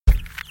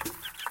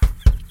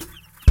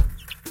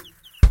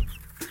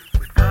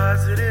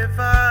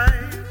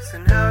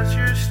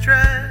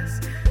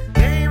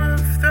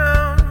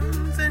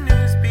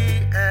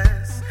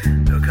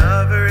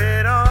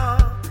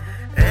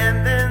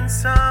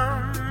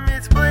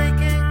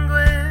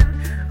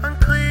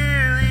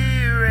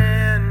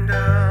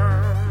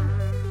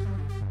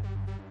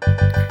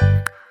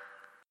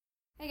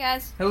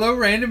guys. Hello,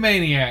 Random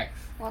Maniacs.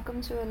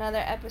 Welcome to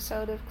another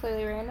episode of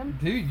Clearly Random.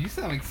 Dude, you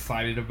sound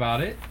excited about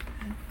it.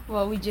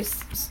 Well, I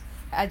just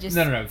said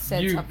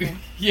you, something.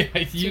 Yeah,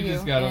 you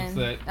just got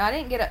upset. I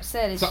didn't get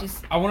upset. It's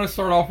just. I want to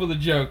start off with a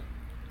joke.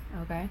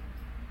 Okay.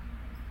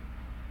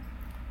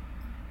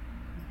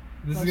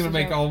 This What's is gonna the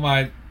make joke? all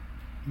my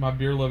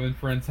beer loving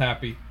friends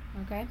happy.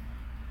 Okay.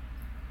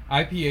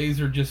 IPAs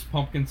are just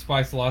pumpkin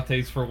spice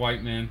lattes for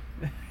white men.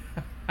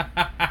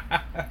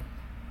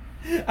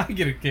 I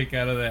get a kick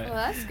out of that. Well,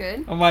 that's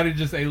good. I might have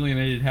just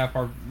alienated half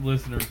our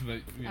listeners, but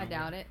I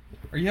doubt it.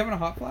 Are you having a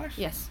hot flash?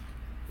 Yes.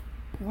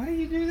 Why do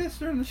you do this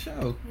during the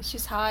show? It's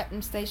just hot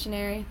and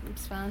stationary.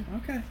 It's fine.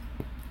 Okay.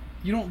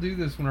 You don't do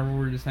this whenever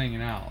we're just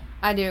hanging out.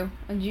 I do.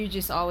 And you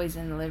just always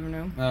in the living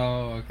room.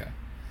 Oh, okay.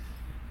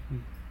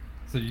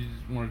 So you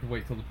just wanted to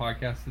wait till the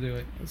podcast to do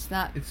it? It's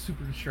not. It's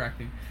super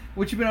distracting.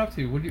 What you been up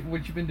to? What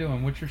you been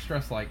doing? What's your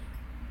stress like?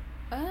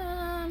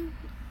 I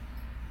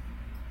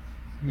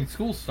mean,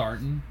 school's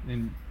starting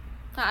and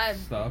I've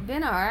stuff.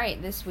 been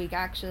alright this week,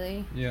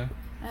 actually. Yeah.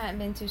 I haven't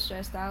been too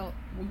stressed out.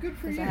 Well, good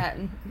for Because you. I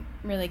hadn't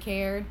really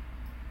cared,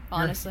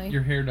 honestly.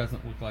 Your hair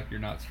doesn't look like you're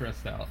not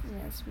stressed out.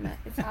 Yeah,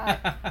 it's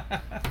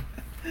hot.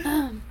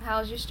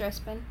 How's your stress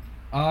been?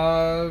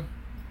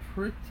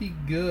 Pretty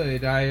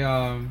good. I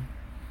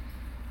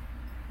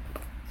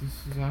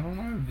don't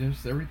know.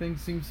 Just everything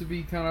seems to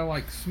be kind of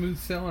like smooth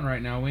sailing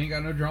right now. We ain't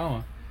got no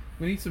drama.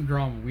 We need some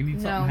drama. We need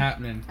something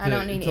happening I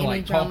don't need to any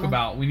like drama. talk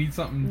about. We need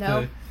something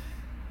No. to.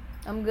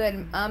 I'm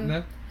good. I'm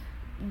No?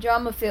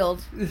 drama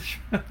filled.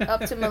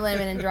 Up to my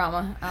limit in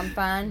drama. I'm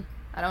fine.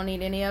 I don't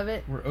need any of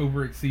it. We're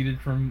overexceeded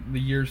from the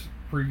years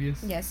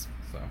previous. Yes.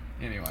 So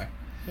anyway.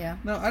 Yeah.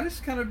 No, I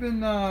just kind of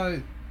been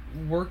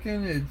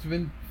working. It's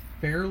been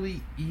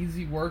fairly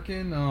easy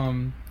working.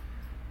 I'm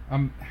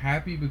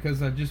happy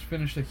because I just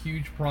finished a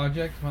huge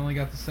project. Finally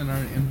got to send out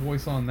an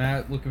invoice on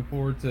that. Looking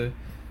forward to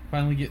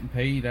finally getting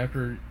paid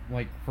after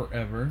like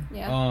forever.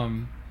 Yeah. I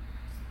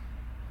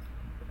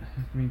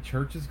mean,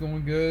 church is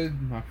going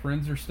good. My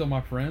friends are still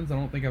my friends. I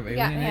don't think I've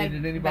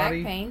alienated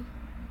anybody. Back pain.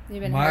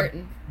 You've been My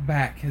hurting.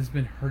 back has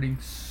been hurting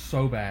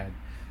so bad.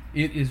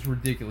 It is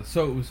ridiculous.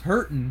 So it was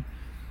hurting,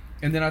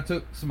 and then I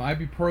took some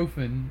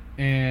ibuprofen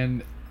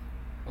and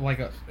like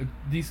a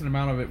decent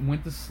amount of it,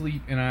 went to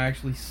sleep, and I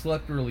actually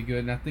slept really good.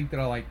 And I think that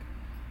I like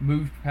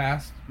moved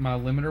past my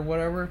limit or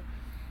whatever,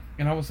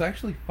 and I was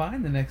actually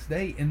fine the next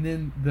day. And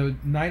then the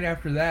night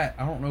after that,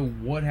 I don't know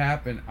what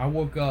happened. I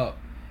woke up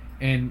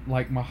and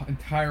like my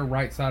entire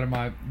right side of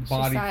my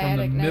body, from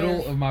the middle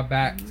nerve. of my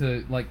back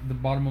to like the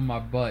bottom of my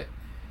butt,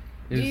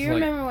 Do you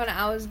remember when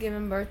I was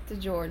giving birth to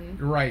Jordan?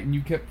 Right, and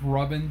you kept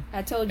rubbing,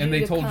 I told you. and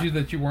they told you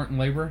that you weren't in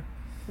labor.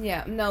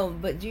 Yeah, no,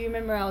 but do you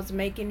remember I was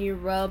making you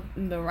rub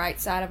the right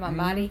side of my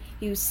body?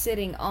 He was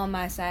sitting on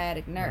my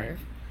sciatic nerve.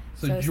 Right.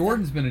 So it's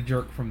Jordan's been a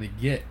jerk from the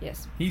get.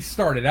 Yes. He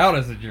started out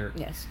as a jerk.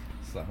 Yes.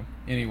 So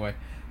anyway,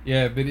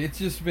 yeah, but it's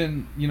just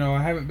been,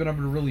 I haven't been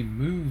able to really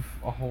move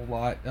a whole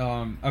lot.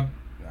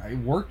 I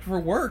worked for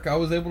work. I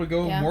was able to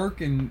go and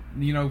work, and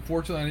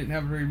fortunately I didn't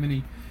have very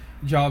many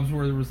jobs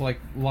where there was like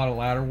a lot of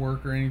ladder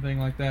work or anything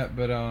like that.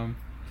 But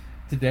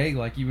today,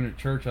 like even at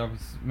church, I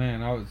was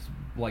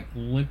like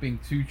limping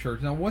to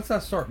church. Now once I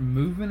start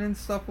moving and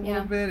stuff a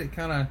little bit, it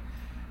kind of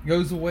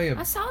goes away a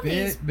I saw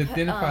bit. these. But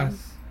then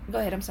Go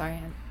ahead. I'm sorry.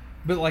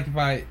 but like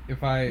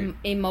if I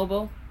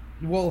Immobile.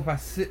 well, if I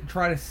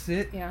try to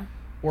sit, Yeah.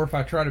 or if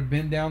I try to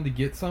bend down to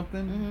get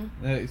something,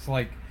 Mm-hmm. it's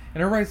like,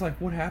 and everybody's like,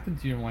 "What happened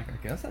to you?" I'm like,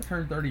 "I guess I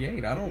turned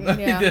 38. I don't know."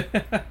 Yeah.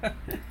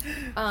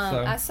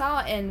 So, I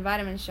saw in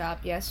Vitamin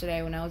Shop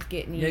yesterday when I was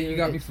getting you. yeah, you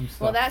got me some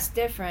stuff. Well, that's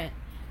different.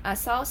 I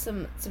saw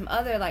some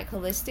other like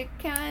holistic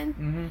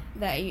kind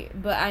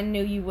but I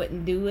knew you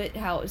wouldn't do it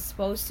how it was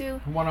supposed to.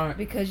 Why not?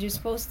 Because you're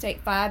supposed to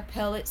take 5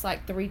 pellets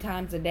like 3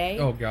 times a day.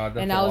 Oh God,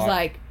 that's and a I was lot.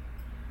 like,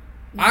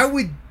 I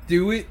would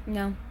do it.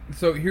 no.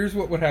 So here's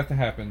what would have to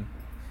happen.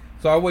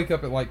 So I wake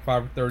up at like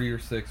 5:30 or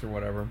 6 or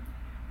whatever.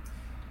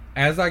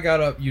 As I got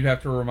up, you'd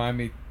have to remind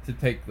me to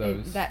take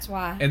those. That's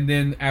why. And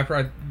then after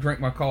I drank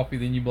my coffee,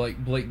 then you'd be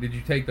like, "Blake, did you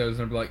take those?"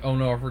 And I'd be like, "Oh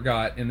no, I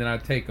forgot." And then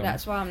I'd take them.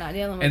 That's why I'm not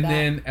dealing with and that.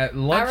 then at I repeat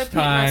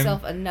lunchtime,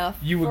 myself enough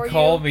you would for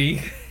call you,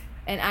 me,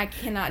 and I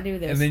cannot do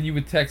this. and then you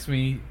would text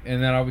me,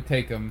 and then I would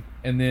take them.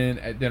 And then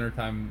at dinner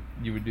time,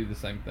 you would do the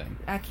same thing.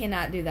 I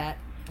cannot do that.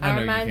 I know I you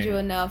remind you, can't.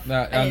 enough.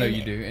 I know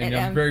you do, and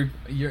I'm very.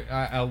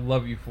 I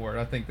love you for it.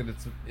 I think that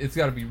it's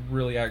got to be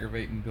really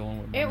aggravating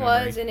dealing with. My It memory.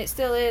 was, and it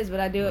still is, but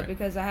I do Right. it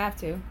because I have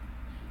to.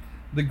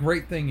 The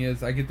great thing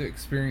is I get to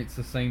experience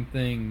the same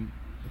thing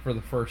for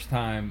the first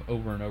time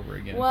over and over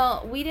again.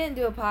 Well, we didn't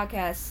do a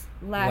podcast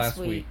last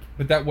week.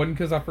 But that wasn't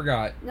because I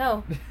forgot.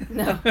 No,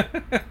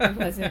 it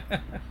wasn't.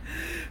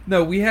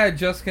 No, we had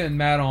Jessica and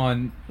Matt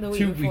on The week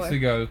 2 before. weeks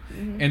ago,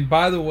 Mhm. and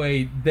by the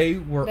way, they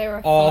were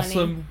funny.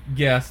 awesome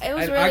guests. It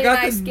was and really I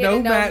got nice to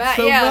getting know Matt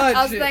so yeah, much.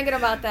 I was thinking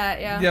about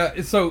that. Yeah.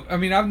 Yeah, so I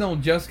mean, I've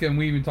known Jessica, and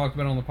we even talked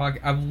about it on the podcast.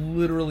 I've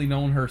literally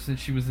known her since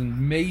she was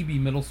in maybe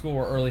middle school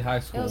or early high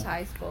school. It was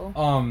high school.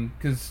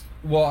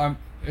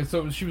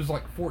 So she was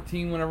like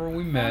 14 whenever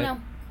we met. Oh,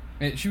 no.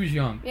 And she was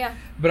young. Yeah.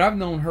 But I've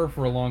known her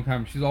for a long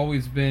time. She's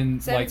always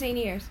been 17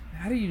 years.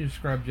 How do you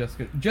describe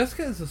Jessica?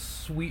 Jessica is a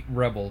sweet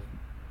rebel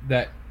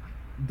that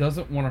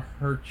doesn't want to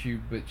hurt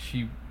you, but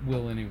she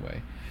will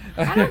anyway.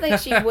 I don't think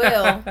she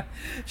will.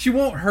 She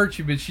won't hurt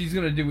you, but she's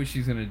going to do what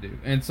she's going to do.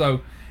 And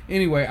so,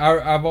 anyway,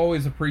 I've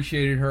always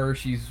appreciated her.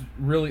 She's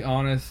really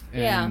honest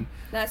and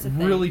that's the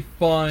really thing.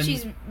 fun.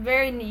 She's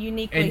very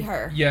uniquely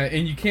her. Yeah,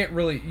 and you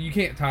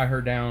can't tie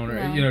her down.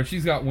 Or, No.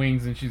 she's got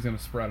wings and she's going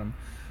to spread them.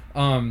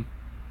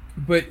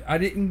 But I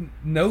didn't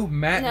know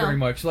Matt very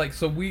much.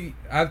 So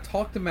I've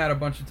talked to Matt a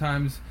bunch of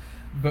times,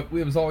 but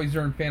it was always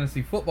during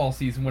fantasy football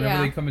season.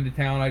 Whenever they come into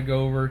town, I'd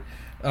go over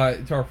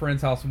to our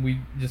friend's house and we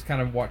just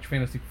kind of watch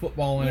fantasy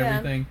football and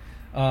everything.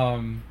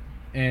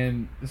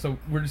 And so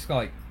we're just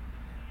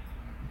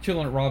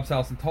chilling at Rob's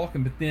house and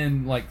talking, but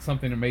then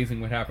something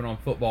amazing would happen on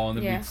football and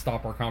then we'd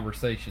stop our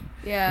conversation.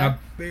 Yeah. And I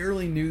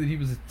barely knew that he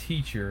was a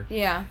teacher.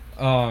 Yeah.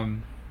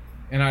 And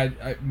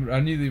I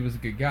knew that he was a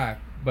good guy,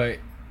 but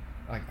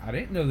I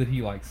didn't know that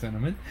he liked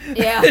cinnamon.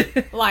 Yeah,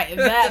 like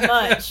that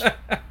much.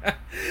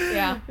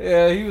 Yeah.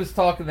 Yeah, he was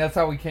talking. That's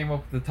how we came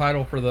up with the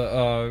title for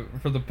the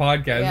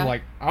podcast. Yeah.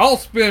 I'll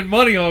spend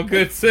money on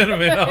good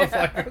cinnamon. I was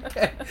like,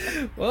 okay,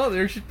 well,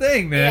 there's your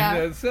thing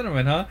then,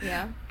 cinnamon, huh?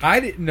 Yeah.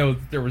 I didn't know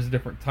that there was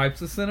different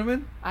types of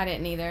cinnamon. I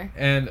didn't either.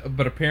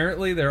 But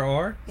apparently there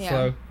are. Yeah.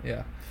 So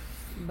yeah.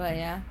 But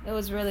yeah, it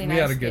was really nice.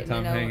 We had a good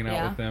time hanging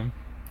out with them.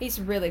 He's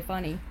really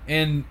funny.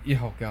 And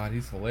oh god,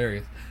 he's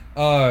hilarious.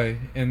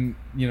 And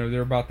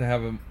they're about to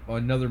have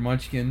another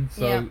munchkin,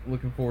 so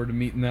looking forward to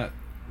meeting that.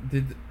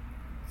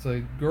 It's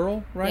a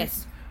girl, right?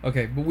 Yes.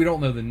 Okay, but we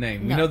don't know the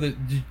name. No. We know the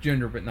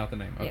gender, but not the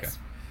name. Okay. Yes.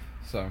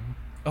 So,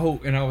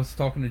 and I was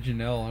talking to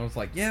Janelle, and I was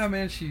like, "Yeah,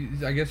 man,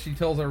 I guess she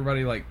tells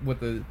everybody what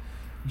the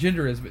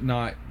gender is, but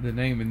not the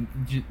name." And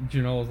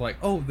Janelle was like,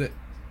 "Oh, that."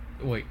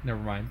 Wait, never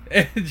mind.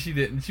 And she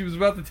didn't. She was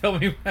about to tell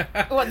me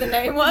what the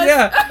name was.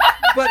 Yeah,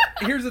 but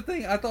here's the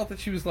thing. I thought that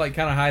she was kind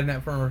of hiding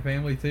that from her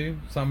family too.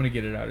 So I'm gonna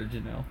get it out of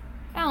Janelle.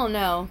 I don't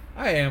know.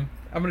 I am.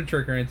 I'm gonna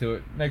trick her into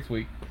it next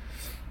week.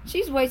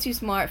 She's way too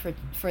smart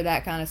for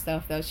that kind of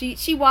stuff, though.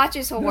 She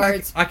watches her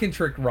words. I can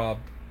trick Rob.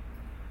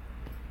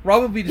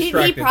 Rob will be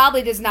distracted. He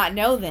probably does not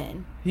know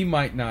then. He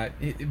might not,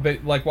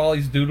 but while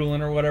he's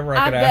doodling or whatever,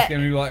 I could ask him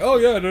and be like, "Oh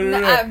yeah,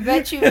 no." I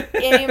bet you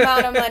any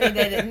amount of money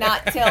they did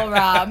not tell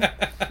Rob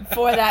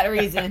for that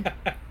reason.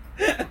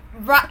 I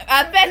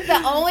bet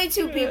the only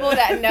two people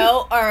that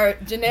know are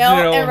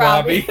Janelle and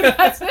Robbie.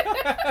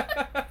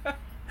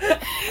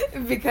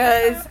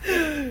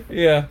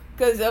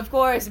 Because of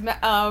course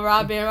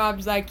Robbie and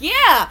Rob's like,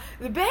 yeah,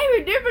 the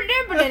baby different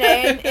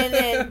and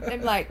then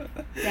I'm like,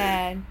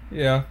 Dad,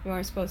 you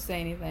weren't supposed to say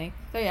anything.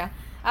 So yeah,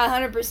 I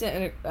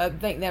 100%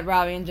 think that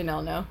Robbie and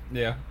Janelle know.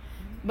 Yeah.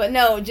 But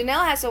no,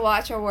 Janelle has to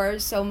watch her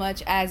words so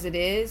much as it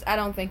is. I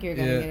don't think you're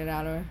gonna get it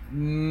out of her.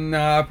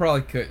 No, I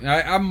probably couldn't.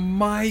 I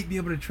might be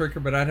able to trick her,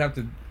 but I'd have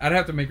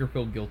to make her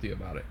feel guilty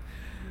about it.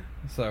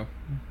 So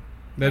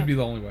that'd be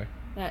the only way.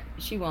 That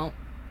she won't.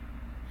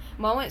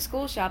 Well, I went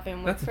school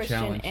shopping with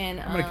Christian and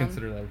I'm gonna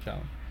consider that a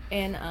challenge.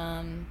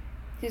 And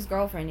his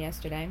girlfriend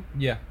yesterday.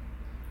 Yeah.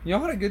 Y'all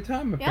had a good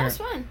time. Yeah, it was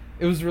fun.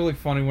 It was really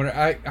funny. When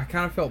I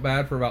kind of felt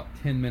bad for about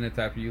 10 minutes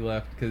after you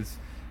left because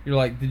you're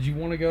like, "Did you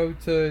want to go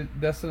to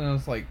Destin?" And I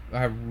was like,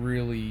 "I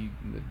really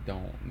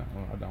don't. No,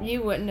 I don't."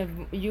 You wouldn't have.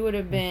 You would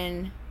have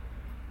been.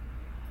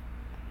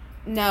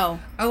 No.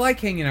 I like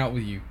hanging out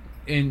with you,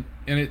 and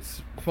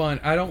it's fun.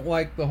 I don't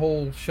like the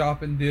whole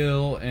shopping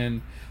deal.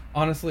 And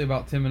honestly,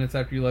 about 10 minutes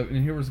after you left,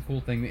 and here was the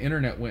cool thing: the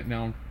internet went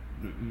down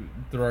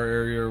through our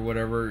area or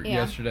whatever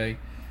yesterday,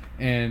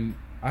 and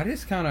I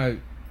just kind of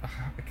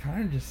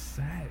just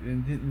sat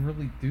and didn't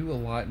really do a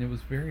lot, and it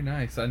was very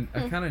nice. I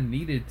kind of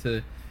needed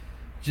to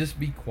just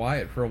be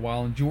quiet for a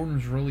while, and Jordan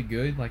was really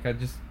good. I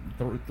just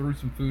threw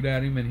some food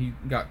at him, and he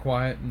got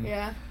quiet and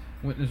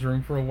went in his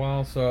room for a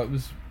while. So it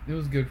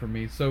was good for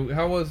me. So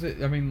how was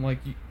it? I mean,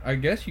 I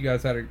guess you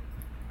guys had a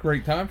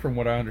great time, from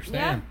what I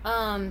understand.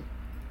 Yeah.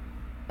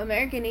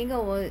 American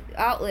Eagle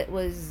outlet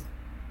was.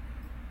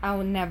 I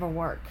would never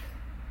work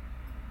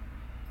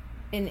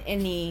in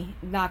any,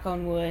 knock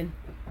on wood,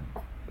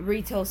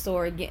 retail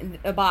store, getting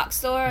a box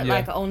store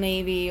like Old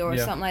Navy or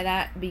something like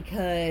that,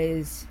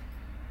 because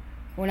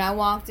when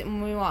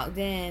we walked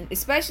in,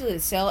 especially the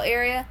sale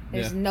area,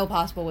 there's no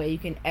possible way you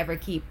can ever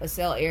keep a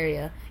sale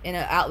area in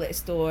an outlet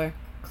store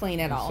clean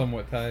at all.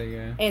 Somewhat tight,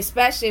 yeah.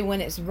 Especially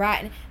when it's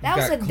right. That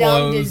was a clothes,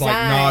 dumb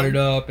design. Knotted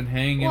up and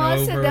hanging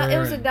over. It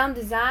was a dumb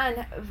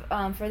design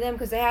for them,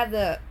 because they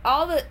have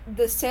all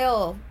the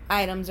sale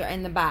items are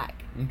in the back.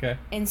 Okay.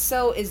 And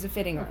so is the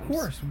fitting rooms. Of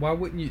course. Why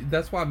wouldn't you?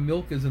 That's why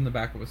milk is in the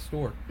back of a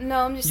store.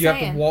 No, I'm just saying. saying.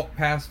 You have to walk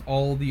past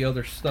all the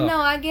other stuff. No,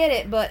 I get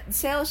it, but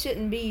sales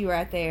shouldn't be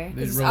right there,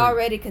 because it's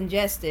already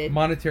congested.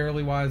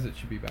 Monetarily wise, it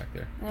should be back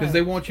there, because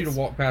they want you to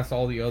walk past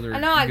all the other. I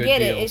know, I get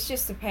deals. it. It's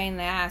just a pain in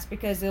the ass,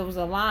 because there was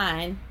a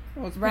line.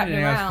 Well, it's a pain in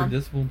the ass for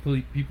disciplined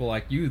people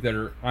like you that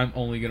are. I'm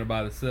only going to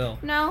buy the sale.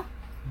 No,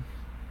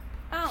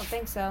 I don't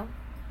think so.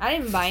 I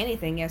didn't even buy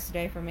anything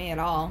yesterday for me at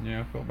all.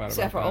 Yeah, I felt bad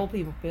except about for old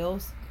people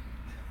pills.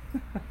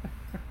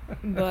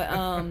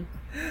 But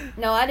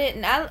no, I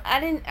didn't. I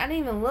didn't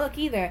even look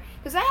either,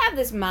 because I have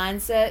this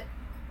mindset,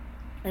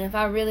 and if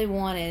I really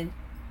wanted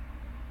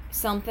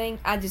something,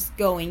 I just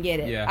go and get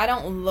it. Yeah. I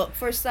don't look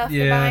for stuff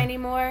to buy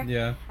anymore.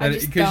 Yeah, I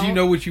just because you don't.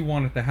 know what you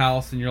want at the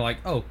house, and you're like,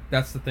 oh,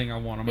 that's the thing I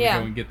want. I'm gonna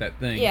go and get that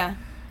thing. Yeah.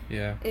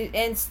 Yeah.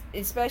 And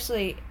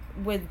especially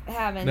with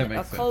having That a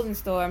makes sense. clothing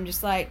store, I'm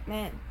just like,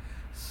 man.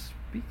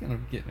 Speaking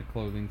of getting a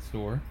clothing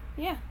store,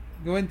 Yeah.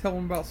 go ahead and tell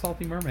them about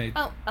Salty Mermaid.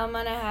 Oh, I'm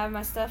gonna have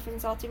my stuff in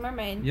Salty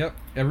Mermaid. Yep,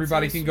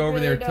 everybody So can it's go over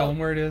really there. dope. Tell them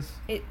where it is.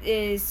 It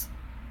is.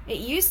 It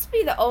used to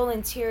be the old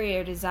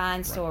interior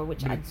design store,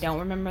 which But I it's don't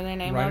remember the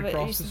name right of it. It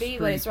across used to the be,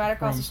 but it's street right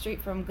across from- the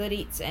street from Good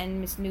Eats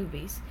and Miss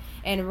Newbies,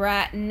 and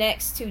right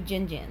next to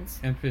Gin Gin's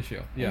And Fish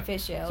Hill. Yeah. and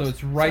Fish Hills. So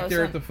it's right there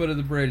on- at the foot of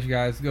the bridge,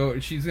 guys. Go.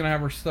 She's gonna have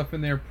her stuff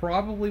in there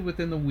probably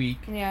within the week.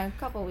 Yeah, a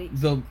couple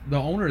weeks. The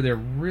owner there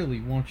really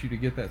wants you to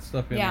get that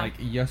stuff in like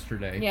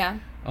yesterday. Yeah,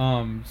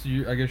 So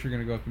I guess you're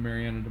gonna go up to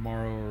Mariana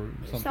tomorrow or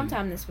something.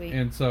 sometime this week.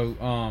 And so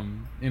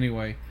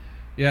anyway,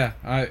 yeah,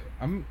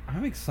 I'm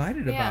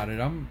excited Yeah. about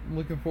it. I'm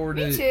looking forward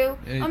to Me too.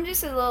 it. I'm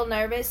just a little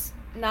nervous.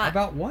 Not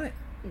About what?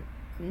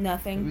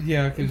 nothing.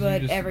 Yeah, because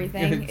But you just,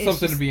 everything. It's something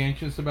just- to be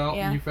anxious about.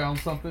 Yeah. And you found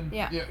something.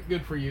 Yeah. Yeah,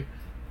 good for you.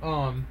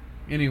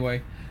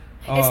 Anyway,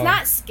 It's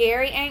not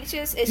scary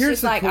anxious. It's here's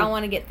just the like I cool-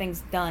 want to get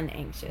things done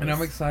anxious. and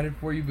I'm excited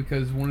for you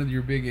because one of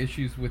your big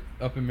issues with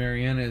up in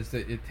Mariana is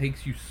that it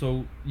takes you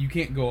so you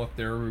can't go up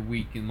there every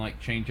week and like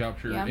change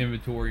out your Yeah.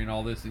 inventory and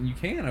all this, and you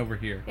can over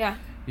here. Yeah.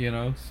 You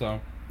know, so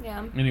Yeah,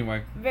 I'm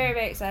anyway, very,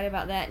 very excited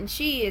about that. And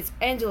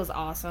Angela's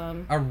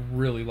awesome. I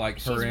really like her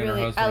She's and her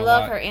really, husband. I a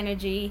love lot. her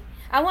energy.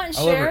 I wasn't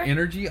I love sure her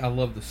energy. I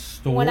love the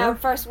store. when I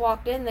first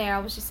walked in there. I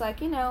was just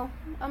like,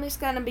 I'm just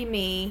gonna be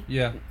me.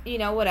 Yeah.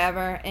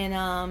 Whatever.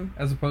 And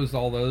As opposed to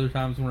all the other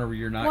times whenever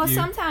you're not well, you.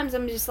 sometimes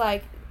I'm just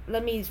like,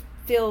 let me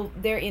feel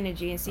their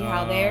energy and see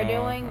how they're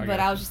doing. I But got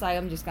I was just like,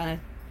 I'm just gonna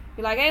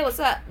be like, hey, what's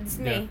up? It's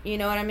me. Yeah. You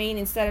know what I mean?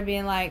 Instead of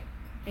being like,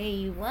 hey,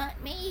 you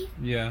want me?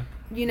 Yeah.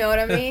 You know what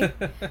I mean?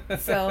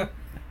 So,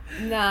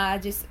 nah, I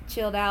just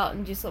chilled out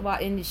and just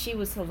watched. And she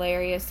was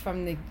hilarious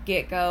from the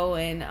get go.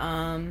 And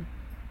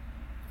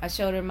I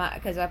showed her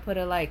because I put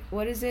a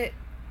what is it?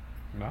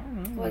 I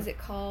don't know. What is it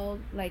called?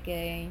 Like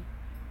a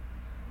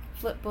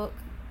flip book.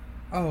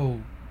 Oh,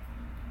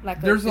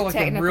 Like there's a a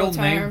technical real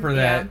name term. for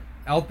that.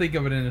 I'll think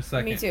of it in a Yeah,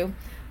 second. me too.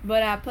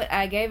 But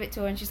I gave it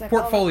to her and she's like,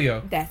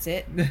 Portfolio. Oh, that's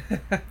it.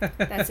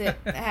 That's it.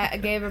 I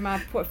gave her my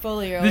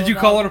portfolio. Did you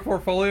call it a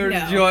portfolio, or No.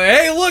 did you like,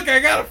 hey, look, I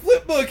got a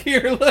flip book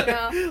here. Look,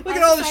 No. look I at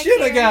was all the just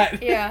shit I like,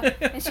 got. Yeah.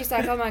 And she's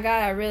like, oh my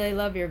God, I really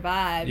love your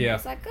vibe. Yeah. I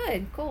was like,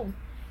 good, cool.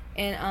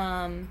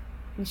 And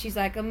she's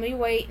like, let me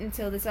wait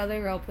until this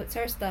other girl puts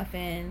her stuff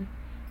in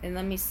and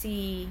let me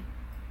see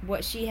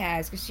what she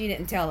has, because she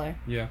didn't tell her.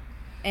 Yeah.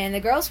 And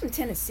the girl's from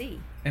Tennessee.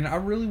 And I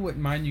really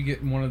wouldn't mind you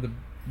getting one of the,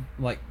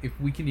 if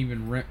we can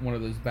even rent one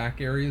of those back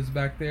areas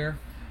back there,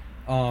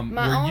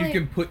 where you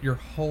can put your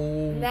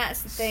whole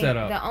That's the thing.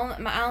 setup.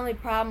 My only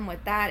problem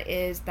with that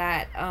is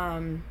that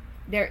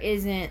there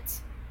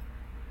isn't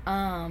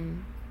a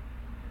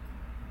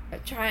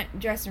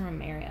dressing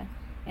room area,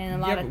 and a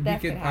lot of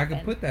theft could I happen.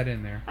 could put that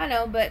in there. I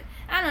know, but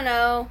I don't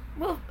know.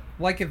 Well,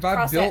 Like if I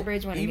Cross that built,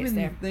 bridge when it even gets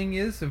there. the thing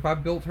is, if I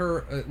built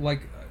her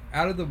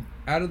out of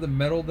the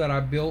metal that I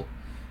built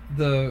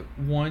the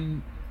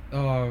one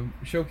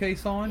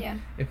showcase on, yeah.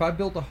 if I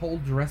built a whole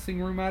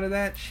dressing room out of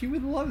that, she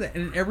would love that,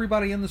 and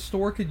everybody in the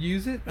store could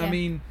use it. Yeah. I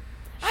mean,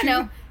 I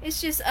know.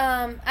 It's just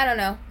I don't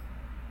know.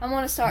 I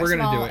want to start We're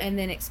gonna small do it. and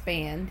then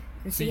expand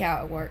and see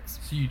how it works.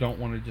 So you don't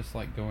want to just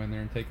go in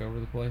there and take over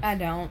the place? I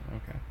don't.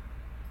 Okay.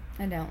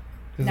 I don't.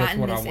 Because Not that's in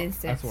what this I want.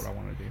 instance. That's what I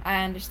want to do.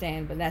 I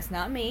understand, but that's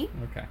not me.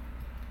 Okay.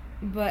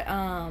 But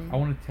I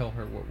want to tell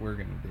her what we're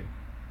gonna do.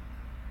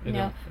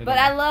 But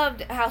I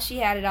loved how she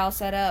had it all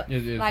set up.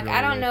 It is like really,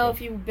 I don't really know cool.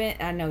 if you've been.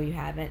 I know you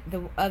haven't.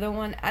 The other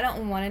one, I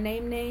don't want to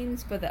name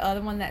names, but the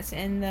other one that's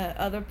in the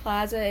other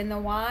plaza in the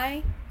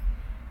Y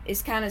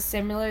is kind of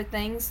similar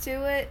things to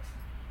it.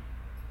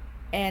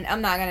 And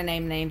I'm not gonna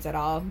name names at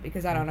all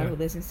because I don't know Okay. who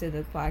listens to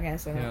the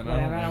podcast or Yeah, and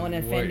whatever. I know don't want to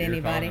what offend you're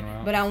anybody. talking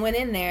about. But I went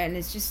in there and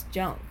it's just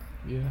junk,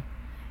 Yeah.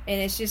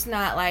 and it's just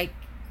not like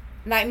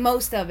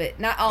most of it,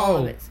 not all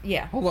of Oh. it.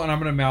 Yeah, Hold on, I'm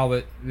gonna mouth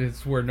it.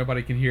 It's where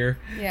nobody can hear.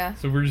 yeah.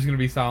 So we're just gonna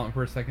be silent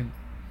for a second.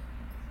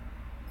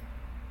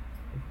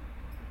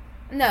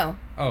 No,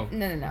 Oh.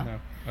 no. No.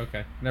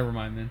 Okay. Never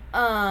mind then.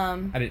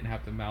 I didn't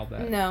have to mouth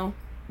that. No,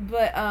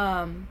 but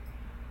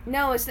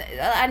no. It's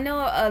I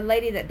know a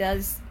lady that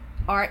does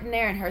art in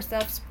there, and her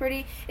stuff's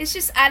pretty. It's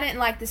just I didn't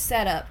like the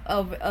setup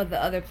of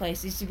the other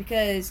places just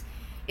because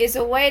it's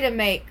a way to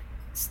make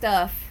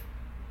stuff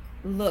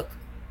look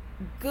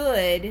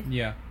good.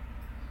 Yeah.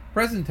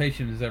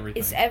 Presentation is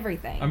everything. It's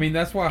everything. I mean,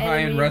 that's why And I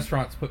high-end mean-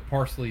 restaurants put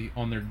parsley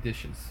on their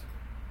dishes.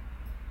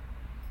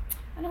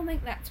 I don't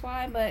think that's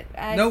why, but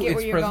I No, get it's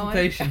where you're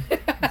presentation.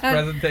 going. It's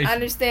presentation. I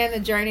understand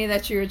the journey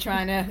that you were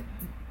trying to,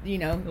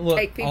 Look,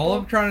 take people. all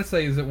I'm trying to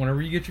say is that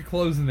whenever you get your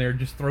clothes in there,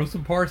 just throw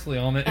some parsley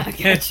on it. I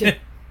gotcha.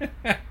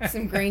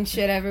 Some green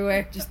shit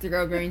everywhere. Just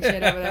throw green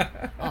shit over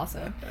there.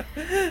 Awesome.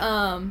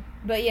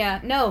 But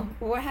yeah, no.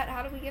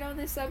 How did we get on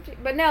this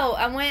subject? But no,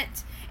 I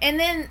went, and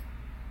then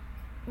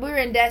we were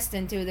in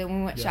Destin too. Then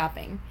we went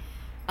shopping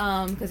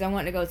because I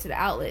wanted to go to the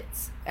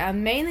outlets. I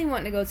mainly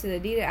wanted to go to the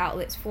Adidas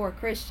outlets for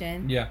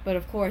Christian. Yeah. But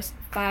of course,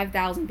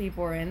 5,000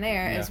 people were in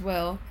there as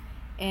well,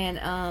 and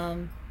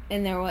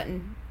there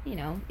wasn't. You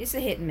know, it's a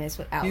hit and miss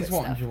with outlet He's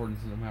wanting stuff.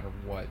 Jordans no matter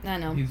what. I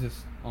know. He's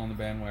just on the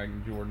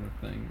bandwagon Jordan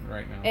thing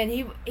right now. And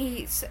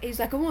he's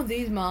like, I want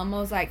these, Mom. I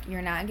was like,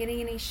 you're not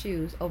getting any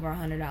shoes over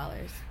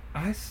 $100.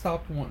 I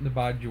stopped wanting to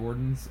buy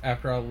Jordans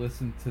after I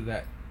listened to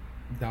that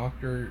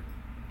doctor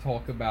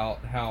talk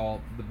about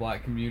how the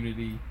black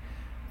community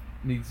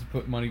needs to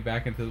put money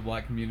back into the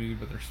black community,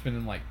 but they're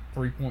spending like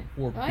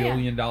 $3.4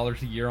 billion a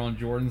year on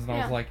Jordans, and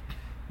I was like,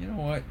 you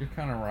know what? You're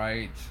kind of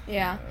right.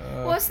 Yeah.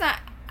 Well, it's not.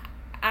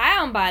 I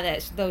don't buy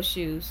those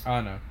shoes. I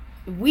know.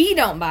 We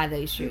don't buy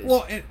those shoes.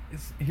 Well,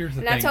 here's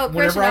the thing. I told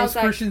Whenever Christian, I was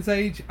like, Christian's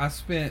age, I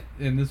spent,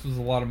 and this was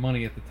a lot of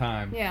money at the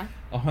time,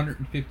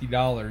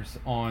 $150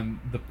 on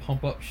the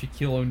pump up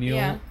Shaquille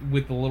O'Neal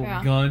with the little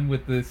gun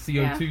with the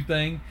CO2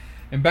 thing.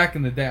 And back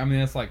in the day, I mean,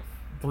 that's like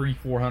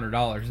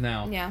 $300-400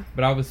 now. Yeah.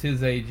 But I was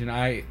his age, and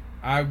I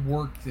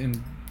worked and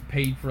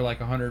paid for like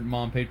 100.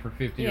 Mom paid for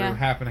 50 or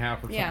half and half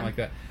or something like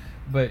that.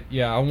 But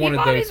yeah, I wanted he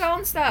bought those. his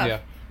own stuff. Yeah.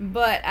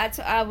 But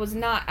I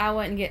wasn't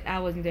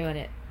doing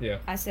it. Yeah.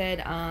 I said,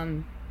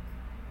 and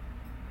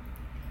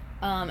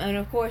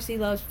of course he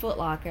loves Foot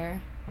Locker.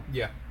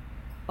 Yeah.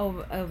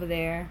 Over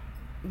there.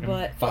 And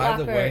But Foot by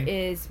the Locker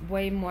way, is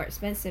way more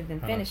expensive than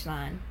Finish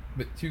Line.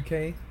 But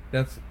 2K,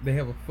 they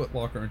have a Foot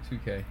Locker in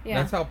 2K. Yeah.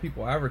 That's how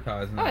people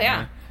advertise. Oh, yeah.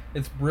 Man.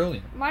 It's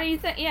brilliant. Why do you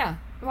think? Yeah.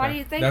 Why do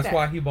you think That's that?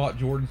 why he bought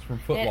Jordans from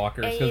Foot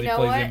Locker, because he plays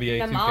NBA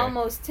 2K. I'm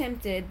almost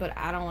tempted, but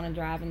I don't want to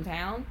drive in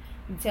town.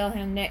 And tell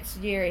him next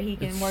year he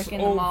can work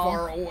in the mall. So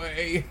far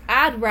away.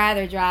 I'd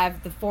rather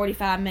drive the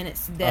 45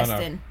 minutes to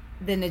Destin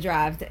than to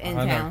drive in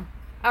town.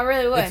 I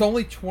really would. It's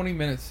only 20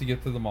 minutes to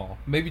get to the mall,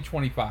 maybe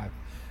 25.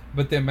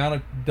 But the amount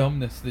of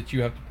dumbness that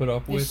you have to put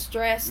up with,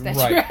 stress that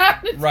you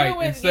have to do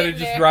with instead of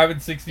just there. driving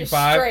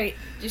 65,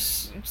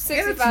 just 65.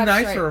 And it's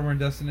nicer straight. over in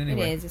Destin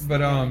anyway. It is. It's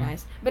but really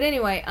nice. But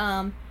anyway,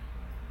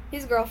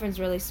 his girlfriend's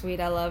really sweet.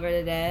 I love her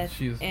to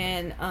death.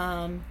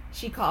 And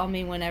she called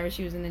me whenever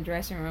she was in the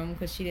dressing room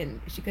because she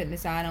couldn't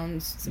decide on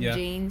some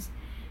jeans,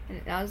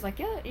 and I was like,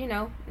 yeah, you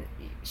know,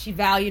 she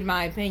valued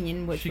my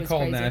opinion, which was crazy. She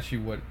called and asked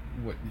you what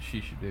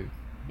she should do.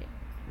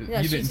 No,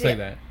 you didn't say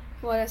that.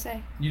 What did I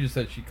say? You just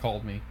said she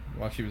called me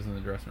while she was in the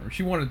dressing room.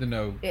 She wanted to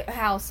know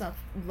how stuff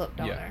looked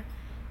on her.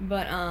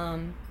 But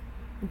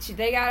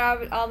they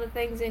got all the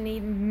things they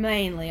need,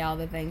 mainly all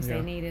the things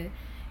they needed,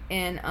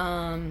 and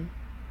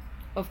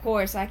of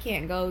course I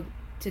can't go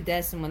to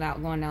Destin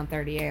without going down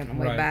 38 on the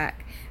way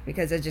back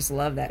because I just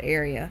love that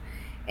area.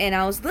 And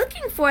I was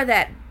looking for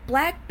that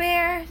Black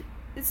Bear.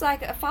 It's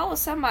like I follow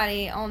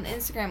somebody on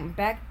Instagram,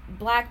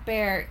 Black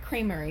Bear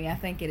Creamery, I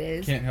think it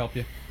is. Can't help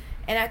you.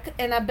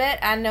 And I bet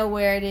I know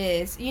where it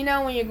is. You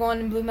know when you're going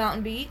to Blue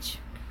Mountain Beach?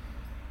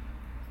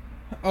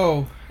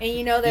 Oh. And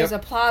you know there's a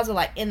plaza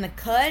like in the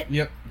cut?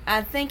 Yep.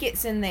 I think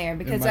it's in there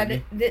because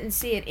I didn't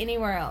see it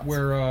anywhere else.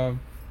 Where,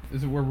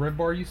 is it where Red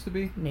Bar used to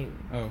be? No.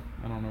 Oh,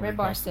 I don't know. Red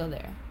Bar's still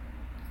there.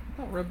 I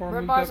thought Red Bar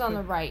Red Bar's on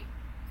the right.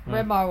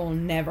 Red Bar will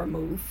never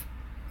move.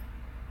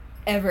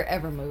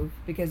 Ever move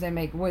because they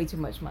make way too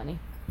much money.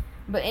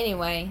 But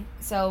anyway,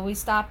 so we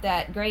stopped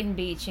at Graydon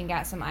Beach and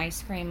got some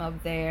ice cream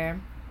up there.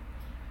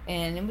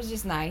 And it was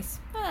just nice.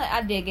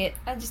 I dig it.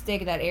 I just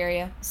dig that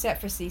area, except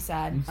for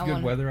Seaside. It's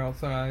good weather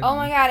outside. Oh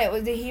my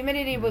God! The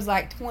humidity was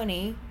like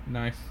 20.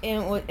 Nice.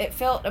 And it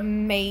felt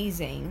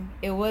amazing.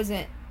 It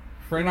wasn't.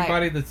 For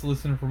anybody that's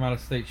listening from out of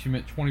state, she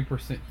meant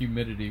 20%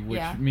 humidity,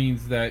 which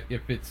means that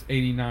if it's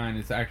 89,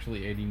 it's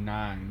actually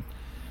 89.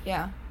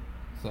 Yeah.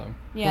 So.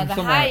 Yeah, the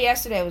high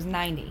yesterday was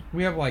 90.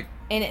 We have and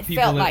it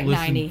people felt that like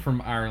listen 90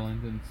 from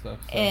Ireland and stuff.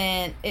 So.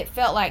 And it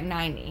felt like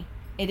 90.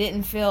 It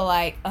didn't feel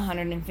like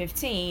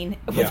 115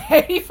 with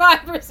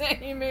 85%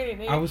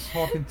 humidity. I was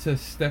talking to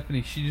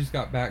Stephanie. She just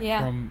got back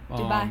from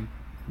Dubai.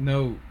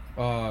 No,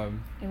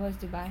 it was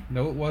Dubai.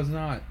 No, it was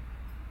not.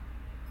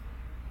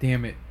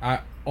 Damn it!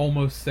 I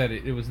almost said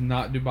it. It was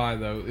not Dubai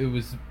though. It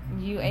was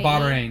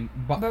Bahrain.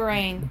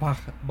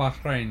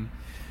 Bahrain,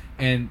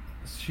 and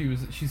she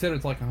said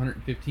it's like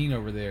 115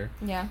 over there.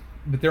 Yeah.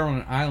 But they're on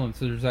an island,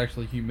 so there's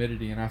actually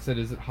humidity. And I said,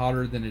 is it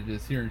hotter than it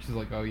is here? And she's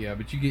like, oh, yeah,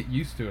 but you get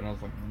used to it. And I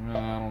was like, well,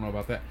 I don't know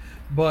about that.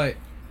 But,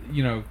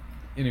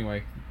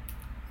 anyway,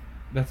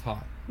 that's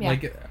hot. Yeah.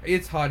 Like,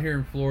 it's hot here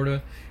in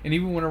Florida. And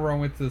even whenever I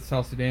went to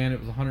South Sudan, it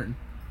was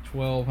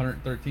 112,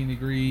 113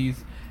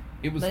 degrees.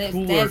 It was but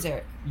cooler. It's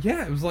desert.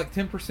 Yeah, it was like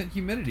 10%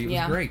 humidity. It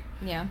was great.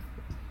 Yeah.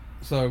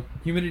 So,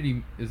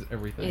 humidity is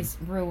everything. It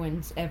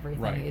ruins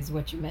everything, is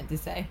what you meant to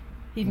say.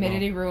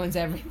 Humidity ruins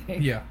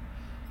everything. Yeah.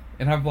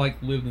 And I've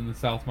lived in the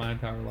South my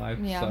entire life.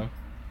 Yeah. So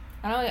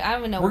I don't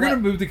even know. We're gonna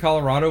move to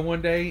Colorado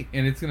one day,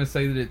 and it's gonna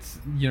say that it's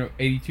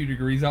 82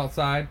 degrees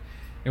outside,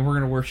 and we're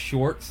gonna wear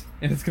shorts,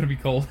 and it's gonna be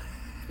cold.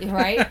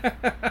 Right?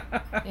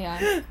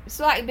 Yeah. It's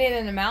like being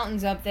in the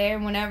mountains up there.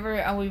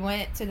 Whenever we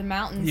went to the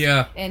mountains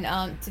Yeah. and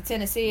to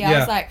Tennessee, Yeah. I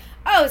was like,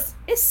 oh,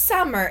 it's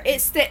summer.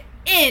 It's the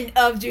end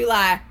of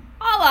July.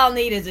 All I'll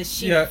need is a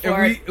sheet Yeah,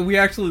 for and we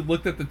actually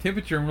looked at the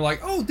temperature and we're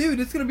like, oh, dude,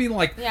 it's gonna be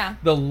like Yeah.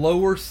 the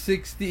lower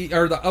 60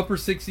 or the upper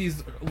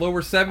 60s,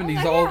 lower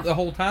 70s Oh, yeah. the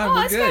whole time. Oh,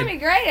 We're it's good. going to be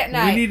great at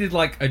night. We needed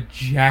like a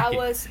jacket. I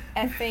was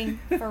effing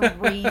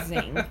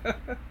freezing.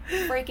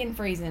 Freaking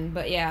freezing.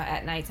 But yeah,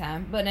 at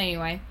nighttime. But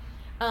anyway,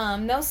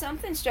 no,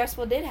 something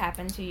stressful did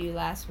happen to you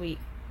last week.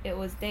 It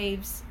was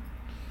Dave's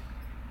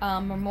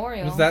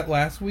memorial. Was that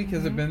last week?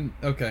 Has it Mhm. been?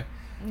 Okay.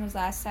 It was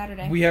last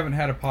Saturday. We haven't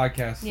had a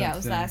podcast since Yeah, it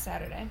was then. last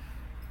Saturday.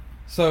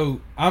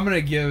 So I'm gonna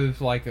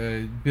give like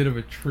a bit of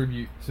a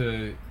tribute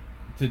to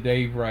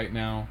Dave right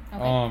now.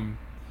 Okay.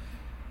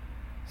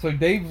 So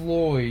Dave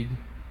Lloyd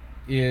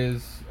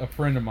is a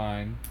friend of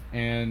mine,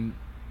 and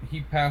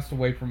he passed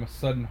away from a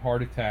sudden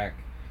heart attack.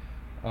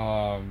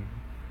 I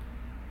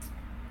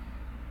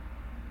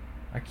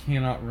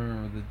cannot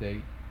remember the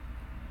date.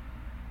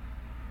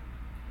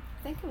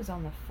 I think it was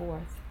on the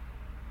 4th.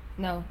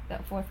 No,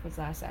 that 4th was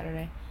last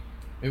Saturday.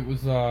 It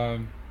was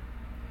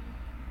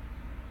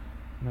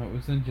no, it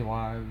was in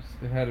July.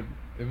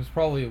 It was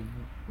probably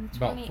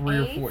about 3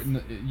 or 4.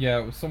 Yeah,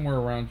 it was somewhere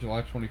around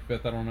July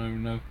 25th. I don't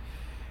even know.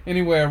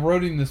 Anyway, I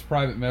wrote him this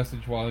private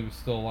message while he was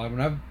still alive,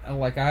 and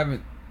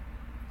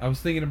I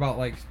was thinking about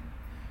like,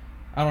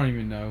 I don't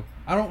even know.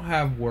 I don't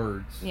have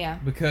words. Yeah.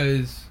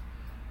 Because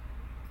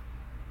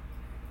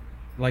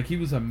like he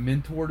was a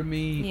mentor to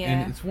me, Yeah.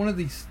 and it's one of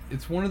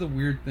the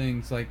weird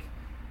things. Like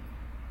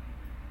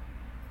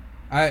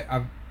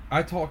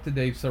I talk to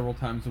Dave several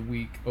times a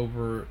week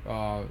over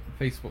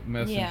Facebook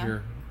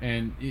Messenger,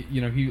 and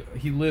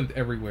he lived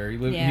everywhere. He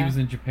Yeah. was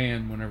in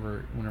Japan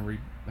whenever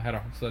he had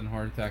a sudden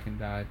heart attack and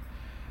died.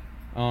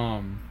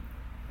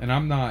 And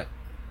I'm not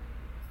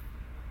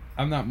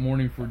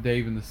mourning for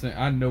Dave in the sense.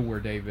 I know where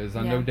Dave is.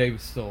 I know Yeah. Dave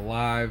is still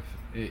alive.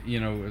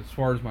 As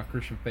far as my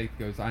Christian faith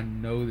goes, I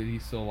know that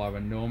he's still alive. I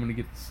know I'm going to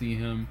get to see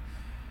him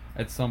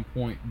at some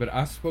point. But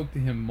I spoke to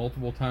him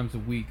multiple times a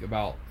week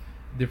about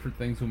different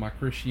things with my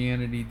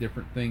Christianity,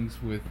 different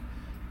things with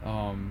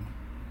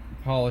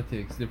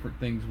politics, different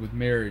things with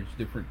marriage,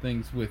 different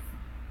things with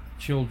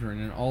children,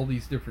 and all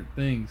these different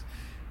things.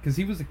 Because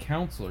he was a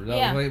counselor.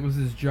 It was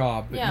his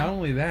job. But not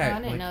only that, Oh,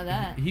 I didn't know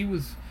that. He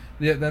was.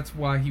 Yeah, that's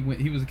why he went.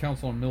 He was a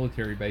counselor on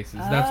military bases.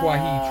 That's why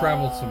he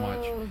traveled so much.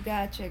 Oh,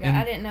 gotcha. And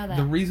I didn't know that.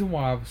 The reason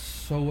why I was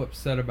so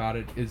upset about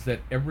it is that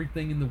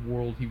everything in the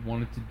world he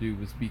wanted to do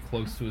was be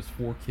close to his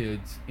 4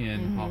 kids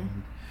in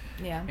Holland.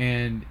 Yeah.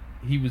 And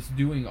he was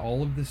doing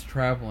all of this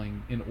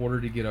traveling in order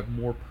to get a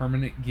more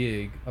permanent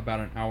gig about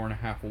an hour and a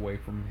half away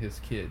from his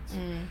kids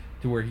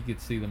to where he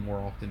could see them more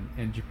often.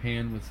 And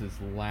Japan was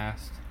his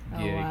last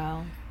gig. Oh,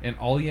 wow. And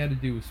all he had to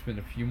do was spend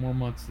a few more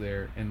months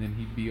there, and then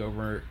he'd be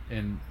over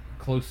and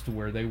close to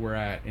where they were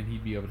at, and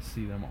he'd be able to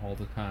see them all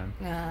the time.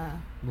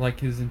 Like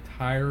his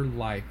entire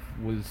life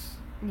was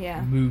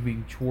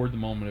moving toward the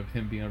moment of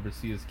him being able to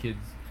see his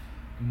kids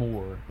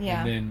more.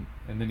 Yeah. And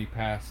then he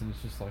passed, and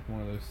it's just like one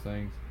of those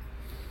things.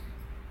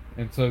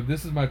 And so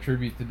this is my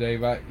tribute to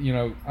Dave. I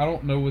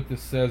don't know what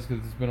this says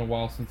because it's been a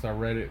while since I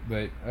read it,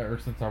 or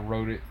since I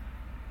wrote it.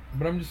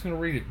 But I'm just going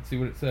to read it and see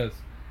what it says.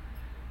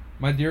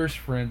 My dearest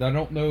friend, I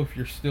don't know if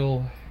you're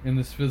still in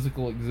this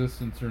physical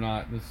existence or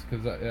not. This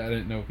because I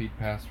didn't know if he'd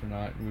passed or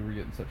not. We were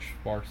getting such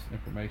sparse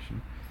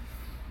information.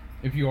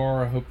 If you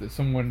are, I hope that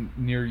someone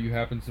near you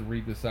happens to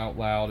read this out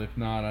loud. If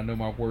not, I know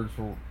my words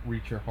will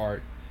reach your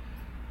heart.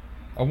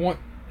 I want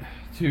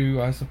to,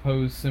 I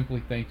suppose,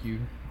 simply thank you.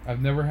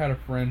 I've never had a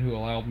friend who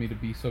allowed me to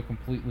be so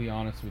completely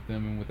honest with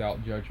them and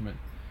without judgment.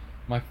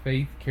 My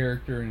faith,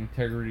 character, and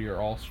integrity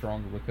are all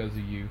stronger because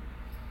of you.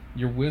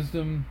 Your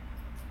wisdom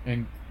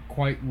and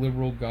quite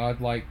liberal,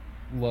 godlike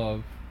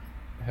love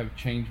have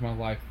changed my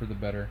life for the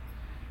better,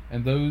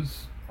 and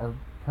those are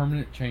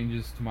permanent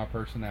changes to my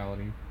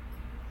personality.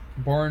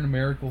 Barring a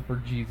miracle for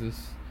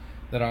Jesus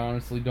that I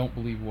honestly don't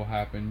believe will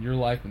happen, your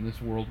life in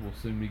this world will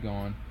soon be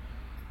gone,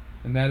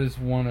 and that is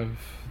one of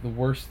the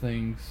worst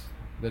things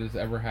that has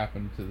ever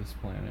happened to this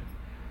planet.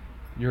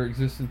 Your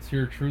existence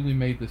here truly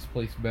made this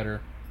place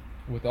better.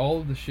 With all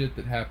of the shit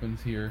that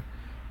happens here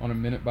on a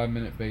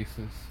minute-by-minute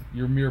basis,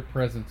 your mere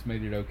presence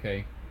made it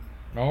okay.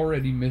 I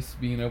already miss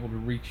being able to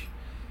reach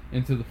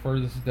into the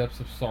furthest depths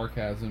of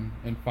sarcasm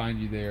and find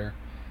you there,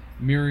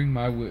 mirroring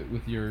my wit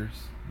with yours.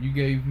 You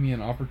gave me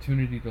an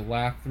opportunity to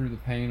laugh through the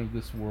pain of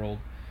this world,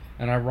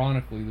 and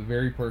ironically, the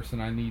very person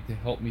I need to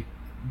help me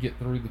get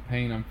through the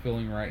pain I'm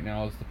feeling right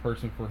now is the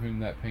person for whom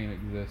that pain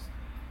exists.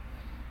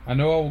 I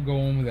know I will go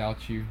on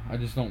without you, I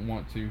just don't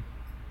want to.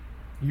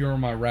 You are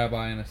my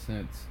rabbi in a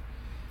sense.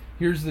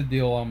 Here's the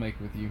deal I'll make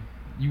with you.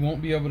 You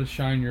won't be able to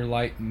shine your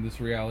light in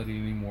this reality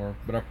anymore,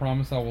 but I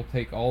promise I will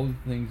take all of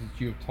the things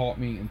that you have taught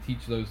me and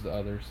teach those to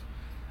others.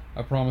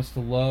 I promise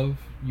to love.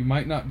 You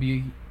might not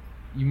be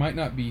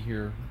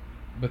here,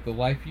 but the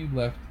life you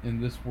left in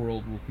this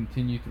world will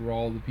continue through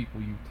all the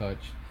people you've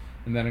touched,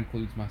 and that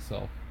includes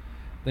myself.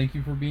 Thank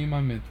you for being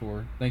my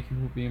mentor. Thank you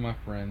for being my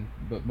friend.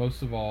 But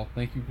most of all,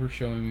 thank you for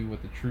showing me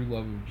what the true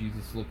love of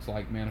Jesus looks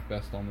like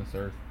manifest on this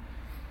earth.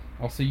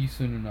 I'll see you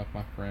soon enough,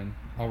 my friend.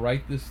 I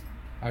write this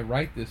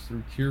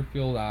through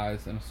tear-filled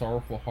eyes and a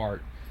sorrowful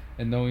heart,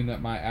 and knowing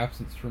that my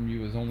absence from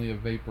you is only a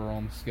vapor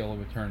on the scale of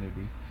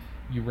eternity.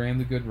 You ran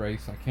the good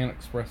race. I can't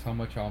express how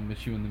much I'll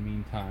miss you in the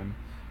meantime.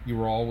 You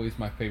were always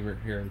my favorite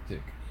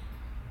heretic.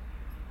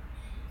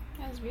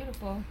 That was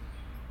beautiful.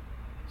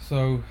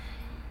 So,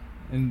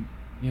 and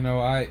you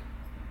know, I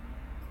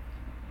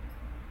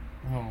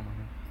don't know.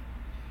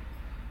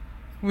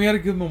 We had a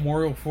good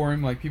memorial for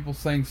him. Like, people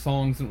sang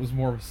songs, and it was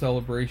more of a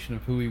celebration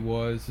of who he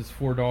was. His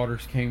 4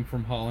 daughters came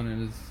from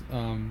Holland,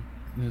 and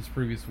his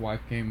previous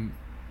wife came.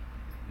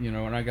 You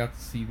know, and I got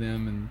to see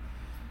them and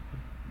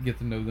get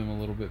to know them a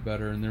little bit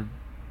better, and they're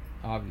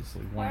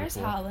obviously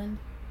wonderful. Where's Holland?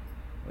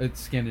 It's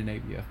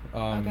Scandinavia.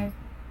 Okay.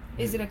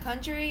 Is it a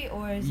country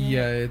or is it?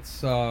 Yeah,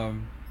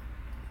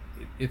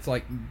 it's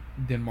like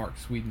Denmark,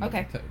 Sweden,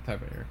 okay.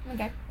 Type of area.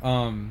 Okay.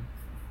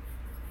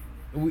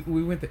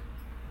 We went to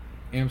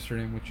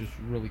Amsterdam, which is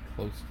really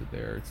close to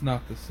there. It's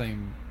not the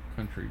same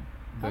country,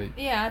 but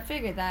yeah, I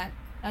figured that.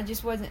 I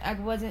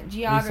wasn't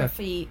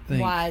geography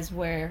wise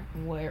where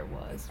it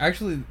was.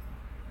 Actually,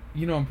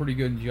 you know, I'm pretty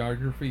good in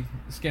geography.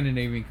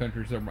 Scandinavian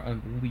countries are at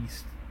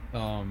least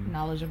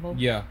knowledgeable.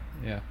 Yeah.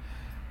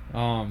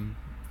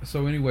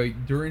 So anyway,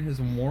 during his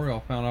memorial,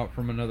 I found out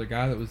from another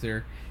guy that was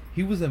there.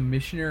 He was a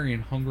missionary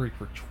in Hungary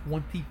for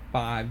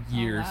 25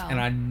 years, wow. And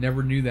I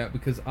never knew that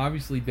because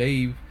obviously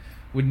Dave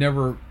would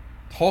never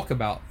talk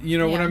about, you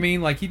know what I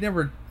mean? Like, he'd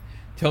never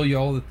tell you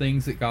all the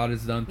things that God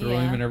has done through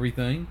him and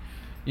everything,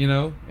 you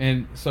know?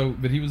 And so,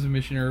 but he was a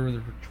missionary over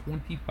there for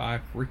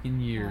 25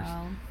 freaking years.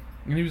 Wow.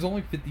 And he was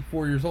only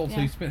 54 years old, so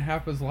he spent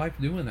half his life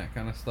doing that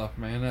kind of stuff,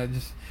 man.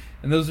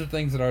 And those are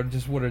things that I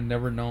just would have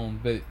never known,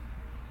 but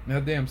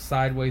that damn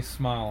sideways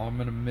smile I'm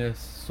going to miss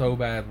so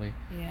badly.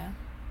 Yeah.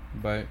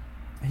 But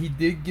he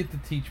did get to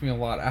teach me a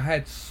lot. I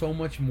had so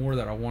much more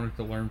that I wanted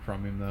to learn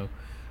from him, though.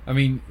 I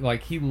mean,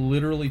 like, he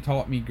literally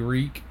taught me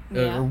Greek,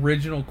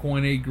 original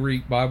Koine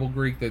Greek, Bible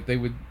Greek that they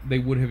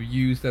would have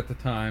used at the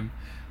time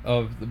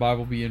of the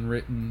Bible being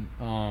written.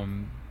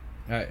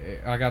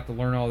 I got to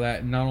learn all that,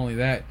 and not only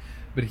that,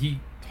 but he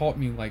taught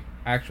me like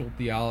actual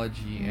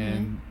theology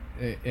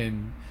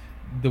and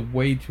the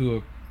way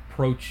to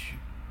approach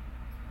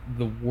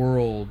the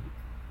world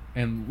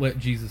and let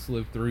Jesus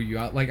live through you.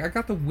 I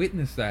got to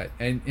witness that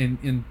and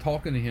in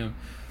talking to him.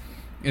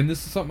 And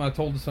this is something I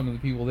told to some of the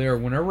people there.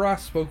 Whenever I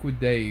spoke with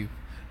Dave,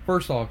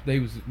 first off,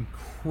 Dave was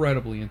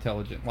incredibly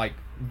intelligent, like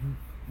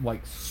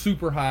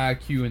super high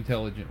IQ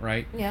intelligent,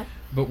 right? Yeah.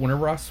 But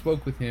whenever I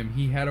spoke with him,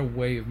 he had a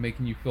way of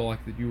making you feel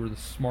like that you were the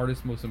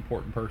smartest, most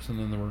important person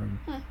in the room.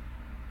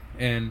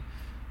 And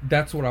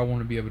that's what I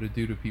want to be able to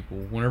do to people.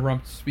 Whenever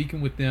I'm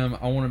speaking with them,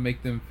 I want to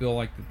make them feel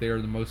like that they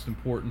are the most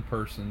important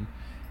person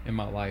in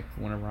my life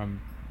whenever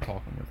I'm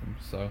talking with them.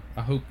 So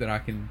I hope that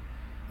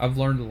I've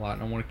learned a lot,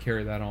 and I want to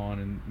carry that on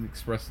and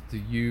express it to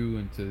you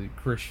and to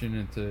Christian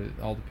and to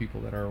all the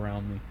people that are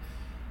around me.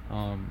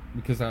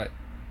 Because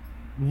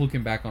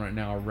looking back on it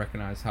now, I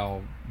recognize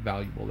how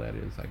valuable that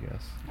is, I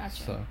guess.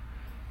 Gotcha. So,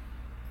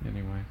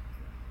 anyway.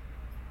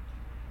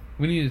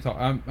 We need to talk.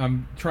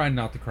 I'm trying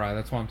not to cry.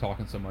 That's why I'm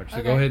talking so much.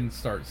 So go ahead and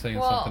start saying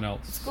something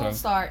else. School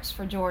starts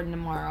for Jordan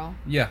tomorrow.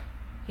 Yeah.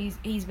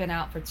 He's been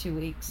out for 2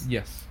 weeks.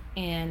 Yes.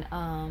 And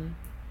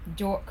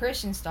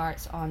Christian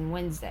starts on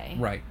Wednesday.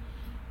 Right.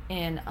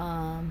 And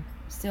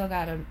still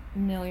got a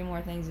million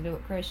more things to do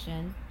with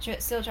Christian.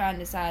 Still trying to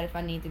decide if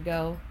I need to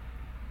go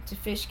to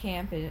fish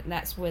camp, and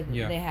that's where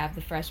they have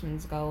the freshmen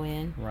go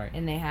in. Right.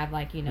 And they have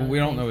Well, we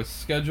don't know his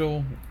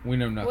schedule. We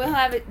know nothing. We'll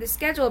have it. The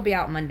schedule will be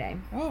out Monday.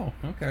 Oh,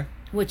 okay.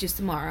 Which is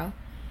tomorrow.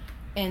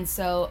 And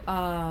so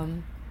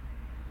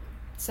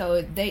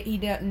he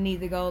doesn't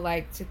need to go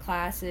like to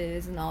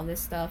classes and all this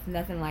stuff,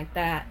 nothing like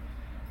that.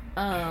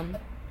 I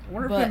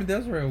wonder if him and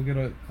Desiree will get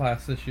a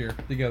class this year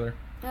together.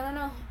 I don't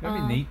know.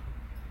 That'd be neat.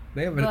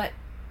 They haven't. But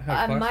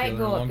I might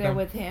go up there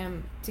with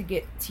him to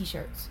get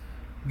t-shirts.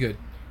 Good.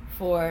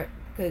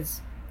 Because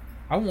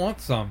I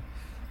want some.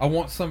 I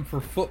want some for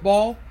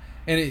football,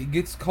 and it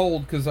gets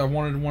cold because I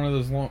wanted one of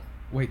those long.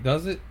 Wait,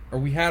 does it? Or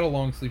we had a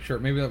long sleeve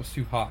shirt. Maybe that was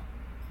too hot.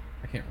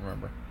 I can't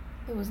remember.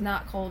 It was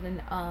not cold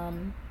in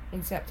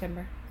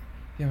September.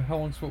 Yeah, how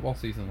long's football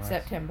season last?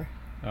 September.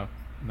 Oh,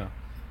 no.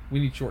 We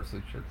need short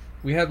sleeve shirts.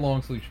 We had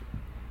long sleeve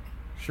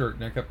shirt,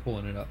 and I kept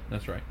pulling it up.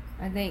 That's right.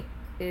 I think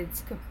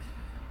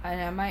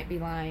I might be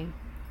lying.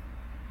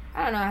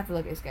 I don't know. I have to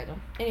look at the schedule.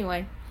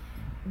 Anyway,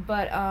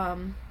 but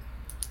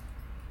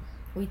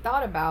we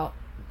thought about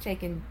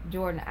taking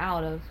Jordan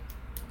out of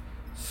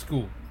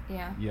school.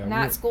 Yeah.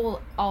 Not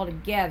school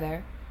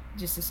altogether,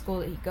 just the school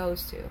that he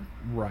goes to.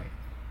 Right.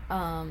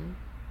 There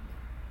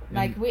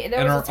was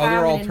a time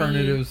other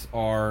alternatives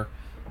are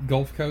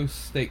Gulf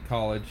Coast State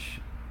College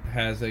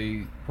has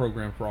a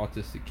program for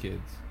autistic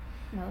kids.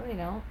 No, they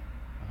don't.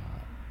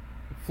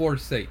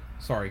 Florida State,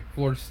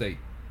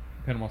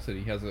 Panama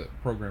City has a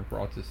program for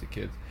autistic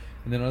kids,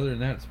 and then other than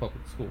that, it's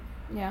public school.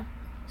 Yeah.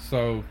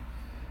 So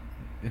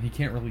and he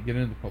can't really get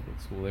into public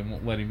school. They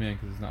won't let him in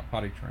because he's not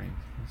potty trained.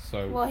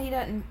 So Well, he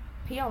doesn't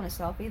pee on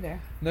himself either.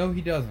 no,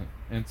 he doesn't.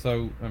 And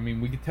so, I mean,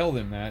 we could tell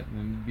them that,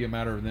 and it'd be a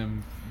matter of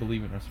them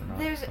believing us or not.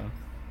 There's so.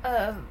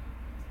 a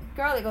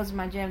girl that goes to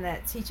my gym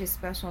that teaches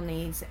special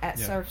needs at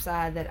Yeah.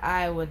 Surfside that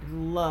I would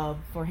love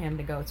for him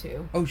to go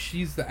to. Oh,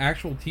 she's the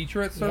actual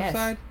teacher at Yes.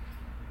 Surfside?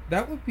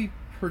 That would be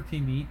pretty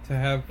neat to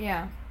have.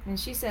 Yeah, and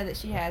she said that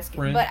she has,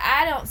 Friend? but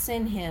I don't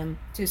send him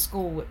to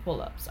school with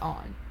pull-ups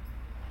on.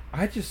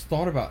 I just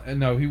thought about.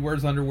 No, he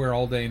wears underwear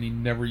all day and he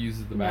never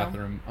uses the No.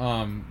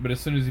 bathroom. But as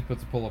soon as he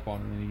puts a pull up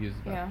on, then he uses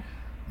the bathroom.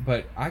 Yeah,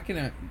 But I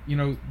can,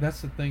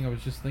 that's the thing I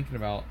was just thinking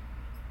about.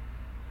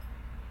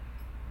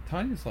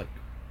 Tanya's like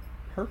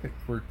perfect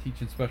for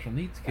teaching special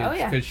needs kids Oh,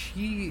 yeah. because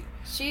she's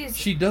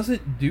she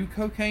doesn't do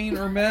cocaine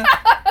or meth,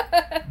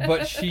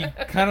 but she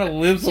kind of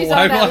lives she's a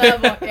on life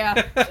that like level.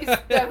 Yeah, she's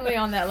definitely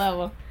on that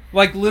level.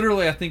 Like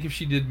literally, I think if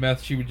she did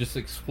meth, she would just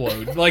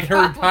explode. Like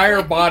her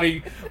entire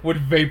body would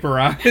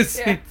vaporize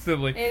Yeah.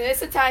 instantly. And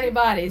it's a tiny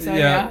body, so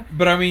yeah.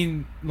 But I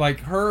mean,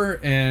 like her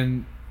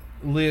and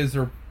Liz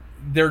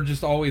they're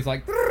just always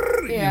like,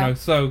 Yeah.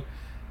 So,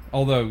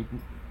 although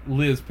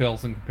Liz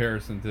pales in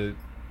comparison to,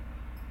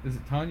 is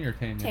it Tanya or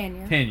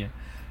Tanya? Tanya.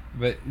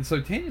 But so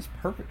Tanya's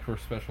perfect for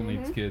special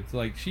needs Mhm. kids.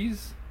 Like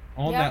she's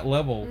on Yep. that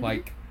level, Mhm.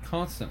 like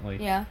constantly.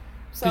 Yeah.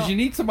 Because So you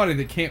need somebody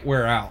that can't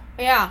wear out,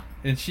 yeah.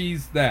 and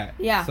she's that.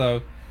 Yeah.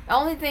 So The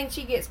only thing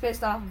she gets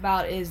pissed off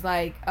about is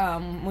like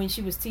when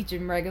she was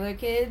teaching regular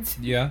kids,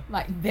 yeah,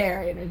 like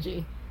their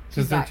energy.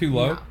 because She's they're like, too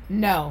low.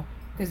 No,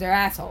 because they're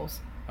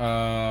assholes.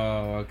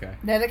 Oh, okay.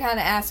 They're the kind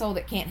of asshole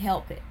that can't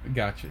help it.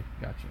 Gotcha.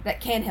 That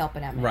can help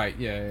it. I mean. Right.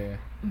 Yeah.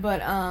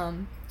 But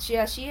she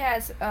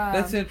has.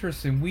 That's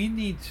interesting. We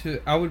need to.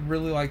 I would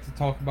really like to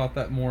talk about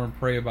that more and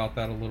pray about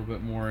that a little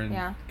bit more and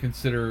Yeah.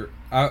 consider.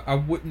 I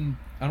wouldn't.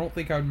 I don't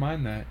think I would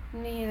mind that.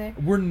 Me either.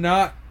 We're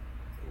not.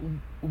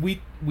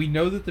 We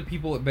know that the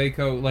people at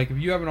Baco, like if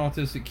you have an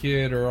autistic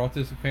kid or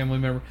autistic family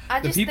member, I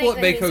the just people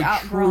think at that he's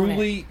Baco outgrown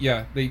truly,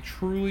 they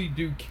truly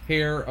do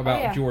care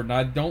about yeah. Jordan.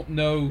 I don't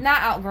know.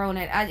 Not outgrown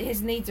it.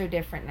 His needs are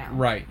different now.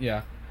 Right.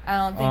 Yeah. I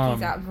don't think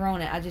he's Um,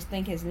 outgrown it. I just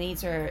think his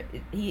needs are.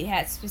 He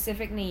had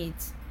specific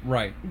needs.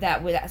 Right.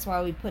 That's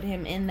why we put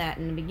him in that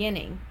in the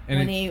beginning And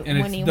when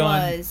it's he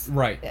done, was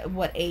right.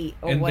 8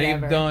 or And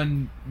whatever. they've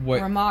done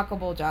what?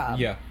 Remarkable job.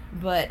 Yeah.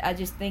 But I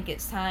just think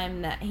it's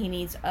time that he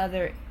needs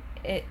other.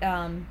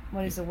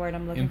 What is the word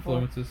I'm looking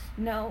Influences.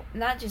 for? No,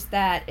 not just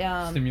that.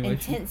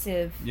 Stimulation?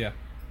 Intensive. Yeah.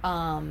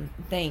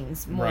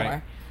 Things more.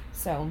 Right.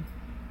 So,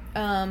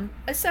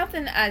 it's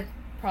something I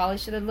probably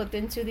should have looked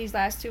into these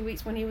last 2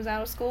 weeks when he was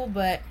out of school,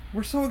 but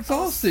We're so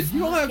exhausted.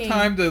 You don't have fucking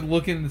time to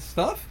look into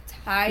stuff.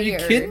 tired. Are you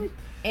kidding?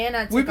 And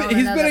I took on He's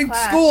another been in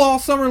class. school all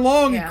summer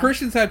long, Yeah. and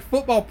Christian's had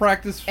football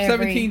practice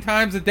Every 17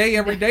 times a day,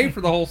 every day for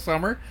the whole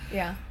summer.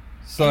 Yeah.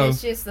 So And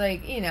it's just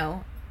like, and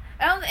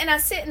I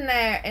sit in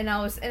there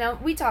and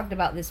we talked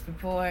about this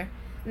before,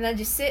 and I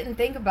just sit and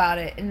think about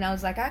it, and I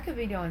was like, I could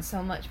be doing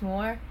so much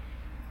more.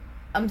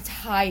 I'm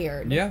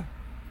tired. yeah,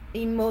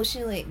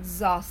 Emotionally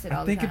exhausted all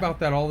I the think time. about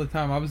that all the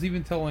time. I was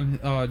even telling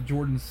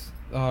Jordan's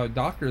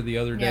doctor the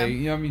other day.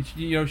 Yeah. I mean,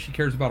 she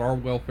cares about our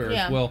welfare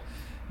Yeah. as well.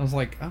 I was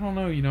like, I don't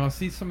know. I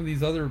see some of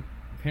these other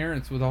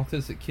parents with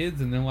autistic kids,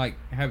 and then like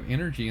have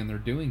energy and they're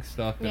doing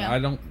stuff, and Yeah. I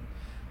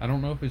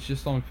don't know if it's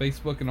just on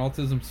Facebook and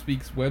Autism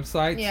Speaks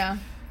websites. Yeah.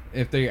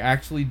 If they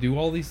actually do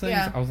all these things.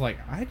 Yeah. I was like,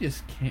 I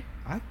just can't.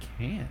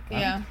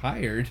 Yeah. I'm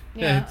tired.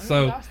 Yeah. I'm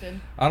so exhausted.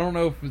 I don't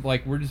know if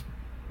like we're just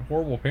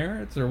horrible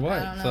parents or what.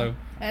 I don't know. So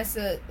That's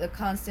a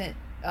constant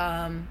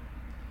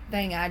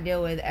thing I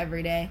deal with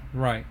every day.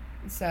 right,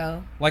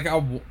 So like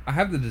I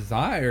have the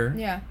desire,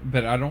 yeah,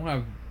 but I don't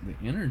have the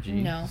energy.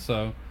 No.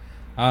 So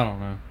I don't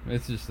know.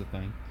 It's just a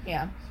thing.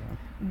 yeah. So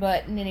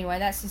But anyway,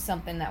 that's just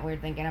something that we're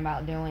thinking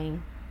about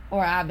doing,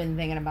 or I've been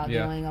thinking about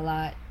Yeah. doing a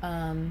lot.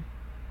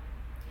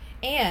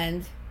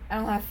 And I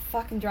don't have to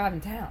fucking drive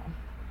in town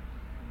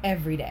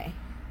every day.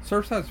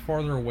 Surfside's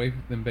farther away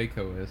than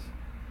Baco is.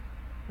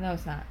 No,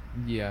 it's not.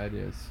 Yeah, it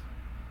is.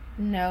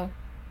 No,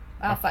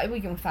 I'll fight.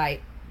 We can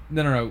fight.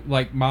 No.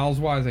 Like miles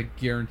wise, I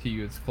guarantee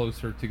you it's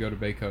closer to go to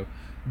Baco,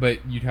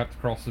 but you'd have to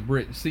cross the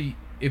bridge. See,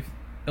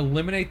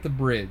 eliminate the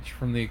bridge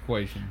from the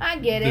equation. I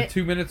get it. The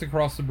 2 minutes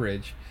across the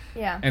bridge,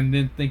 Yeah, and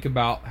then think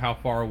about how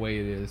far away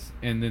it is,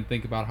 and then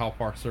think about how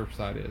far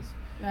Surfside is.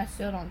 I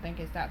still don't think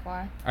it's that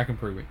far. I can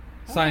prove it.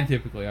 Okay.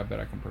 Scientifically, I bet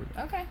I can prove it.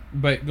 Okay.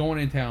 But going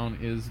in town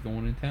is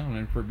going in town,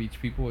 and for beach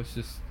people, it's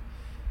just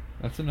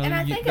that's another. And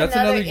I think that's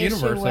another another universe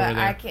issue over where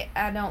there.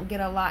 I don't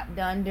get a lot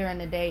done during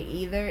the day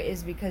either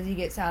is because he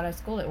gets out of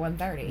school at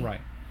 1:30.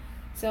 Right.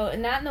 So,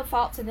 and not no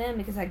fault to them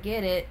because I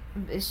get it.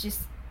 It's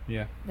just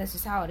Yeah. that's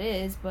just how it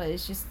is. But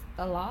it's just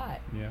a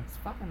lot. Yeah. It's a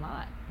fucking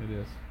lot. It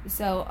is.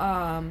 So,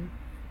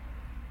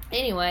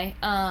 anyway,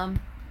 well,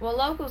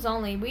 locals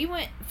only. We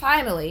went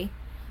finally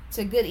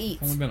to Good It's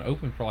Eats. only been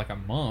open for like a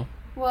month.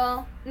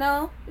 Well,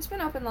 no, it's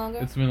been open longer.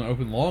 It's been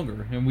open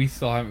longer, and we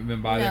still haven't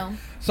been by there. No.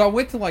 So I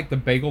went to like the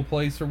bagel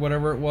place or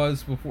whatever it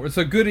was before.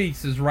 So Good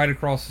Eats is right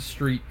across the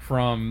street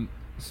from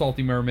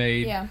Salty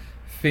Mermaid, Yeah.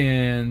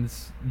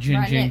 Finn's, Jin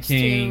right Jin next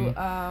King, to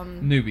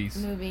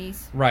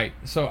Newbies. Right.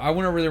 So I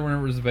went over there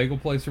whenever it was a bagel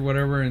place or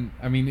whatever, and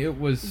I mean it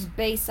was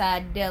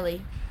Bayside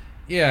Deli.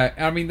 Yeah,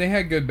 I mean they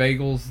had good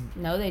bagels.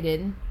 No, they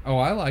didn't. Oh,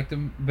 I liked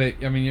them, but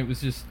I mean it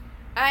was just.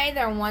 I ate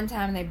there one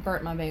time and they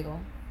burnt my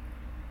bagel.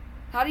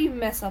 How do you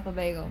mess up a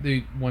bagel?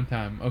 Dude, one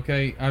time,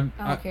 okay? I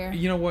don't care.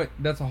 You know what?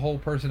 That's a whole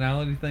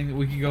personality thing that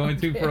we can go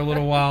into for a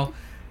little while.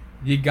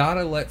 You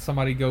gotta let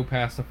somebody go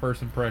past the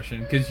first impression,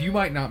 because you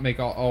might not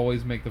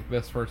always make the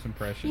best first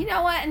impression. You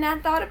know what? And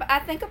I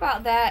think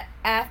about that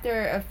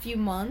after a few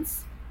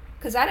months,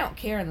 because I don't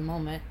care in the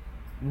moment.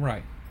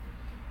 Right.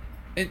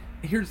 And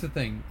here's the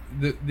thing: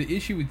 the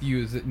issue with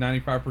you is that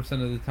 95%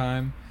 of the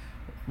time,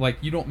 like,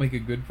 you don't make a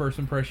good first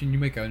impression. You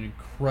make an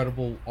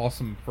incredible,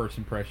 awesome first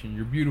impression.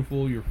 You're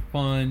beautiful. You're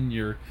fun.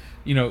 You're,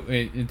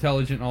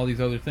 intelligent. All these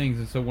other things.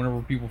 And so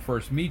whenever people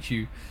first meet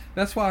you,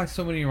 that's why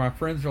so many of my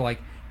friends are like,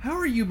 "How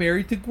are you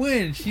married to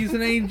Gwen? She's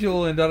an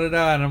angel," and da da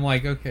da. And I'm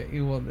like,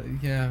 okay, well,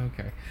 yeah,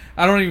 okay.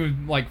 I don't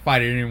even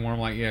fight it anymore. I'm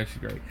like, yeah, she's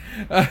great.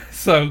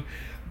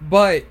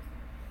 But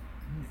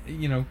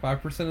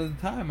 5% of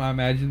the time, I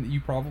imagine that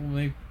you probably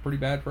make a pretty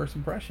bad first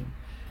impression.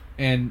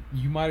 And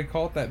you might have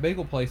caught that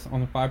bagel place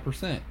on the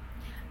 5%.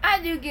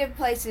 I do give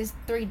places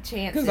 3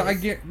 chances.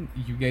 Because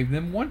you gave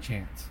them 1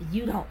 chance.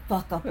 You don't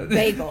fuck up a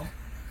bagel.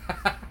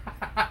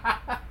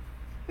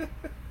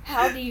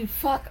 How do you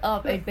fuck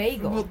up a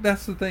bagel? Well,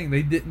 that's the thing.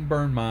 They didn't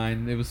burn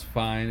mine. It was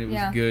fine. It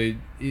was good.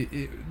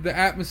 The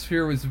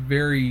atmosphere was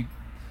very...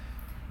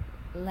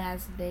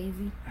 Last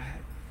Daisy?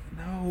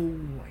 No,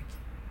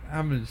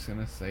 I'm just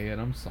gonna say it.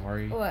 I'm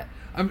sorry. What?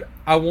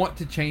 I want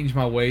to change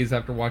my ways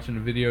after watching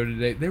the video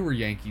today. They were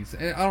Yankees,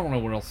 and I don't know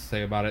what else to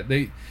say about it.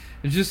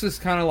 It's just this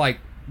kind of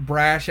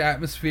brash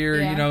atmosphere,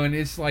 and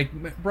it's like,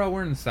 bro,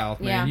 we're in the South,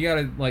 man. You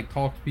gotta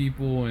talk to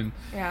people, and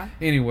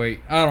anyway,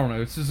 I don't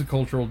know. It's just a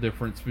cultural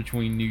difference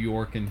between New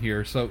York and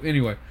here. So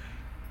anyway,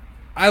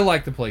 I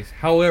like the place.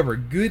 However,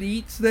 Good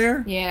Eats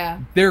there,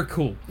 they're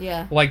cool.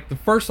 Yeah.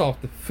 First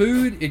off, the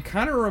food, it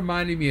kind of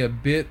reminded me a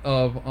bit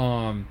of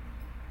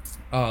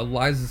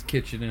Liza's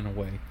Kitchen in a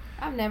way.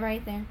 I've never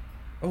ate there.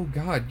 Oh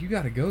God, you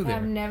got to go there.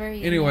 I've never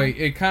eaten. Anyway,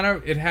 it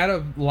had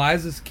a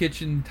Liza's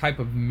Kitchen type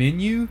of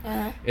menu.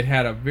 Uh-huh. It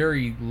had a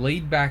very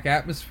laid back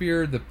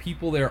atmosphere. The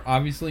people there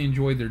obviously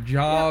enjoyed their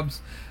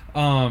jobs.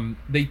 Yep.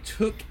 They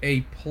took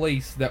a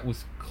place that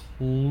was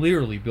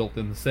clearly built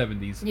in the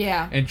 70s.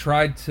 Yeah. And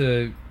tried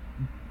to.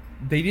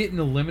 They didn't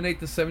eliminate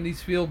the 70s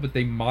feel, but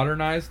they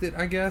modernized it,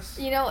 I guess.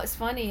 You know what's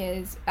funny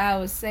is, I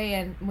was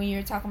saying, when you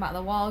were talking about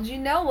the walls, you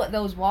know what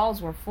those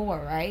walls were for,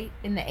 right?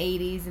 In the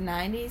 80s and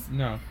 90s?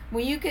 No.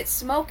 When you could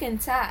smoke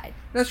inside.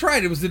 That's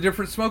right. It was a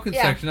different smoking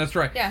section. That's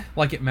right. Yeah.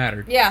 Like it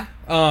mattered. Yeah.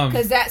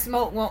 Because that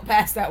smoke won't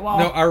pass that wall.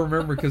 No, I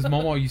remember because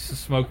Momo used to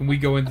smoke, and we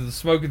go into the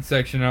smoking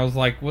section, and I was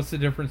like, what's the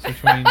difference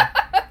between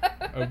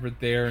over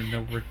there and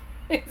over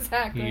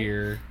exactly.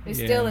 here? It's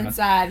still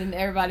inside, and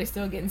everybody's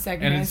still getting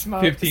secondhand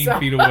smoke. And it's 15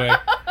 feet away.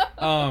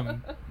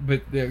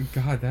 But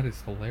God, that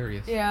is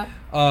hilarious. Yeah.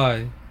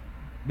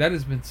 That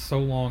has been so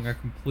long.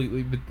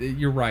 But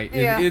you're right.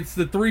 Yeah. It's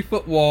the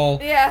 3-foot wall.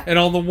 Yeah. And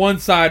on the one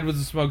side was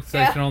the smoking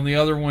section. On the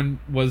other one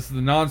was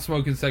the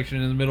non-smoking section.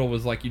 And in the middle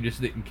was like you just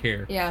didn't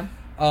care. Yeah.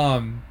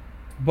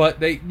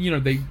 But they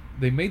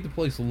made the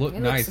place look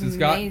nice. It's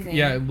got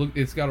amazing.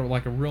 It's got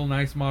a real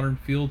nice modern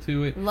feel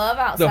to it. Love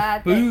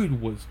outside. The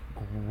food was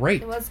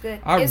great. It was good.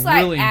 It's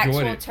really actual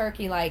enjoyed it.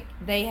 Turkey,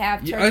 they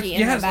have turkey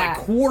in the back.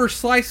 It's quarter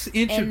slice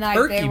inch of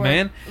turkey,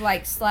 man.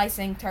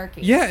 Slicing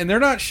turkey. Yeah, and they're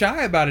not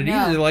shy about it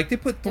either. They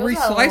put 3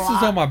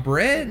 slices on my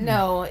bread.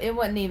 No, it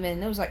wasn't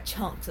even. It was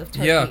chunks of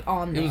turkey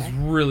on there. It was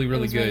really,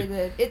 really good. Really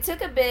good. It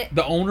took a bit.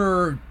 The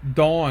owner,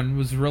 Dawn,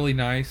 was really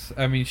nice.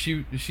 I mean,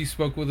 she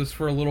spoke with us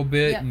for a little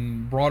bit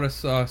and brought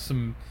us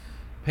some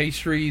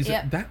pastries.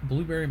 Yep. That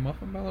blueberry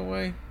muffin, by the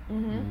way,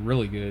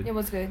 really good. It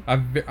was good.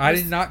 I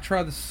did not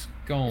try the scone.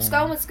 The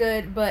scone was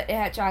good, but it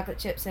had chocolate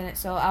chips in it,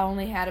 so I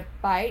only had a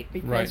bite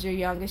because your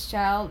youngest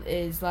child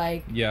is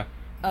you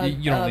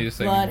don't need to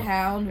say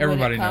bloodhound.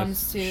 Everybody when it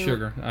comes knows to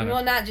sugar. I know.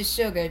 Well, not just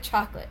sugar,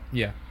 chocolate.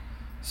 Yeah,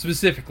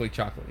 specifically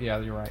chocolate.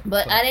 Yeah, you're right.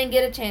 But I didn't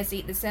get a chance to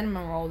eat the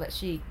cinnamon roll that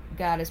she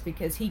got us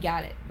because he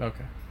got it.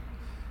 Okay.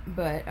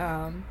 But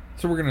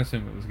so we're gonna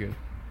assume it was good.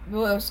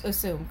 We'll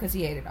assume because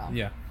he ate it all.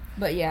 Yeah.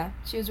 But yeah,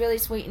 she was really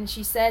sweet, and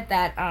she said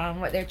that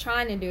what they're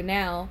trying to do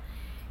now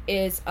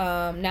is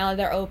now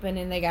they're open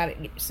and they got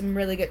some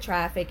really good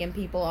traffic and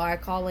people are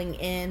calling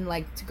in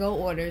to-go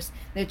orders.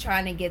 They're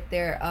trying to get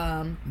their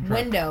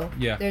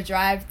their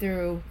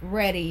drive-through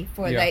ready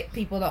for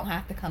people don't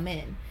have to come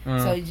in.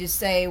 So you just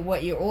say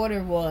what your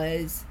order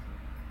was,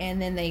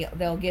 and then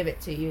they'll give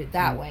it to you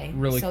that way.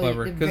 Really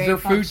clever, because their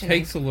food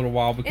takes a little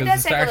while because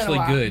it's actually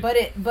good.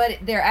 But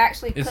they're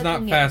actually cooking it's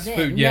not fast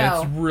food.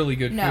 No. It's really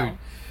good food.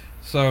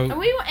 So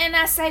and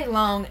I say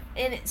long,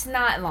 and it's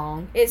not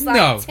long. It's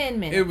 10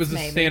 minutes. It was a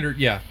standard,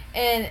 and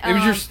it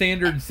was your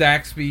standard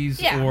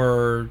Zaxby's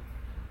or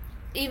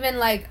even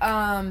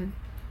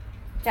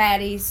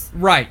Fatty's.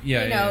 Right?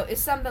 Yeah. It's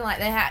something like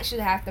they should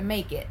have to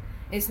make it.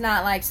 It's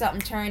not like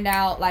something turned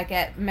out like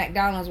at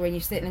McDonald's where you're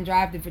sitting and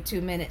driving for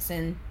 2 minutes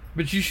and.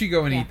 But you should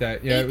go and eat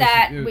that.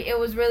 Yeah, It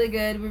was really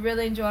good. We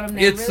really enjoyed them.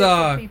 They're It's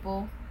really good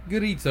people.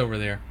 Good Eats over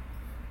there.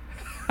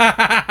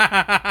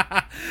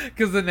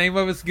 Because the name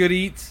of it's Good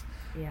Eats.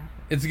 Yeah.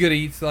 It's Good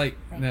Eats. Like,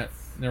 Thanks.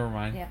 never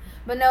mind. Yeah.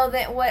 But no,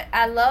 that what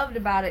I loved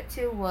about it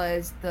too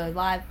was the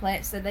live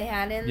plants that they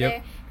had in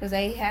there, because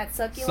they had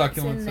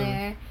succulents in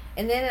there,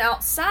 and then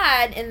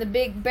outside in the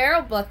big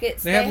barrel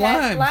buckets they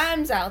had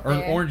limes out there,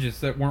 or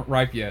oranges that weren't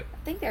ripe yet. I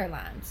think they were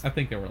limes. I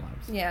think they were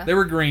limes. Yeah, they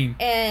were green.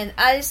 And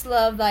I just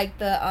loved like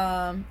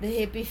the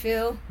hippie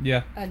feel.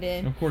 Yeah, I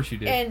did. Of course you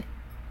did. And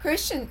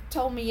Christian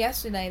told me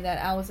yesterday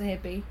that I was a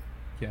hippie.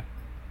 Yeah.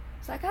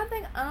 It's like I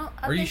think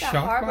Are you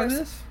shocked by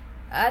this?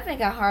 I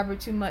think I harbor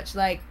too much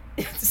like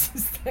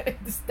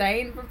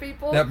disdain for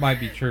people. That might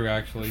be true,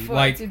 actually. For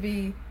like it to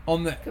be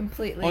on the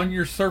completely on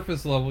your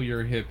surface level,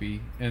 you're a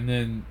hippie, and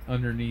then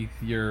underneath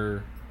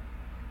you're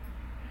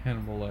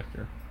Hannibal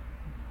Lecter.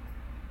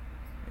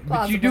 Plausible.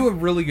 But you do a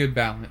really good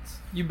balance.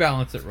 You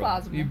balance it well.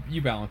 Plausible.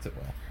 You balance it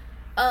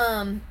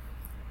well.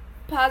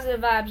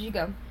 Positive vibes. You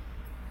go.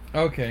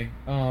 Okay.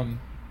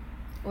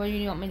 Where do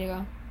you want me to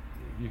go?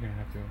 You're gonna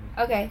have to.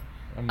 Okay.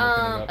 I'm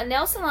looking it up. A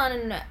nail salon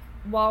in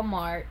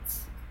Walmart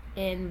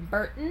in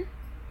Burton,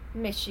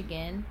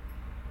 Michigan,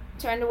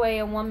 turned away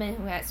a woman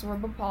who had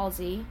cerebral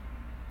palsy.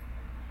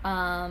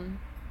 And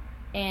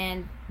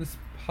This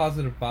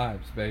positive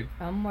vibes, babe.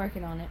 I'm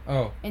working on it.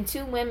 Oh. And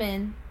 2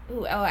 women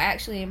who are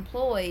actually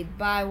employed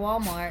by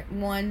Walmart,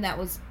 one that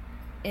was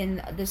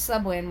in the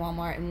subway in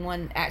Walmart and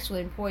one actual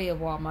employee of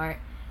Walmart,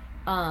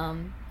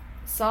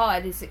 saw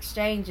this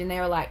exchange and they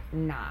were like,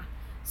 nah.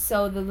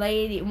 So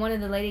one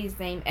of the ladies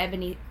named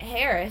Ebony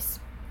Harris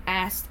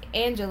asked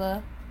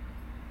Angela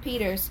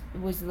Peters,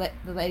 was the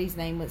lady's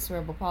name with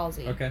cerebral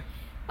palsy. Okay.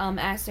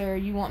 Asked her,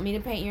 you want me to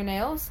paint your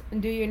nails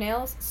and do your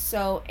nails?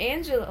 So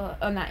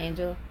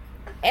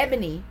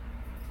Ebony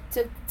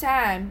took the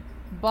time,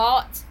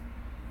 bought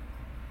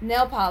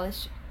nail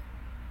polish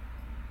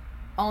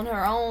on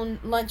her own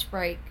lunch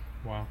break.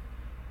 Wow.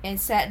 And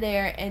sat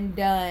there and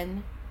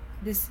done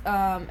this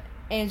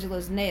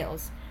Angela's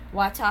nails.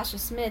 While Tasha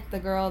Smith, the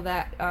girl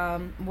that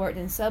worked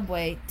in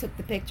Subway, took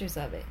the pictures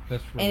of it.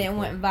 That's really and it cool.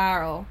 went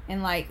viral.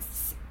 And like,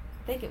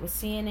 I think it was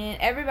CNN.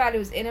 Everybody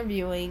was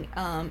interviewing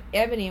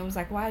Ebony and was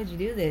like, "Why did you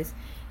do this?"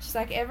 She's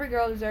like, "Every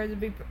girl deserves to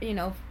be,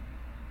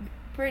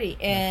 pretty."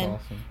 And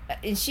That's awesome.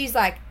 and she's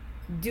like,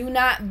 "Do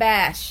not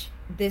bash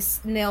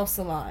this nail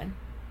salon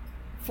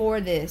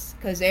for this,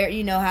 because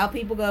you know how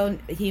people go,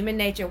 human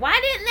nature. Why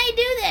didn't they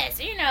do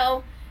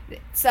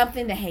this?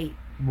 Something to hate."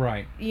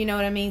 Right. You know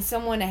what I mean?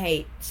 Someone to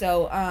hate.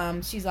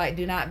 So she's like,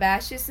 do not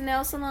bash this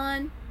nail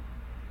salon.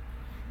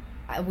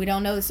 We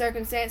don't know the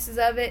circumstances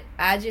of it.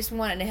 I just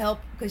wanted to help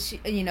because she,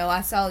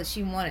 I saw that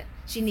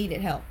she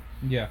needed help.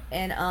 Yeah.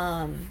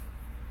 And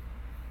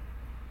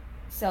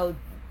so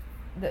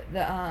the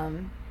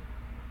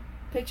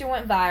picture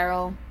went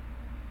viral,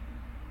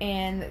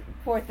 and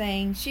poor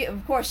thing, she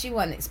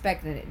wasn't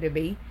expecting it to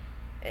be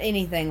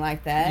anything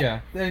like that. Yeah,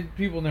 and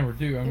people never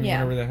do. I mean,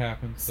 whenever that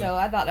happens. So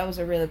I thought that was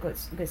a really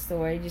good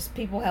story. Just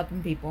people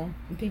helping people,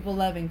 and people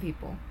loving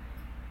people.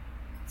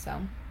 So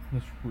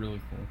that's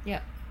really cool. Yeah.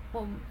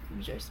 Well,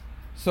 was yours?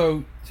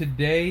 So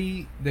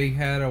today they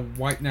had a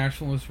white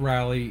nationalist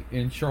rally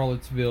in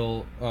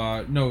Charlottesville.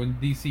 In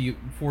D.C.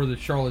 for the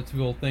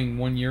Charlottesville thing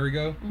 1 year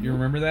ago. Mm-hmm. You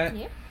remember that?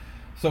 Yeah.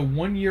 So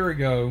 1 year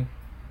ago,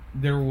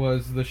 there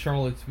was the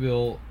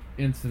Charlottesville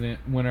incident.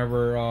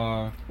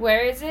 Whenever.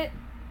 Where is it?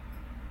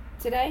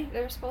 Today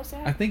they were supposed to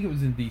have? I think it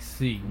was in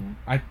D.C. Mm-hmm.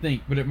 I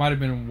think, but it might have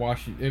been in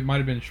Washington. It might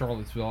have been in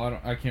Charlottesville.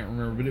 I can't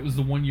remember, but it was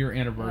the 1 year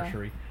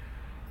anniversary.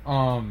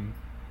 Yeah.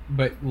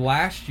 But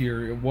last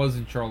year it was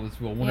in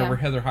Charlottesville. Whenever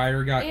Heather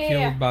Heyer got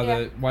killed by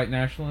the white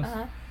nationalists.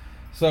 Uh-huh.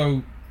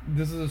 So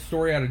this is a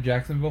story out of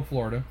Jacksonville,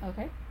 Florida.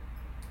 Okay.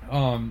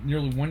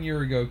 Nearly 1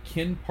 year ago,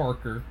 Ken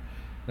Parker,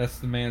 that's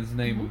the man's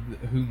name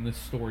of whom this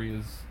story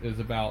is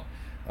about,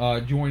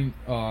 joined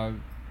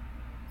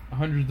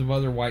hundreds of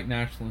other white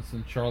nationalists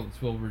in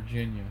Charlottesville,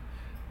 Virginia.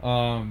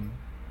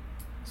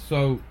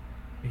 So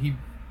he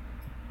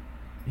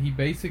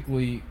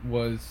basically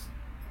was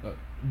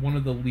one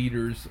of the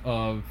leaders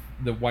of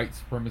the white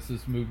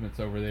supremacist movements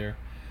over there,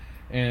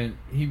 and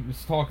he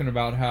was talking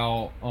about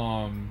how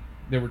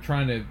they were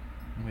trying to,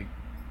 like,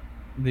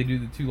 they do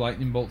the 2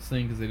 lightning bolts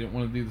thing because they didn't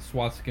want to do the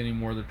swastika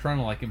anymore. They're trying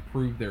to, like,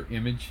 improve their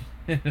image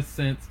in a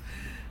sense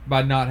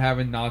by not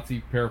having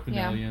Nazi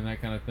paraphernalia and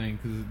that kind of thing,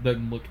 because it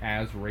doesn't look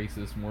as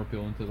racist, more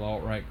appealing to the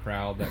alt-right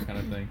crowd, that kind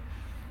of thing.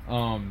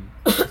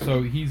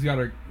 So he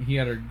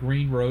had a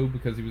green robe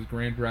because he was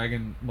Grand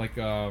Dragon, like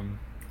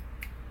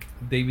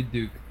David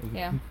Duke of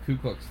the Ku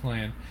Klux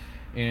Klan,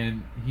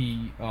 and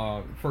he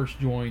first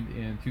joined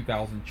in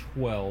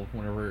 2012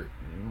 whenever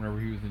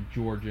he was in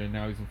Georgia, and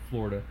now he's in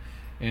Florida.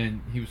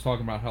 And he was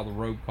talking about how the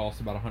robe cost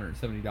about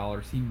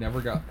 $170. He never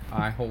got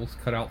eye holes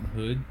cut out in the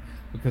hood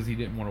because he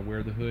didn't want to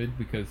wear the hood,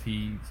 because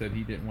he said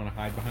he didn't want to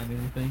hide behind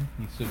anything.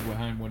 He stood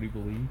behind what he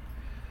believed.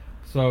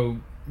 So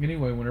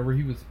anyway, whenever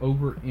he was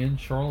over in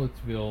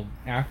Charlottesville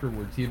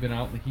afterwards, he had been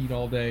out in the heat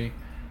all day,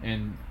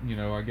 and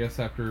I guess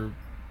after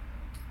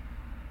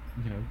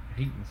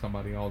hating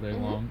somebody all day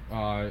long,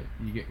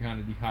 you get kind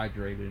of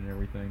dehydrated and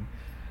everything.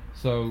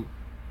 So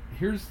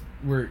here's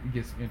where it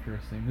gets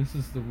interesting. This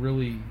is the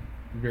really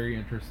very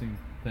interesting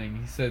thing.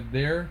 He said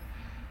there,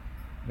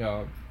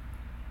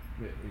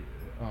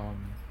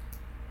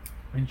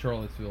 in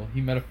Charlottesville,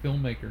 he met a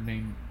filmmaker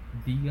named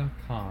Dia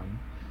Khan,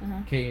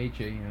 Khan,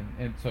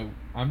 and so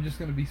I'm just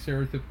going to be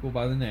stereotypical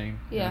by the name.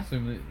 Yeah. And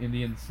assume that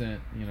Indian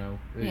descent,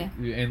 Yeah.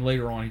 and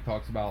later on he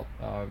talks about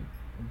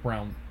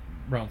brown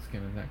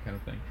skin and that kind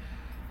of thing.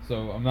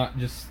 So I'm not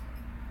just,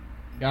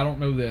 I don't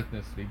know the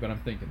ethnicity, but I'm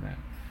thinking that.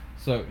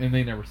 So, and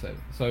they never said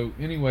it. So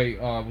anyway,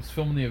 was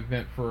filming the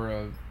event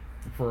for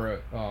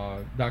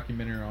a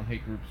documentary on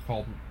hate groups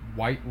called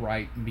White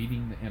Right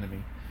Meeting the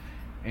Enemy,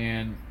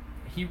 and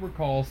he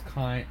recalls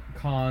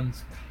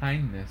Khan's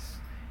kindness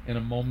in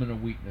a moment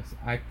of weakness.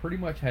 I pretty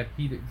much had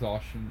heat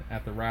exhaustion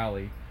at the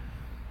rally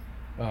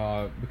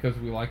because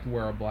we like to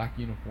wear our black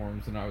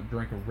uniforms, and I would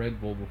drink a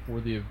Red Bull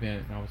before the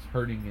event, and I was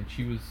hurting, and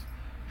she was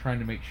trying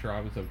to make sure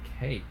I was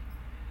okay.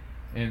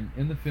 And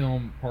in the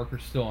film,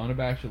 Parker's still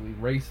unabashedly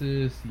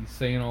racist. He's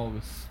saying all of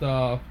his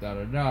stuff,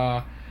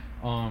 da-da-da.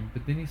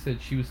 But then he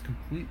said she was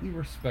completely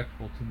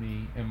respectful to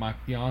me and my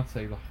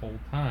fiance the whole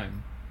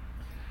time.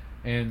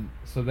 And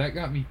so that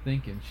got me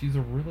thinking, she's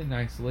a really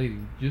nice lady.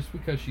 Just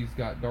because she's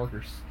got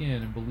darker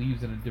skin and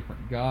believes in a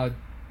different God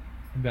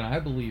than I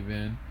believe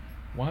in,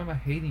 why am I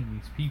hating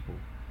these people?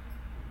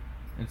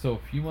 And so a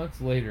few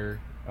months later,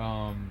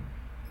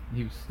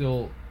 he was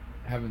still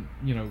having,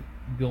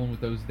 dealing with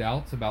those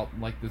doubts about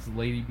like this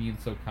lady being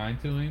so kind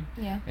to him.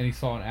 Yeah. And he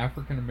saw an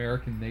African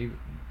American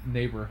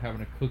neighbor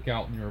having a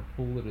cookout near a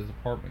pool at his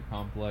apartment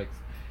complex.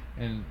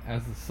 And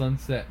as the sun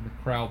set and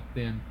the crowd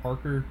thinned,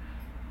 Parker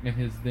and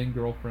his then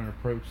girlfriend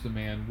approached the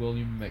man,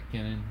 William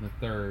McKinnon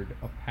III,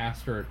 a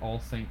pastor at All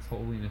Saints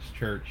Holiness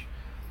Church.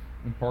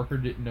 And Parker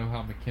didn't know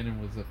how McKinnon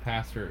was a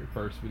pastor at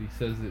first, but he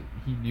says that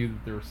he knew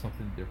that there was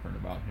something different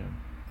about him.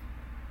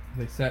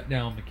 They sat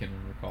down,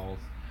 McKinnon recalls.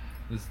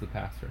 This is the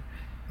pastor.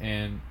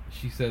 And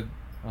she said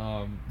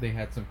they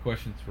had some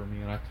questions for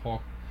me, and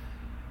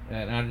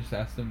I just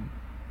asked them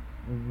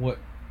what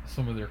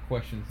some of their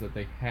questions that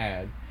they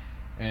had.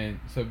 And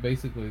so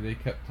basically they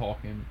kept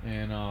talking,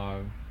 and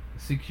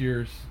 6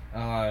 years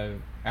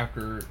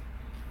after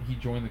he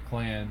joined the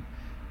Klan,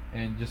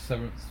 and just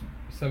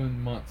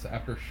 7 months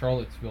after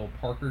Charlottesville,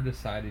 Parker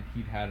decided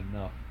he'd had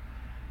enough.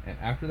 And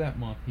after that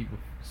month, he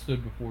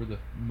stood before the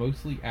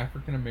mostly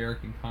African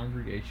American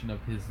congregation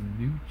of his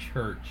new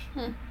church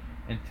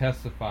and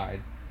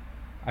testified.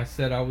 I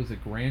said I was a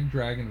grand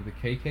dragon of the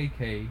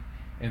KKK,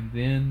 and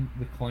then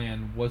the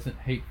Klan wasn't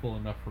hateful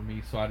enough for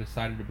me, so I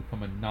decided to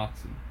become a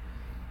Nazi.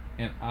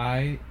 And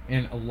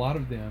a lot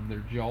of them, their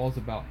jaws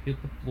about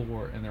hit the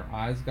floor and their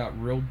eyes got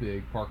real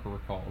big, Parker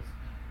recalls.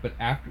 But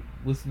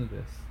listen to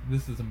this.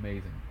 This is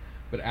amazing.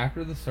 But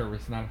after the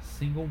service, not a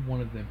single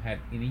one of them had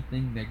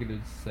anything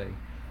negative to say.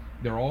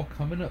 They're all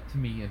coming up to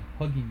me and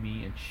hugging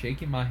me and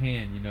shaking my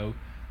hand,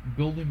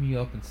 building me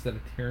up instead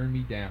of tearing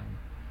me down.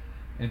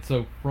 And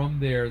so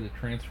from there, the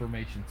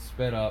transformation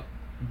sped up.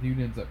 Dude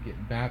ends up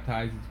getting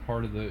baptized. He's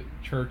part of the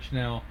church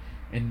now.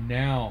 And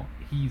now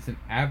he's an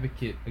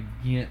advocate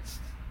against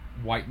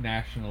white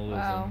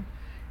nationalism.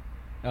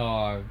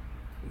 Wow.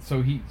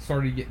 So he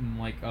started getting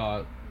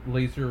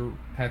laser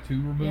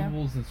tattoo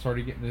removals and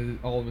started getting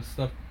all of his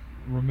stuff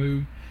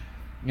removed.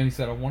 And he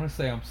said, I want to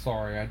say I'm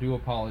sorry. I do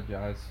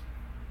apologize.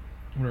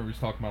 Whenever he's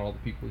talking about all the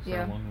people he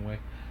saw along the way.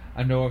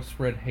 I know I've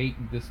spread hate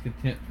and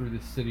discontent through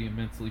this city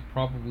immensely,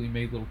 probably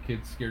made little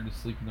kids scared to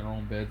sleep in their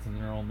own beds in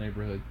their own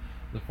neighborhood,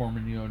 the former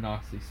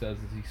neo-Nazi says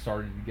as he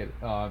started to get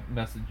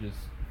messages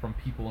from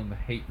people in the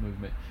hate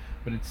movement.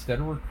 But instead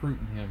of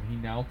recruiting him, he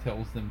now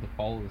tells them to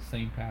follow the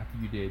same path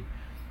you did.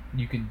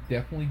 You can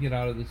definitely get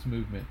out of this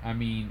movement. I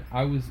mean,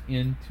 I was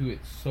into it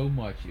so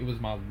much. It was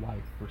my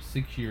life. For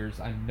 6 years,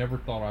 I never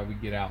thought I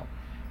would get out.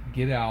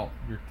 Get out,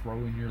 you're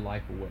throwing your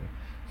life away.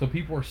 So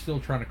people are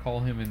still trying to call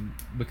him and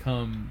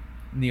become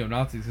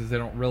neo-Nazis because they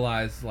don't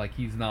realize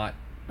he's not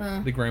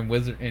the Grand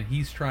Wizard, and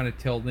he's trying to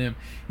tell them,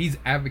 he's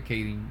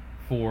advocating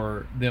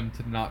for them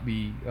to not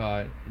be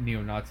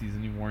neo-Nazis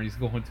anymore. He's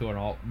going to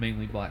an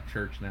mainly black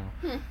church now.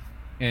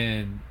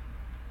 And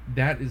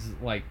that is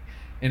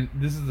and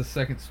this is the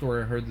second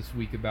story I heard this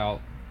week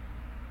about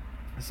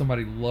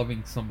somebody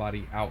loving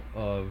somebody out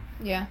of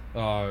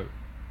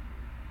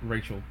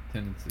racial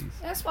tendencies.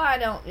 That's why I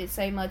don't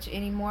say much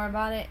anymore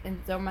about it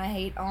and throw my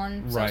hate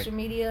on social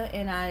media,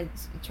 and I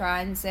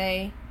try and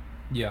say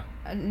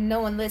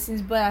no one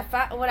listens. But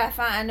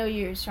I know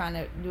you're trying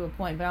to do a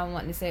point, but I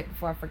wanted to say it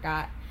before I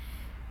forgot.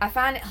 I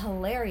find it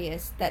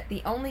hilarious that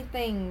the only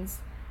things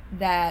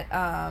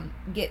that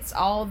gets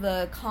all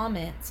the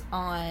comments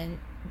on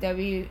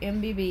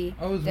WMBB,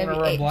 is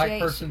whenever a black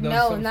person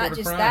does some not sort of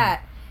just crime.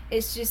 that.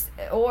 It's just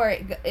or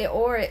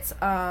it's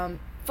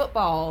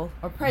football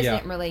or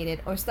president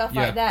related or stuff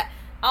like that.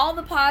 All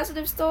the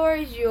positive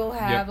stories you'll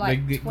have they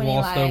get 20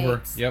 glossed likes.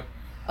 over. Yep.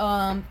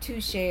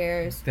 2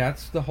 shares.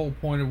 That's the whole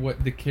point of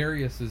what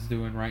Decarius is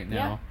doing right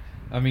now.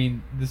 I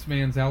mean, this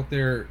man's out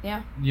there,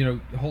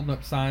 holding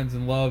up signs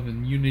and love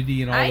and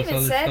unity and all this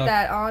other stuff. I even said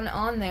that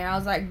on there. I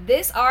was like,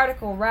 this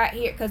article right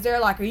here, because they're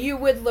like, are you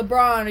with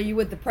LeBron or are you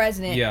with the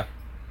president? Yeah.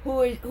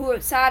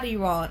 Who side are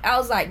you on? I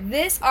was like,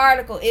 this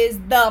article is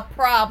the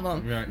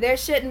problem. Right. There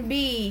shouldn't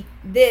be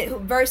this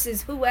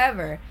versus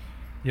whoever.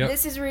 Yep.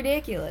 This is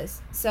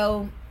ridiculous.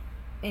 So,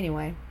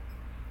 anyway,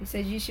 he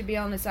says you should be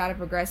on the side of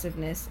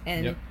progressiveness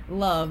and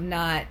love,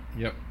 not.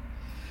 Yep.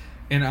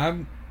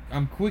 And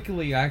I'm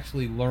quickly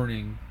actually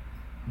learning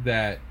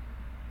that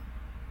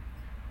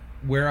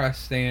where I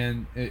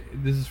stand,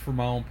 this is for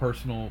my own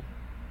personal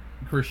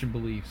Christian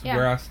beliefs. Yeah.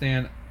 Where I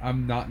stand,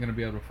 I'm not going to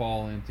be able to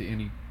fall into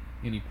any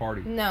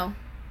party. No.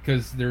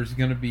 Because there's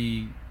going to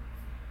be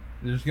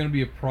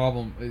a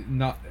problem.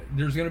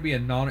 There's going to be a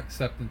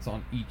non-acceptance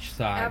on each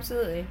side.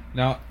 Absolutely.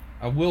 Now,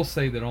 I will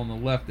say that on the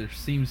left, there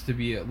seems to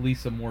be at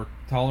least a more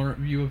tolerant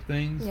view of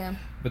things. Yeah.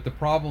 But the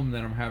problem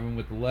that I'm having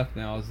with the left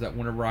now is that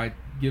whenever I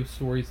give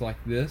stories like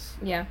this,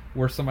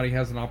 where somebody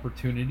has an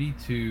opportunity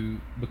to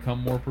become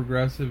more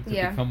progressive, to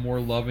become more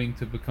loving,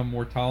 to become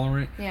more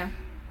tolerant,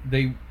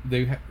 they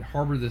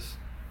harbor this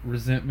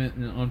resentment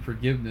and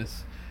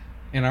unforgiveness.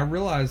 And I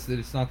realize that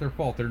it's not their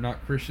fault. They're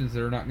not Christians.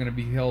 They're not going to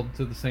be held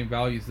to the same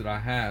values that I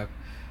have.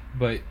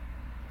 But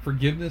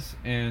forgiveness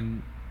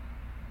and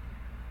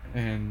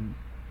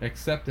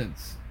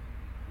acceptance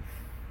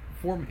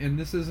and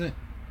this isn't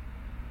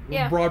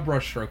a broad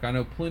brushstroke. I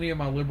know plenty of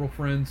my liberal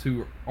friends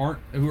who are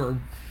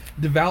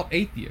devout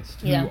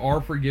atheists who are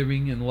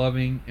forgiving and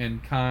loving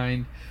and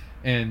kind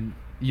and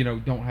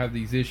don't have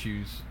these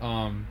issues.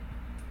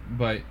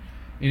 But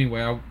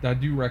anyway, I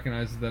do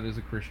recognize that as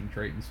a Christian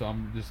trait, and so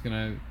I'm just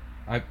gonna.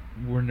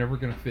 We're never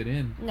gonna fit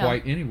in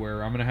quite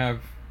anywhere. I'm gonna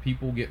have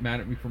people get mad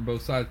at me from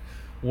both sides.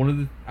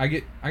 I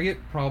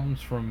get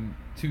problems from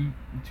two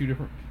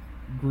different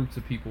groups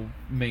of people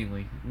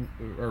mainly,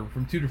 or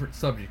from 2 different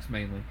subjects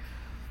mainly.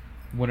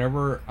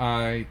 Whenever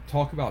I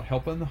talk about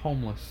helping the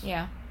homeless,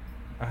 I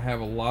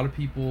have a lot of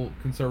people,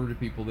 conservative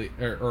people that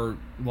are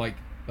like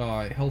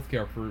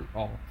healthcare for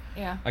all.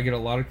 Yeah. I get a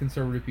lot of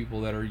conservative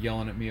people that are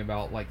yelling at me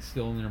about like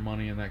stealing their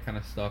money and that kind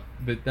of stuff.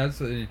 But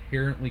that's an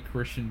inherently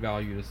Christian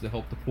value, is to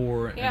help the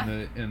poor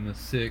and the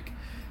sick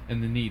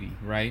and the needy,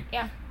 right?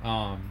 Yeah.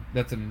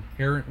 That's an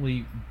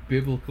inherently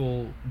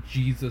biblical,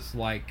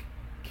 Jesus-like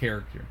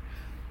character.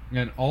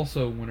 And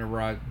also,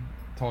 whenever I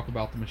talk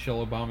about the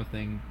Michelle Obama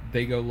thing,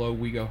 they go low,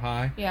 we go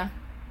high. Yeah.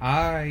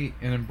 I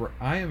am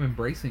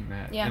embracing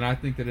that, yeah. and I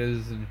think that it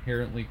is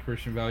inherently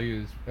Christian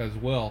value as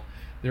well.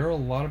 There are a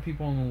lot of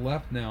people on the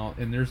left now,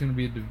 and there's going to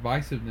be a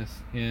divisiveness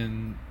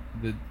in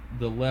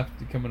the left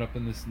coming up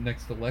in this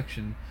next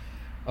election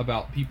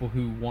about people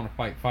who want to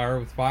fight fire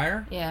with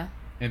fire, yeah,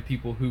 and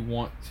people who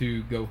want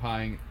to go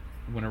high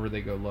whenever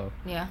they go low.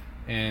 Yeah.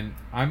 And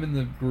I'm in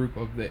the group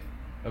of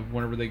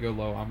whenever they go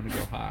low, I'm going to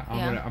go high.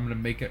 I'm going to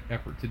make an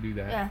effort to do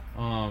that.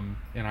 Yeah.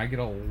 And I get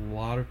a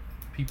lot of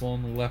people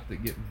on the left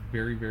that get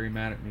very, very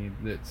mad at me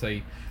that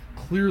say,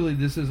 clearly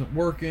this isn't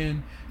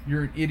working.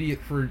 You're an idiot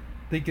for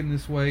thinking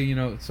this way, you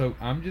know. So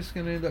I'm just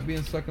going to end up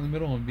being stuck in the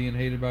middle and being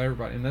hated by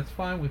everybody, and that's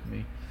fine with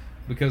me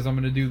because I'm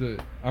going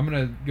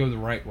to go the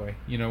right way.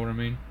 You know what I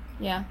mean?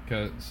 Yeah.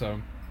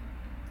 So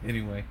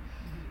anyway,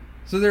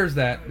 so there's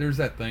that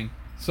thing.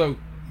 So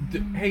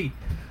hey,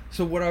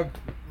 so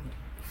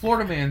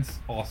Florida Man's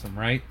awesome,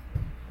 right?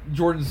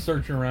 Jordan's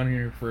searching around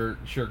here for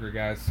sugar,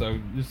 guys. So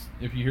just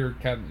if you hear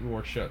cabinet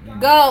door shutting,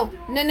 go.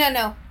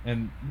 No.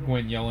 And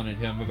Gwen yelling at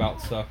him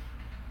about stuff.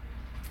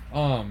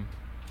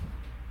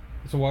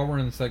 So while we're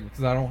in the segment,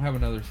 because I don't have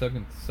another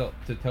segment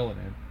to tell it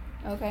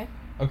in. Okay.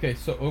 Okay,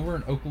 so over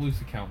in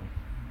Okaloosa County.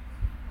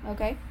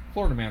 Okay.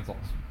 Florida Man's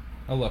awesome.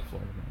 I love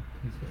Florida Man.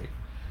 He's great.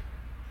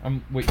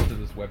 I'm waiting for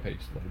this webpage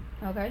to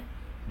load. Okay.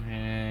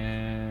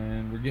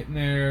 And we're getting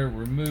there.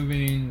 We're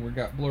moving. We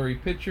got blurry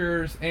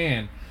pictures.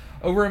 And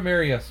over in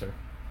Mary Esther,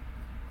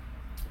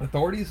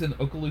 authorities in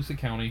Okaloosa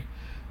County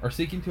are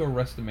seeking to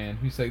arrest a man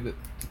who say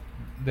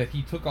that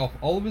he took off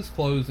all of his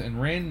clothes and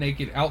ran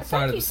naked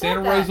outside of the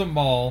Santa Rosa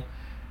Mall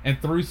and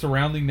through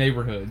surrounding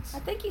neighborhoods. I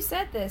think you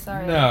said this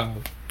already. No.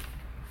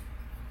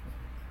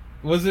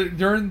 Was it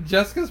during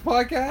Jessica's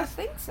podcast? I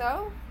think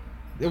so.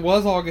 It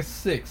was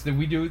August 6th. Did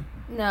we do it?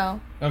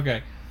 No.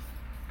 Okay.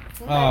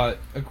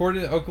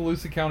 According to the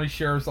Okaloosa County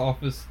Sheriff's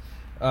Office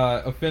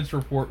offense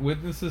report,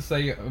 witnesses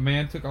say a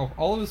man took off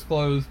all of his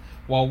clothes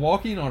while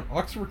walking on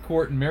Oxford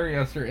Court in Mary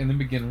Esther and then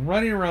began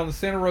running around the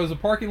Santa Rosa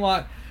parking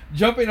lot,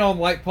 jumping on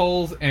light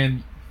poles,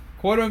 and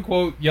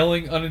quote-unquote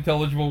yelling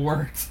unintelligible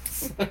words.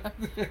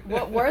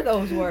 What were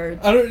those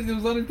words? It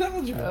was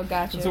unintelligible. Oh,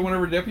 gotcha. And so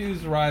whenever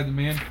deputies arrived, the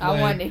man fled.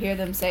 I wanted to hear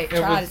them try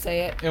to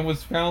say it. And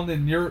was found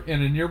in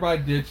a nearby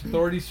ditch.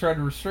 Authorities tried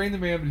to restrain the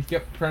man, but he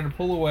kept trying to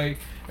pull away.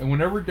 And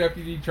whenever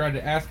deputy tried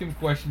to ask him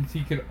questions,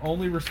 he could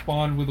only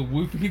respond with a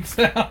whooping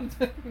sound.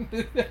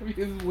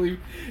 Deputies believe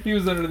he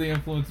was under the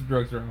influence of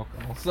drugs or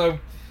alcohol. So,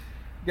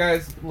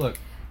 guys, look,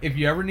 if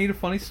you ever need a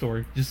funny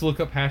story, just look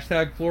up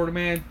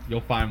 #FloridaMan.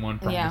 You'll find one.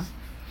 Promise. Yeah,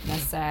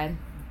 that's sad.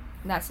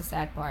 That's the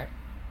sad part.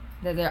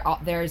 That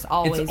there's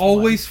always It's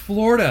always one.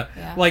 Florida.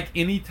 Yeah. Like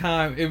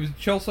anytime it was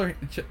Chelsea.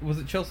 Was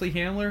it Chelsea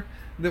Handler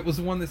that was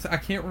the one that I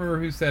can't remember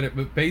who said it,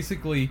 but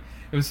basically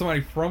it was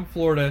somebody from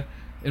Florida.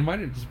 It might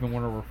have just been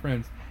one of our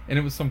friends, and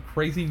it was some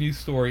crazy news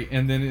story.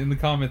 And then in the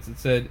comments it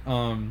said,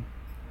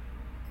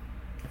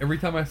 every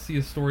time I see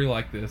a story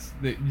like this,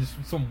 that just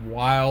some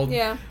wild,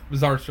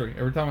 bizarre story.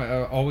 Every time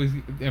I always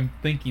am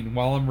thinking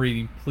while I'm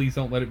reading, please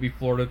don't let it be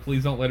Florida.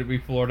 Please don't let it be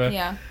Florida.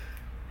 Yeah.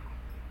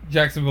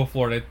 Jacksonville,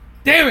 Florida.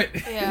 Damn it!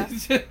 Yeah.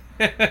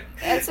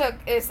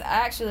 It's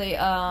actually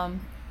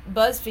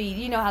BuzzFeed.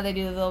 You know how they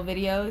do the little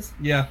videos?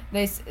 Yeah.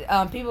 They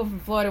people from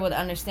Florida would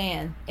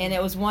understand, and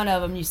it was one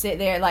of them. You sit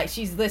there like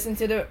she's listening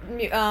to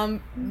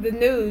the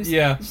news.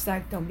 Yeah. She's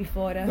like, "Don't be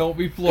Florida. Don't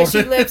be Florida."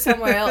 She lives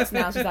somewhere else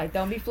now. She's like,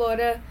 "Don't be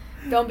Florida.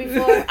 Don't be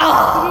Florida."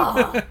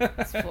 Oh,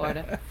 it's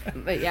Florida.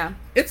 But yeah.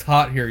 It's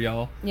hot here,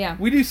 y'all. Yeah.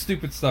 We do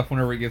stupid stuff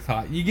whenever it gets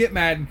hot. You get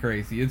mad and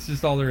crazy. It's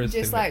just all there is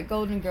Just to like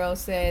Golden Girl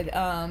said,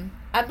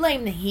 I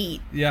blame the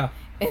heat. Yeah.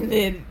 And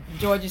then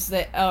Georgia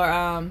said,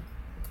 or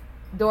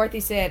Dorothy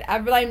said, I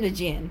blame the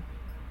gin.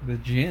 The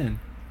gin.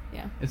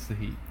 Yeah. It's the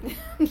heat.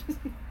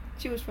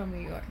 She was from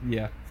New York.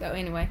 Yeah. So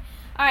anyway.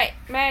 Alright,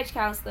 marriage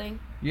counseling.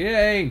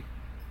 Yay!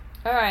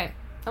 Alright,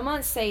 I'm going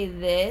to say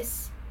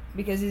this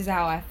because this is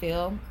how I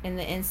feel in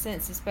the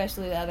instance,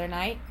 especially the other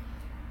night.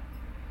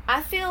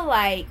 I feel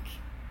like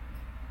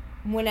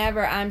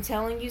whenever I'm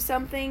telling you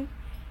something,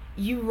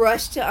 you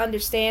rush to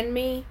understand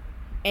me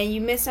and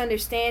you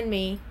misunderstand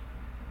me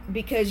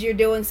because you're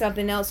doing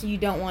something else and you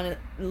don't want to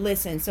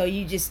listen. So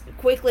you just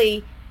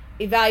quickly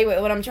evaluate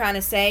what I'm trying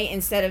to say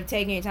instead of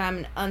taking your time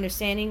and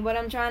understanding what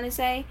I'm trying to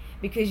say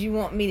because you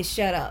want me to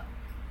shut up.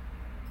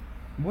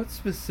 What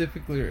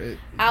specifically?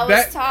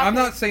 I'm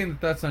not saying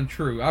that that's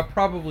untrue. I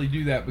probably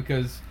do that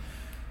because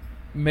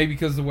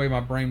of the way my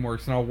brain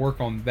works, and I'll work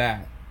on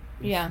that.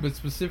 Yeah. But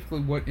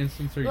specifically, what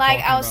instance are you like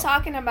talking about? I was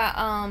talking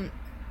about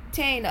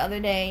Tane the other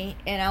day,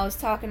 and I was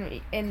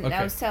talking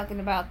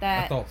about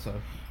that. I thought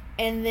so.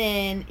 And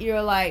then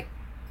you're like,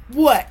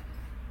 "What?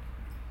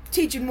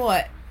 Teaching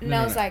what?" And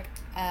I was like,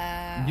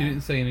 You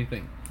didn't say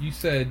anything. You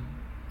said,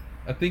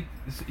 I think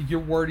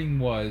your wording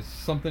was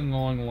something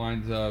along the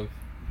lines of,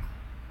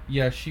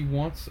 "Yeah, she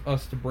wants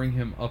us to bring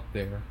him up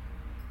there."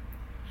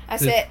 I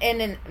said, and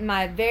then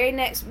my very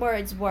next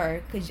words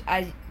were,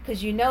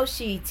 because you know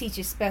she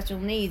teaches special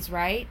needs,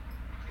 right?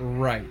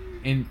 Right.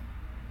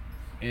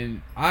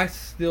 And I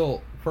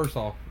still, first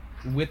off,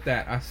 with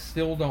that, I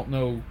still don't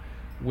know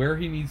where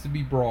he needs to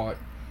be brought.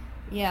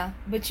 Yeah,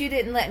 but you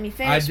didn't let me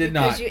finish I did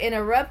because not. you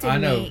interrupted I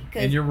know, me.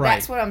 and you're right.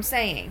 That's what I'm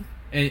saying.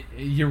 And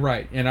you're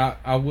right, and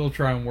I will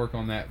try and work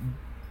on that.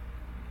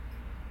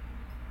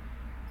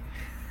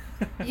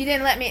 You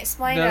didn't let me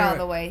explain it all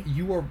the way.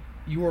 You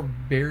are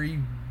very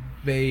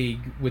vague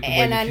with the way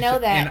and that I you know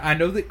said, that. and I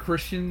know that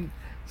Christian,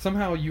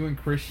 somehow you and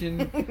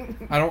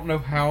Christian, I don't know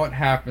how it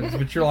happens,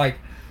 but you're like,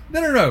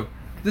 no,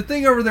 the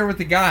thing over there with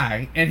the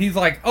guy, and he's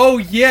like, oh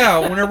yeah,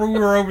 whenever we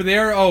were over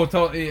there,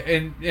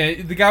 and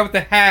the guy with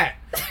the hat,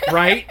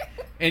 right?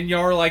 And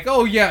y'all are like,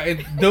 oh yeah,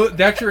 and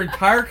that's your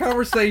entire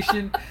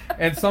conversation,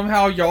 and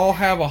somehow y'all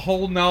have a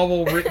whole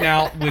novel written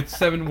out with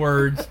 7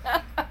 words.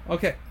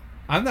 Okay,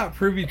 I'm not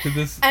privy to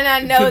this, and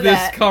I know to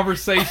that. This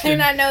conversation,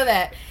 and I know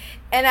that,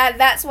 and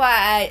that's why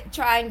I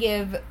try and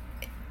give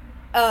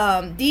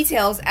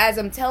details as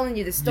I'm telling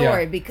you the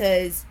story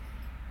because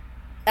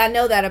I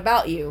know that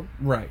about you,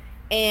 right?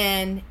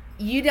 And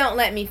you don't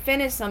let me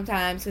finish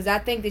sometimes because I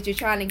think that you're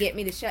trying to get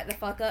me to shut the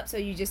fuck up, so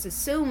you just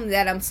assume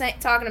that I'm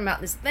talking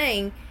about this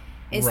thing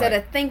instead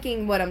of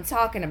thinking what I'm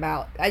talking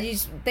about. I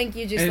just think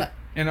you just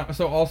and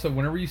so also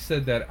whenever you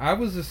said that, I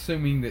was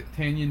assuming that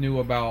Tanya knew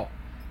about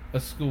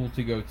a school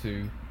to go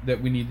to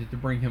that we needed to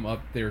bring him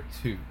up there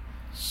too.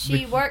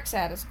 She works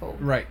at a school,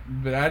 right?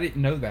 But I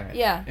didn't know that.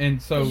 Yeah,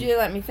 and so you didn't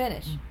let me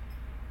finish.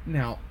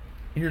 Now,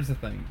 here's the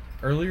thing.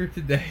 Earlier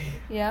today,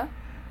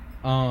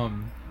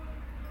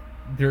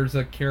 there's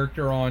a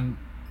character on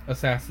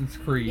Assassin's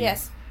Creed,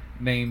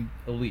 named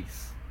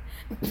Elise.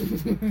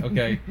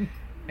 Okay.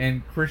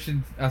 And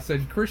Christian, I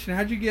said, Christian,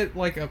 how'd you get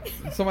like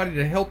somebody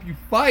to help you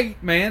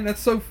fight, man?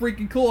 That's so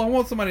freaking cool. I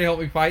want somebody to help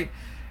me fight.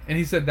 And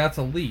he said, that's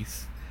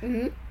Elise.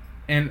 Mm-hmm.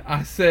 And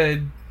I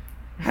said,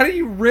 how do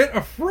you rent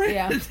a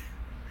friend?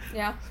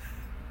 Yeah.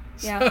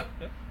 Yeah.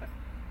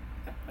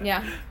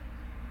 Yeah.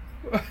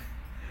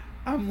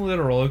 I'm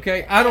literal,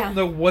 okay? I don't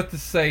know what to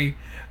say.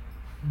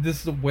 This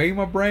is the way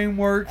my brain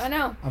works. I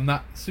know. I'm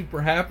not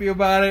super happy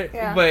about it.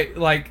 Yeah. But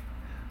like,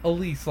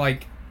 Elise,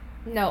 like,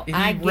 no, he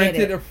I get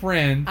rented it. a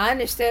friend. I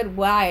understood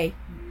why.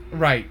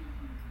 Right.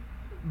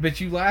 But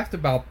you laughed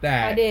about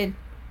that. I did.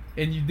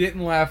 And you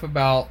didn't laugh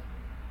about...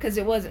 Because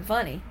it wasn't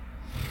funny.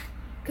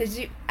 Because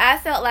I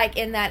felt like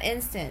in that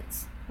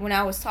instance, when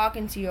I was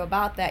talking to you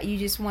about that, you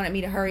just wanted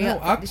me to hurry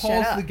up. No, I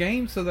paused the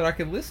game so that I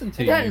could listen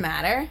to you. It doesn't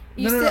matter.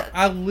 No.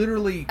 I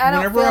literally... I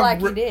don't feel like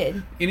you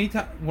did.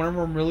 Anytime,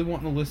 whenever I'm really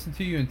wanting to listen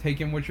to you and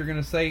take in what you're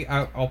going to say,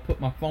 I'll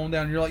put my phone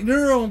down. And you're like,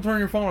 no, don't turn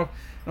your phone off.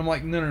 And I'm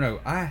like, no.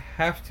 I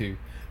have to.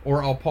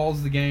 or I'll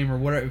pause the game or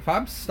whatever. If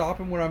I'm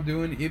stopping what I'm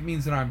doing, it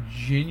means that I'm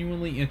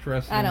genuinely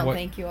interested. I don't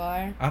think you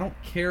are. I don't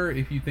care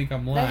if you think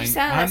I'm lying.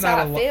 That's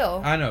how I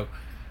feel. I know.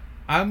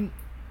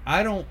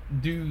 I don't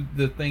do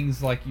the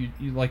things like you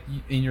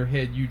in your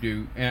head you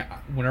do. And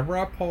whenever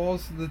I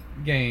pause the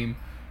game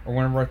or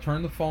whenever I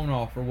turn the phone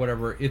off or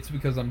whatever, it's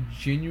because I'm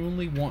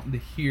genuinely wanting to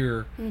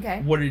hear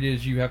what it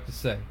is you have to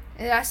say.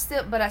 And I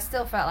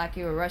still felt like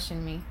you were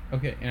rushing me.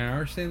 Okay, and I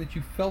understand that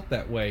you felt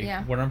that way.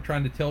 Yeah. What I'm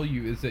trying to tell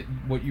you is that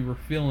what you were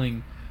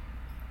feeling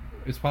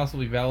is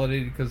possibly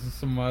validated because of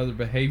some of my other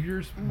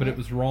behaviors, but it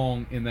was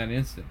wrong in that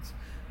instance.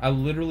 I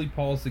literally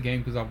paused the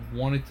game because I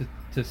wanted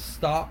to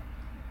stop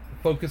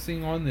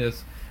focusing on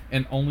this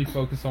and only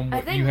focus on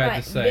what you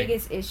had to say. I think my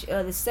biggest issue,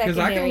 the secondary issue... Because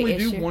I can only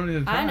do one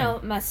at a time. I know.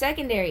 My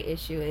secondary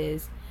issue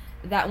is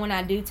that when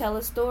I do tell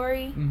a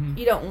story,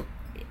 you don't...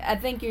 I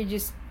think you're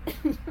just...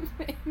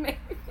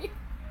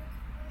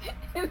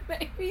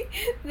 maybe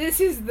this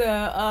is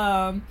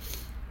the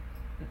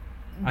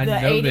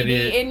ADD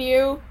in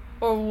you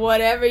or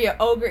whatever. You're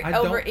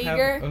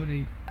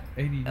overeager,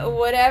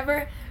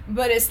 whatever.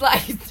 But it's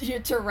like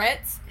your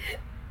Tourette's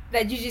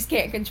that you just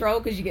can't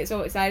control because you get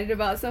so excited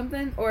about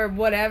something or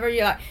whatever.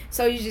 You're like,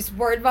 so you just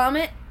word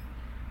vomit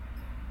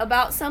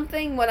about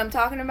something. What I'm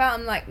talking about,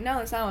 I'm like, no,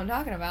 that's not what I'm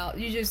talking about.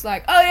 You just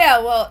like, oh yeah,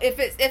 well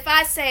if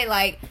I say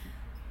like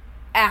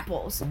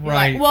apples,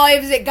 right? Like, well,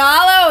 is it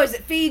Gala or is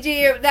it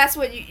Fiji? Or that's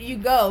what you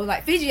go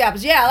like Fiji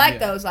apples. Yeah, I like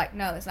those. Like,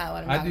 no, that's not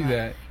what I'm talking about. I do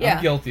that. Yeah.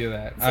 I'm guilty of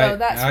that. So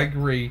I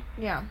agree.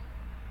 Yeah.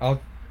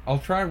 I'll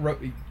try.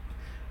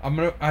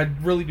 I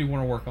really do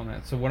want to work on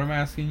that. So what I'm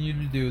asking you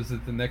to do is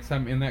that the next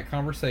time in that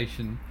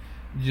conversation,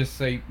 just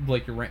say,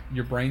 Blake,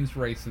 your brain's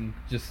racing.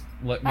 Just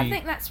let me. I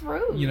think that's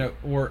rude.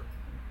 Or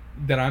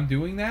that I'm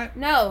doing that.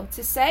 No,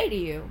 to say to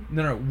you.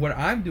 No. What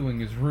I'm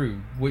doing is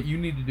rude. What you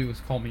need to do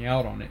is call me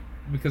out on it.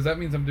 Because that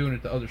means I'm doing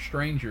it to other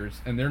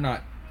strangers, and they're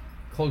not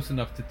close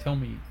enough to tell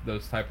me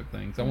those type of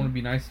things. I want to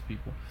be nice to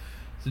people,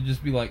 so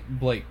just be like,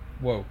 Blake,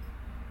 whoa,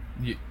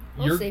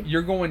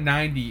 you're going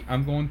 90,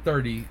 I'm going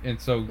 30,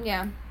 and so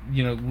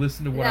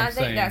listen to what I'm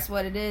saying. I think that's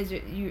what it is.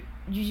 You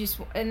just,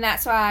 and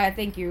that's why I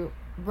think you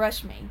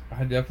rush me.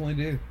 I definitely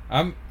do.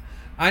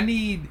 I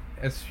need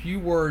as few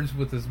words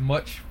with as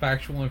much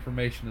factual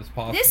information as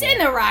possible. This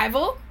ain't a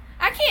rival.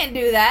 I can't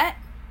do that.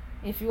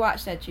 If you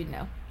watch that, you'd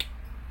know.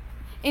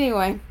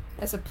 Anyway.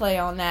 That's a play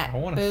on that. I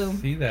want to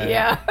see that.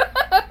 Yeah.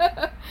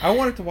 I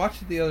wanted to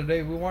watch it the other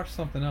day. We watched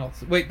something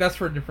else. Wait, that's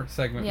for a different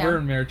segment. Yeah. We're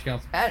in marriage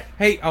counseling.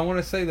 Hey, I want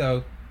to say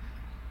though,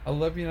 I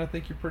love you and I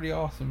think you're pretty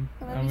awesome.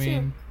 I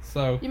mean, too.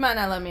 So you might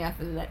not love me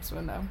after the next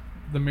one though.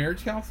 The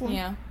marriage counseling?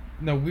 Yeah.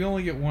 No, we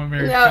only get one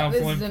marriage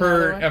counseling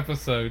per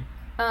episode.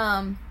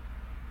 I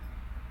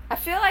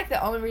feel like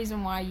the only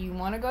reason why you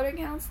want to go to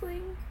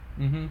counseling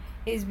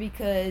is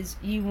because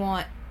you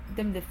want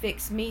them to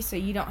fix me, so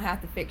you don't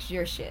have to fix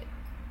your shit.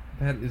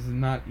 That is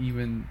not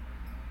even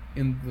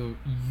in the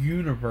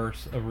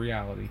universe of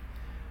reality.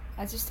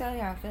 I just tell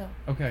you how I feel.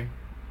 Okay.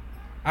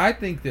 I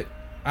think that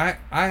I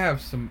have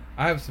some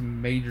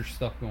major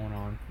stuff going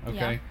on.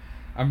 Okay. Yeah.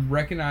 I'm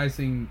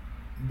recognizing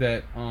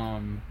that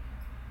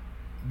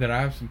that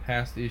I have some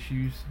past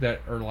issues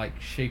that are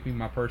like shaping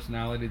my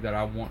personality that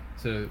I want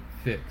to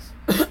fix.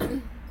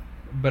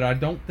 But I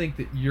don't think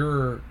that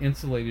you're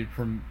insulated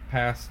from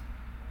past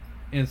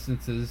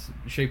instances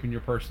shaping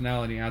your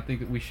personality. I think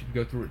that we should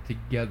go through it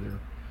together.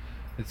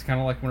 It's kind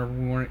of like whenever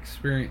we want to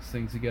experience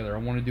things together. I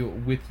want to do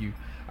it with you.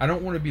 I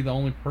don't want to be the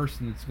only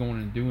person that's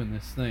going and doing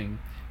this thing.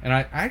 And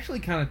I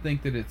actually kind of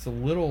think that it's a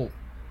little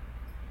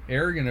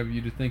arrogant of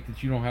you to think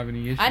that you don't have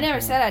any issues. I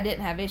never said I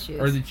didn't have issues.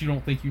 Or that you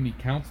don't think you need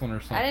counseling or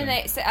something.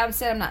 I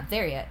said I'm not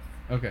there yet.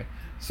 Okay.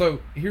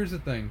 So here's the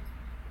thing.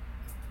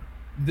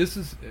 This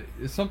is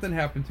something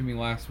happened to me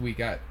last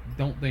week. I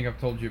don't think I've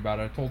told you about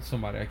it. I told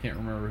somebody. I can't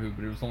remember who,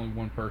 but it was only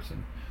one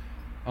person.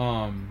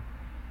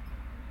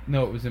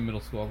 No, it was in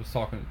middle school. I was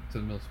talking to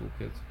the middle school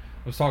kids.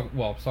 I was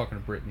talking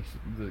to Brittany.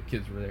 The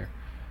kids were there.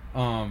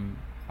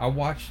 I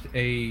watched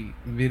a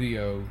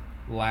video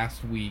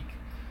last week.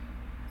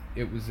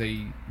 It was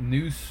a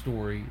news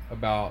story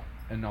about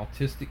an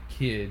autistic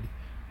kid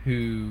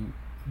who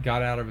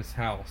got out of his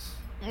house.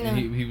 And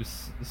he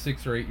was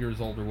 6 or 8 years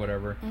old or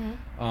whatever.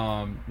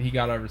 He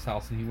got out of his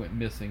house and he went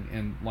missing,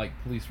 and like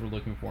police were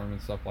looking for him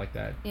and stuff like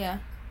that. Yeah.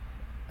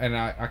 And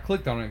I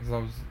clicked on it because I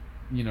was,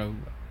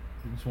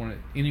 just wanted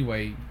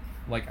anyway.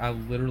 Like I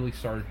literally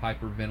started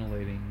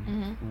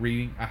hyperventilating,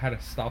 reading. I had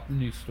to stop the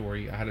news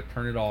story. I had to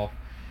turn it off,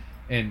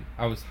 and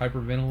I was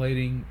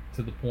hyperventilating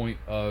to the point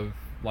of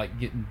like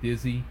getting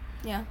dizzy.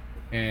 Yeah.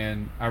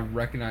 And I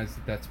recognized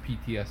that that's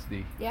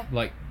PTSD. Yeah.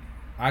 Like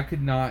I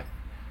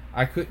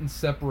couldn't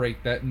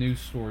separate that news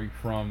story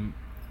from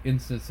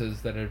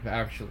instances that have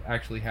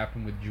actually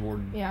happened with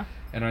Jordan. Yeah.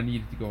 And I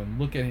needed to go and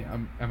look at it.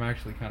 I'm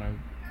actually kind of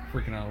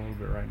freaking out a little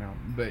bit right now,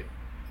 but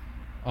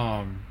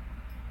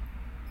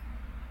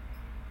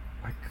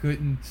I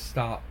couldn't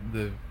stop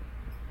the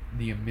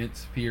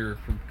immense fear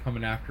from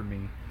coming after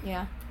me.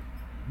 Yeah.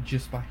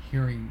 Just by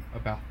hearing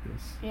about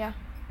this. Yeah.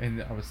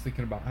 and I was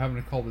thinking about having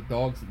to call the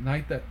dogs at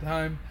night that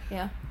time.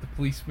 Yeah. With the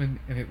policeman,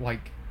 and it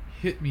like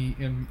hit me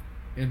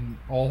in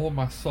all of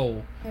my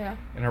soul. Yeah.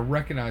 And I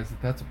recognize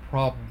that that's a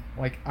problem.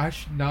 Like, I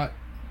should not.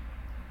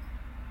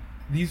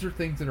 These are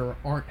things that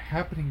aren't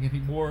happening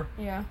anymore.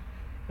 Yeah.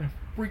 And I'm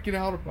freaking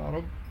out about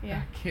them. Yeah.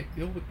 And I can't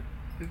deal with it.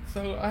 And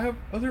so I have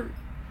other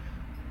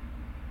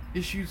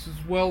issues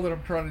as well that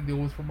I'm trying to deal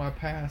with from my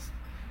past.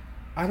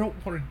 I don't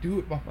want to do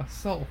it by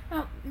myself.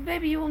 Oh,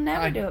 baby, you will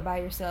never do it by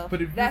yourself.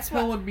 But if you're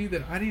telling me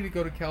that I need to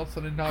go to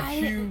counseling and not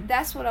you,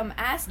 that's what I'm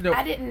asking. No.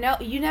 I didn't know.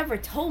 You never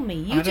told me.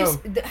 You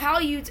just how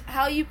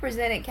you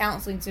presented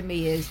counseling to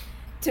me is,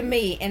 to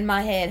me in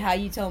my head, how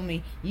you told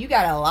me you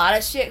got a lot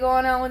of shit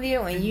going on with you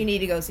and you need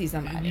to go see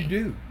somebody. You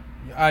do.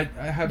 I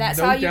have that's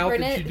no how doubt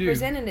that you do.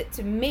 Presented it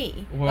to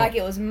me, well, like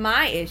it was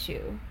my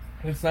issue.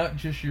 It's not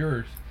just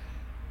yours.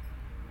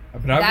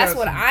 But that's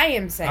what I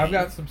am saying. I've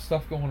got some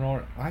stuff going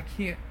on.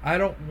 I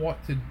don't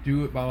want to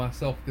do it by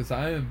myself because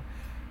I am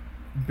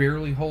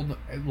barely holding,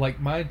 like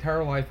my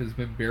entire life has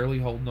been barely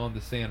holding on to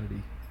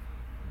sanity.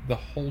 The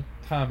whole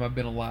time I've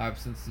been alive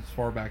since as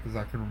far back as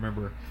I can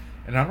remember.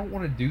 And I don't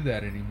want to do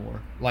that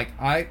anymore. Like,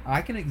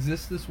 I can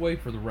exist this way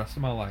for the rest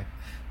of my life.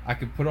 I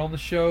can put on the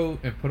show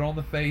and put on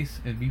the face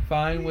and be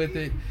fine with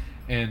it.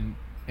 And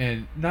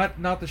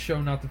not the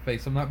show, not the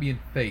face. I'm not being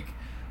fake.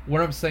 What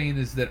I'm saying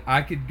is that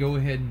I could go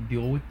ahead and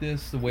deal with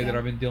this the way that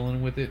I've been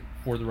dealing with it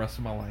for the rest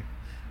of my life.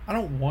 I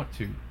don't want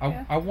to.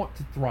 I want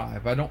to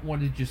thrive. I don't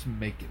want to just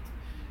make it.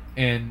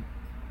 And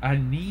I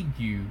need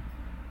you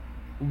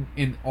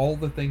in all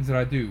the things that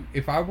I do.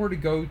 If I were to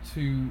go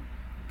to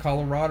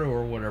Colorado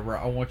or whatever,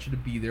 I want you to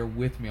be there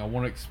with me. I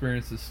want to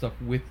experience this stuff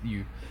with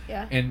you.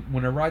 Yeah. And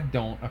whenever I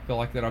don't, I feel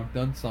like that I've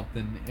done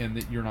something and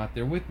that you're not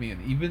there with me.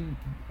 And even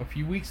a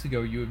few weeks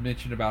ago, you had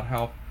mentioned about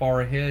how far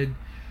ahead,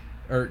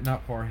 or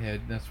not far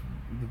ahead, that's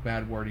the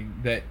bad wording,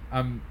 that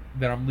I'm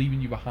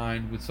leaving you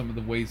behind with some of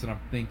the ways that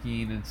I'm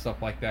thinking and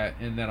stuff like that,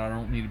 and that I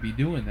don't need to be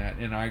doing that.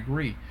 And I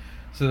agree.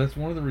 So that's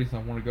one of the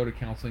reasons I want to go to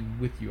counseling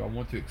with you. I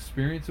want to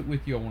experience it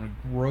with you. I want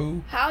to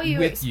grow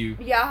with you.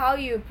 Yeah, how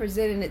you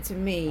presented it to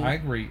me. I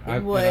agree.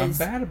 I'm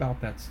bad about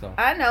that stuff.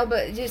 I know,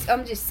 but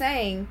I'm just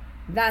saying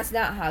that's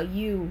not how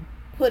you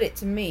put it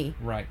to me.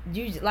 Right.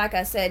 You, like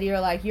I said,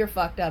 you're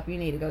fucked up. You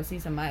need to go see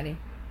somebody.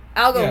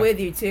 I'll go with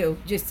you too,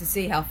 just to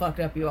see how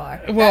fucked up you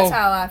are. Well, that's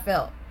how I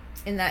felt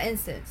in that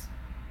instance.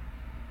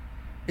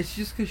 It's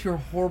just because you're a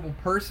horrible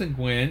person,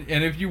 Gwen.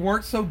 And if you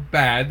weren't so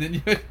bad, then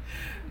you...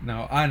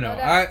 No, I know.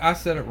 I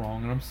said it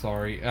wrong, and I'm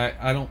sorry.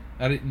 I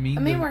didn't mean.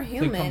 I mean, we're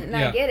human, and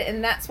I get it,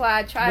 and that's why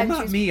I try. Well,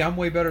 not me. I'm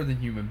way better than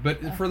human, but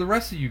for the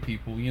rest of you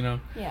people, you know.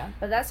 Yeah,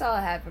 but that's all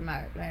I had for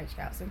my marriage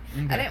counseling.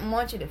 Okay. I didn't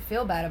want you to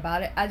feel bad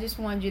about it. I just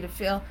wanted you to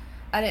feel.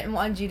 I didn't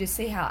want you to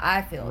see how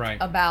I feel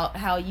about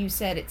how you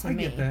said it to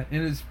me. I get that,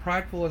 and as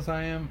prideful as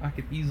I am, I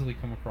could easily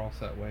come across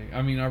that way.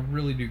 I mean, I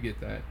really do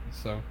get that.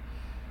 So.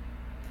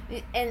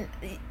 And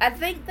I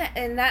think that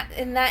in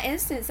that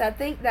instance, I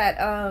think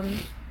that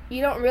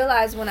you don't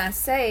realize when I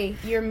say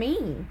you're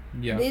mean.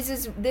 Yeah. This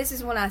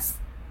is what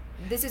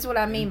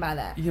I mean by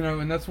that. You know,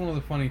 and that's one of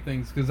the funny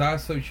things, because I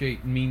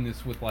associate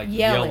meanness with like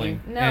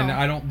yelling. No. And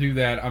I don't do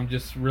that. I'm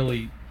just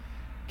really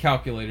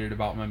calculated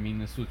about my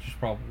meanness, which is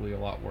probably a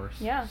lot worse.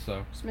 Yeah.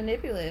 So it's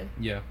manipulative.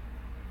 Yeah.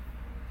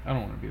 I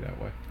don't want to be that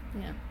way.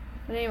 Yeah.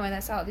 But anyway,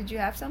 that's all. Did you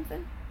have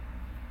something?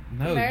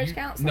 No. Marriage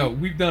counseling? No,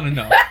 we've done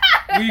enough.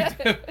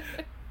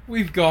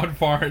 We've gone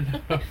far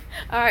enough.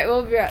 All right,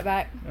 we'll be right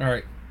back. All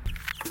right.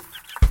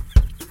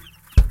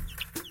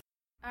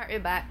 All right, we're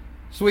back.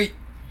 Sweet.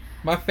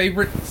 My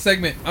favorite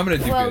segment. I'm going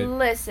to do good. Well,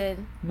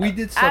 listen. We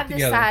did stuff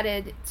together. I've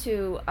decided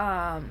to,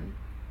 I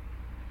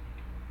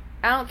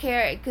don't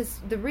care, because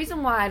the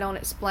reason why I don't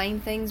explain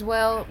things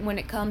well when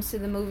it comes to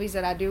the movies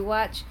that I do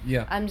watch,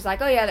 I'm just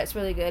like, oh yeah, that's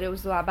really good. It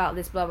was about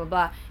this, blah, blah,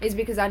 blah, is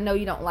because I know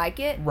you don't like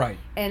it. Right.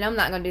 And I'm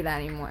not going to do that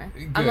anymore.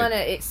 Good. I'm going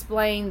to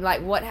explain,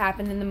 like, what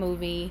happened in the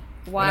movie,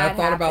 why and I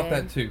thought about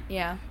that too.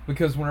 Yeah.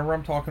 Because whenever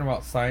I'm talking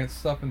about science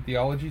stuff and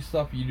theology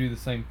stuff, you do the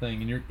same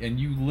thing, and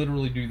you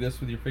literally do this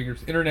with your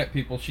fingers. Internet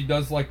people, she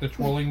does like the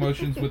twirling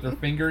motions with her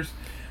fingers,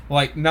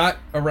 like not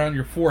around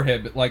your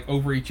forehead, but like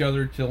over each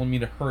other, telling me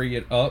to hurry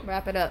it up.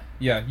 Wrap it up.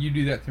 Yeah, you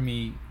do that to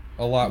me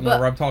a lot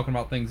whenever I'm talking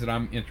about things that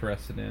I'm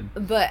interested in.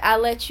 But I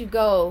let you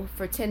go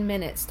for 10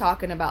 minutes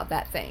talking about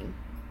that thing.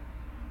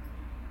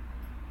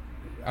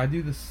 I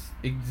do this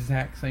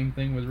exact same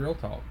thing with Real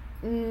Talk.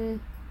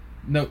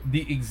 No,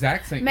 the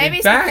exact same. Maybe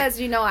it's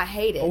because you know I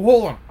hate it. Oh,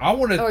 hold on. I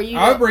want to.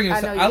 I'll bring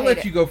this. I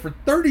let you go for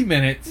 30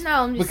 minutes.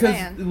 No, I'm just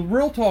saying. Because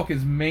Real Talk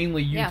is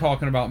mainly you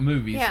talking about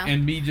movies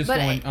and me just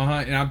going,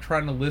 and I'm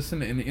trying to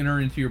listen and enter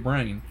into your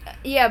brain.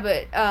 Yeah,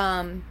 but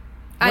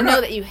I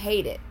know that you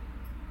hate it.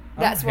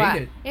 That's why.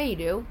 Hate it. Yeah, you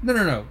do.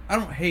 No. I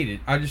don't hate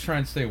it. I just try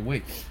and stay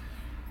awake.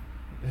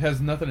 It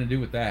has nothing to do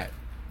with that.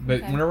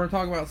 But whenever I'm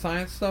talking about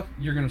science stuff,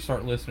 you're going to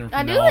start listening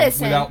from now on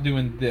without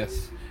doing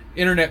this.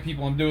 Internet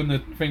people, I'm doing the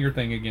finger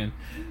thing again.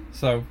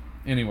 So,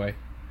 anyway.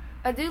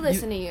 I do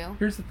listen to you.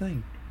 Here's the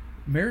thing.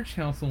 Marriage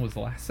counseling was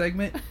the last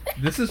segment.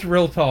 This is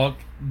Real Talk.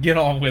 Get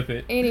on with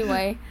it.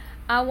 Anyway,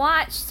 I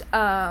watched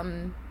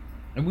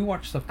And we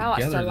watched stuff I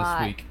watched together a lot.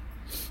 this week.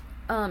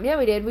 Yeah,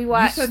 we did. We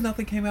watched. You said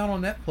nothing came out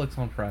on Netflix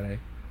on Friday.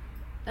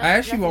 No, I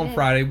asked you nothing on did.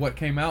 Friday what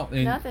came out.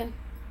 And, Nothing.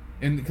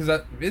 And because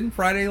isn't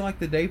Friday like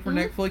the day for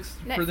Netflix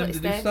for them Netflix to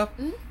day. do stuff?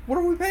 Mhm. What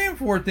are we paying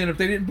for it then if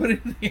they didn't put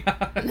anything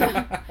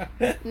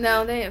out?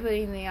 No, they didn't put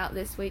anything out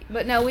this week.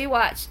 But no, we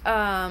watched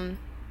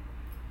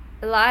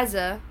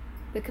Eliza,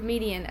 the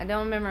comedian. I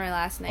don't remember her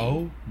last name.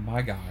 Oh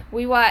my god.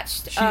 We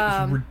watched She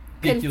is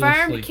ridiculously...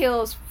 Confirmed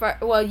Kills.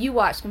 Well, you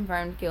watched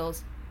Confirmed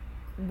Kills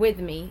with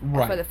me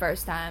Right. for the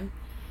first time.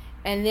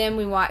 And then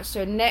we watched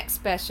her next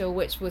special,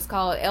 which was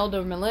called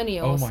Elder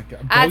Millennials. Oh my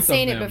god. I'd Both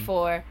seen of it them-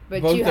 before,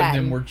 but Both you of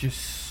hadn't. them were just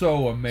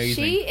so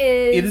amazing. She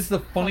is. It is the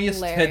funniest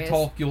TED hilarious.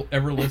 Talk you'll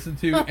ever listen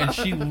to, and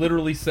she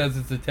literally says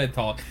it's a TED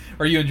Talk.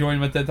 Are you enjoying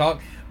my TED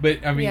Talk?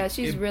 But I mean, Yeah,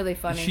 she's really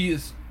funny. She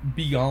is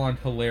beyond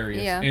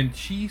hilarious, Yeah. and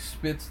she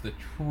spits the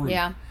truth.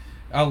 Yeah.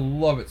 I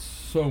love it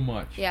so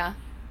much. Yeah.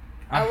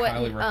 I I wouldn't,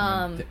 highly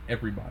recommend it to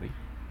everybody.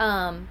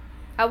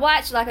 I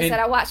watched, like I And- said,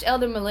 I watched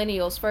Elder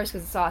Millennials first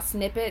because I saw a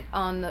snippet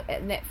on the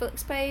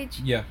Netflix page.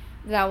 Yeah,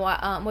 That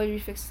what did you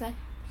fix to say?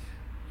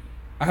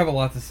 I have a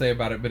lot to say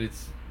about it, but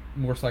it's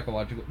more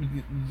psychological.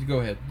 You go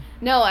ahead.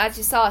 No, I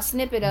just saw a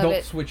snippet of Don't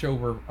it switch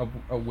over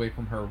away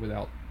from her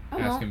without I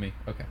asking won't. me.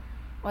 Okay.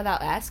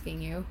 without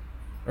asking you.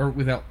 Or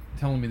without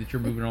telling me that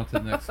you're moving on to the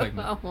next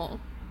segment.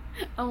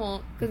 I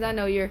won't, because I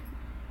know you're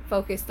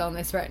focused on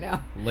this right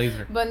now.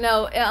 Laser. But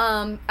no,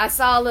 I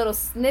saw a little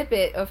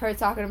snippet of her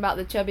talking about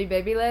the chubby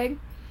baby leg.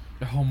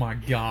 Oh my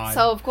god.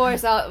 So of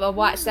course I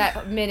watched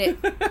that minute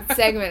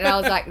segment and I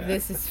was like,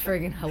 "This is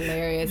friggin'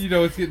 hilarious." You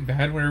know it's getting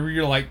bad whenever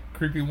you're like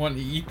creepy wanting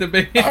to eat the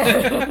baby.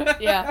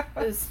 Yeah,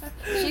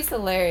 she's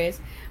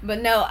hilarious.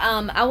 But no,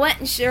 I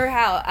wasn't sure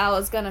how I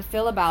was gonna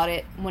feel about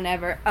it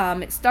whenever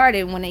it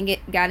started. When I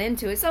got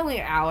into it, it's only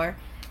an hour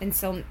and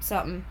some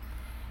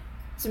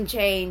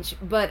change,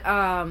 but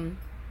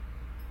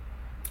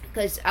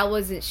because I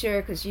wasn't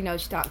sure, because she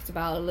talks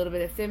about a little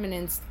bit of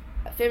feminist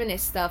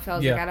stuff. I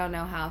was Yeah. like, I don't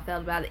know how I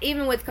felt about it.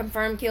 Even with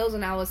Confirmed Kills,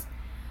 when I was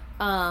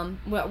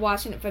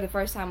watching it for the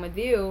first time with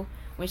you,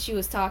 when she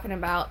was talking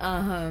about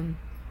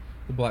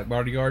The Black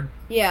Bodyguard.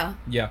 yeah.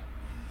 Yeah.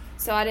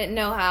 So I didn't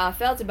know how I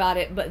felt about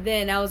it, but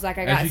then I was like,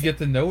 As you get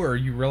to know her,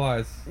 you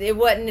realize it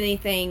wasn't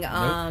anything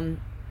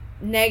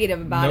negative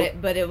about Nope.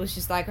 it, but it was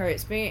just like her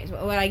experience.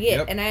 What I get,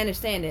 Yep. and I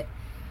understand it.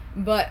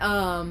 But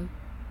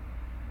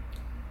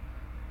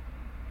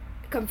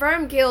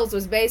Confirmed Kills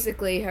was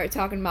basically her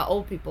talking about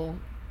old people.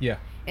 Yeah.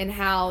 And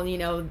how,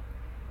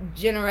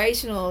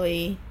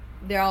 generationally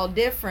they're all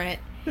different.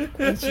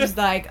 And she's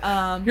like,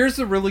 Here's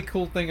the really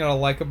cool thing that I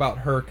like about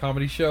her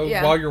comedy show.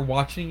 Yeah. While you're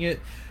watching it,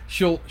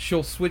 she'll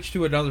switch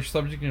to another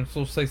subject and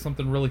she'll say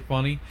something really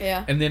funny.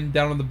 yeah. And then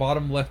down in the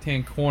bottom left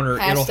hand corner,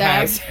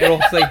 Hashtags.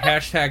 it'll say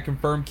hashtag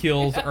confirmed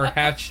kills or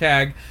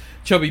hashtag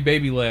chubby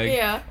baby leg.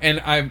 Yeah.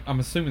 And I'm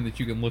assuming that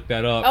you can look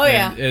that up. Oh,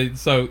 and, yeah.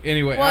 so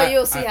anyway, Well,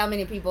 you'll see how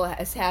many people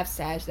have stashed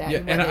that. Yeah,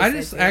 what and they I said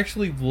just too.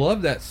 actually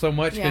love that so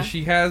much because Yeah.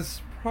 she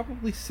has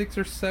probably 6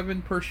 or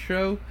 7 per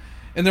show,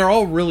 and they're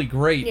all really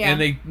great. Yeah.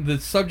 And the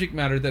subject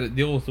matter that it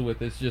deals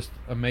with is just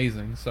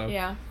amazing. So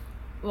Yeah.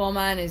 Well,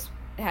 mine is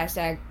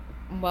hashtag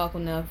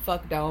welcome to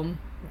Fuckdome,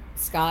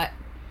 Scott,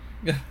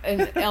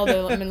 an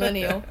elder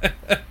millennial.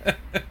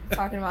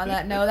 Talking about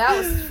that. No, that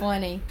was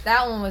funny.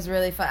 That one was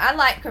really fun. I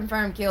like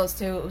Confirmed Kills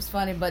too. It was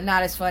funny, but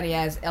not as funny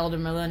as Elder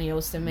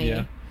Millennials to me.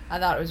 Yeah. I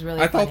thought it was really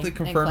I funny. thought that and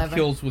Confirmed clever.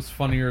 Kills was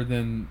funnier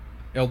than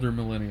Elder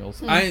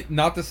Millennials.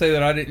 Not to say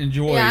that I didn't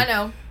enjoy. Yeah, I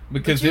know.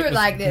 Because But you it was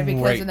liked it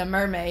because great. of the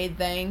mermaid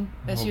thing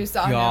that Oh, she was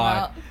talking God.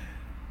 about.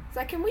 It's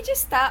like, can we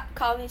just stop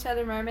calling each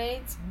other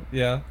mermaids?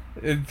 Yeah,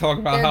 and talk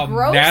about They're how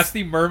gross.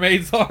 nasty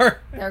mermaids are.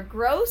 They're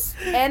gross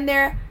and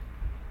they're,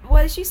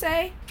 what did she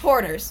say?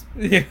 Hoarders.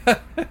 Yeah.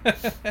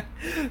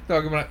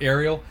 Talking about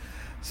Ariel.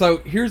 So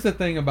here's the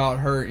thing about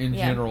her in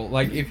Yeah. general.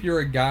 Like, if you're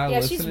a guy Yeah,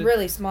 listening, she's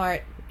really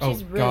smart.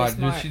 She's really God,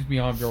 smart. she's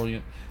beyond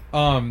brilliant.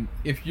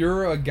 If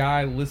you're a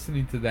guy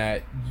listening to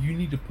that, you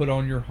need to put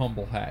on your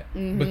humble hat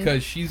Mhm.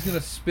 because she's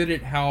gonna spit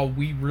it how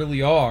we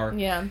really are.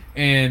 Yeah.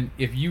 And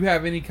if you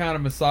have any kind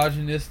of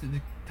misogynistic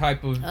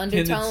type of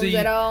Undertones tendency,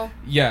 at all?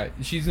 yeah,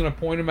 she's gonna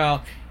point them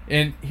out.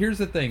 And here's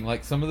the thing: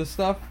 like some of the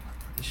stuff,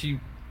 she.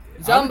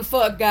 I Zombie would-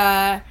 fuck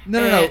guy.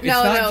 No. It's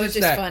not just it's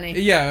just that. funny.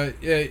 Yeah,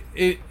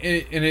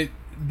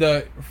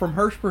 from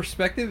her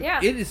perspective, Yeah.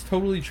 it is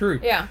totally true.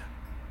 Yeah.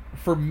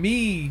 For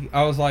me,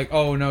 I was like,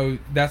 oh no,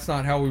 that's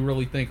not how we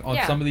really think on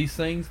Yeah. some of these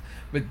things.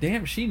 But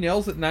damn, she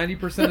nails it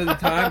 90% of the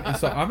time, and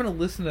so I'm gonna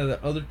listen to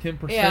the other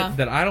 10% Yeah.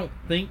 that I don't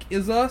think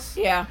is us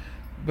Yeah.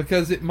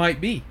 because it might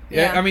be.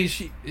 Yeah. I mean,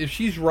 if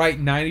she's right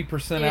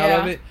 90% out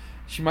of Yeah. it,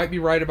 she might be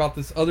right about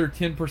this other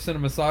 10%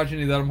 of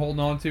misogyny that I'm holding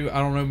on to. I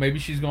don't know. Maybe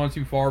she's gone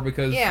too far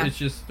because Yeah. it's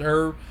just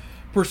her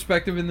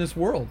perspective in this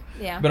world.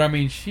 Yeah. But I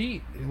mean,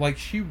 she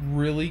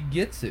really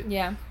gets it.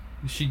 Yeah.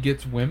 She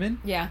gets women.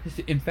 Yeah.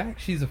 In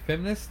fact, she's a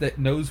feminist that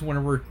knows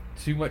whenever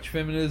too much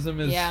feminism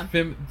is Yeah.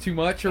 too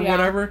much or Yeah.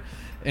 whatever.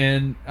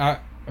 And I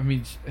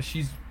mean,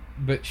 she's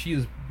but she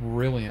is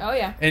brilliant. Oh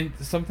yeah. And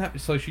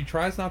sometimes, so she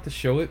tries not to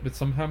show it, but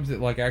sometimes it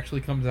like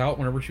actually comes out.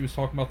 Whenever she was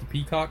talking about the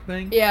peacock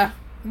thing, Yeah.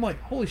 I'm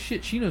like, holy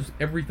shit, she knows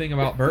everything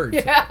about birds.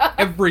 Yeah.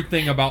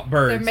 Everything about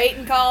Their birds.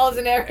 mating calls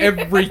and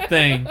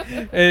everything. Everything.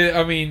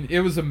 I mean, it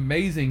was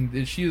amazing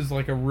that she is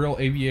like a real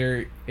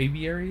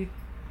aviary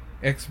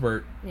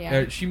expert.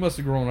 Yeah. She must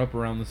have grown up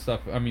around this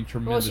stuff. I mean,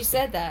 tremendous. Well, she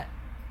said that.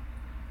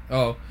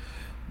 Oh,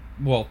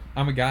 well,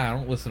 I'm a guy. I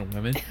don't listen to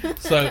women.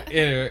 So,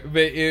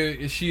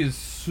 she is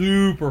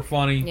super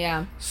funny.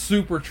 Yeah.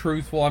 Super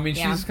truthful. I mean,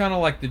 Yeah. she's kind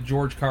of like the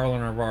George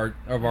Carlin of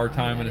our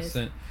time in a is.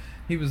 sense.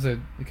 He was a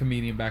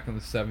comedian back in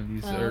the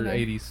 70s or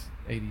okay.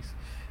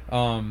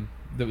 80s.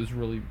 That was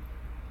really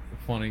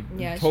funny.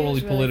 Yeah, she Totally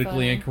was really politically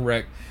funny.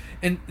 incorrect.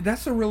 And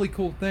that's a really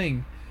cool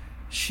thing.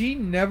 She's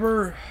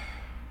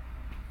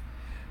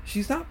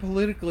not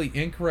politically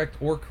incorrect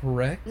or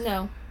correct.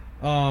 No.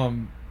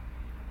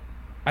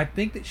 I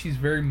think that she's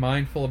very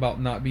mindful about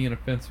not being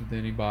offensive to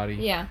anybody.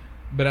 Yeah.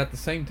 But at the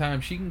same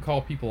time, she can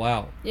call people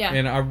out. Yeah.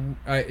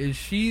 And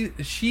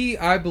she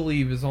I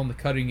believe is on the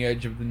cutting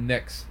edge of the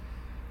next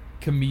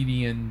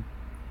comedian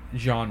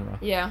genre.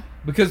 Yeah.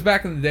 Because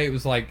back in the day, it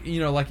was like,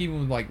 like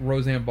even with like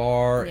Roseanne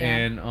Barr Yeah.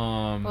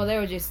 and Well, they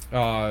were just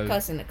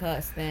cussing to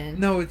cuss then.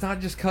 No, it's not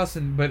just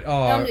cussing, but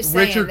I'm just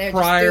saying, Richard they're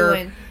Pryor.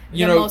 just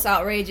doing the most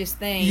outrageous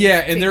thing. Yeah,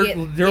 and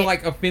to they're get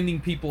like offending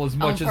people as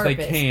much on as they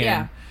purpose, can.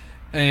 yeah.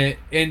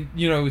 And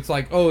it's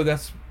like, oh,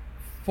 that's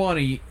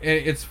funny. And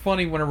it's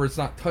funny whenever it's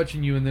not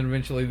touching you, and then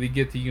eventually they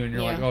get to you, and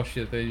you're Yeah. like, oh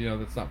shit,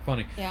 that's not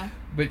funny. Yeah.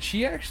 But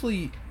she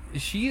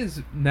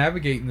is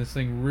navigating this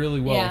thing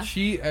really well. Yeah.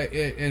 She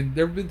and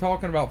they've been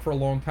talking about for a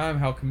long time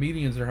how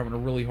comedians are having a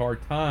really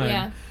hard time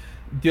Yeah.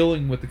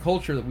 dealing with the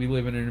culture that we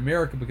live in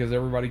America because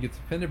everybody gets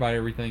offended by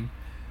everything.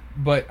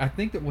 But I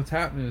think that what's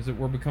happening is that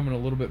we're becoming a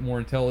little bit more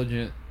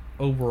intelligent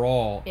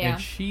overall, Yeah.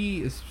 and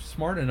she is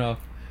smart enough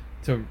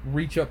to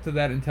reach up to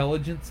that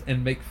intelligence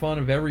and make fun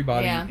of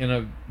everybody Yeah. in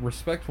a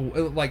respectful,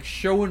 like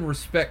showing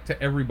respect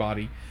to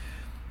everybody.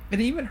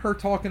 And even her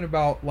talking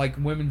about like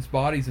women's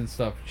bodies and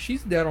stuff,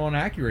 she's dead on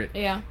accurate.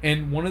 Yeah.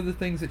 And one of the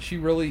things that she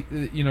really,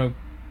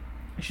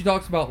 she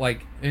talks about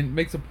like and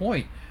makes a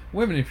point.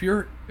 Women, if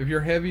you're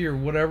heavy or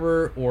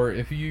whatever, or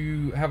if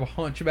you have a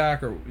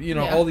hunchback or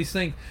Yeah. all these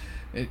things,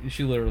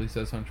 she literally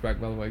says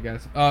hunchback, by the way,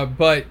 guys.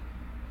 But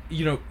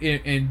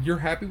and you're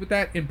happy with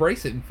that,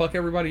 embrace it and fuck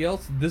everybody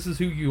else. This is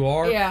who you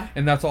are, Yeah.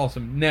 and that's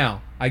awesome.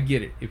 Now, I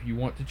get it. If you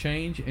want to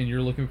change and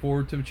you're looking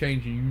forward to a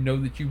change and you know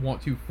that you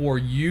want to for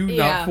you, Yeah.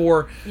 not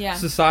for Yeah.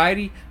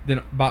 society,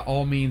 then by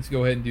all means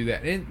go ahead and do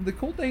that. And the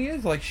cool thing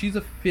is, like, she's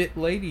a fit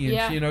lady,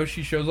 and Yeah.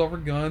 she shows off her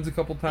guns a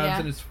couple times, Yeah.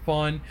 and it's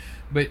fun.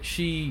 But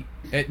she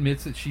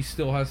admits that she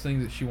still has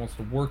things that she wants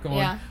to work on,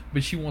 Yeah.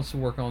 but she wants to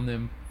work on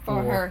them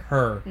For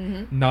her.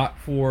 Mhm. not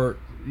for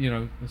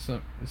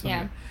some.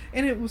 Yeah.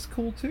 And it was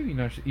cool too,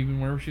 even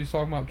whenever she was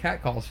talking about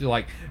catcalls, she's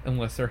like,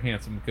 unless they're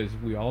handsome, because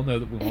we all know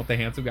that we want the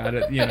handsome guy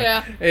to,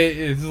 Yeah.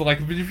 It's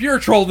like, but if you're a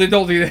troll, then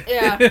don't do that.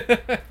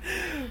 Yeah.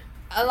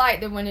 I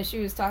liked it when she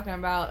was talking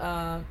about,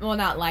 well,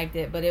 not liked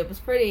it, but it was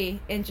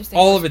pretty interesting.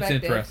 All of it's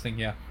perspective. interesting,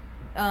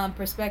 yeah.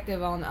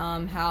 Perspective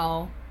on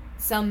how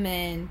some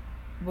men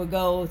would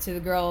go to the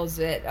girls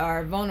that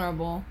are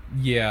vulnerable.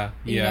 Yeah,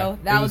 You yeah. know,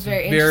 that It was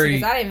very interesting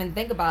because I didn't even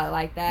think about it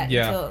like that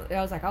Yeah. until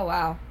I was like, oh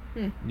wow.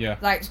 Yeah.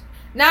 Like,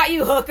 not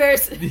you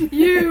hookers,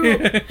 you.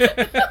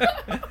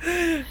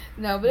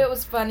 No, but it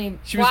was funny.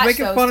 She was Watch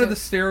making those fun two. of the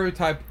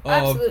stereotype of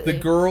Absolutely. the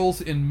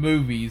girls in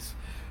movies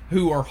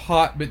who are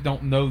hot but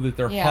don't know that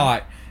they're Yeah.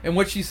 hot. And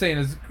what she's saying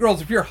is,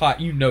 girls, if you're hot,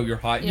 you know you're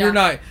hot. Yeah. You're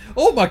not.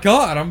 Oh my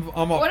God, I'm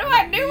a. What do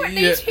I do with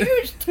these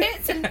huge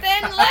tits and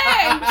thin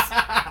legs?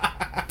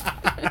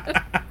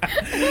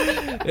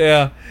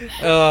 Yeah.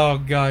 Oh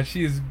God,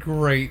 she is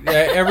great.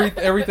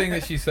 Everything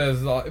that she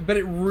says, but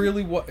it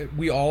really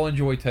we all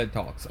enjoy TED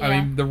Talks. I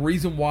Yeah. mean, the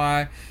reason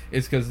why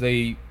is because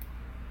they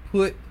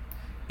put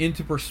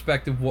into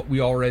perspective what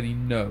we already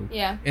know.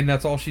 Yeah. And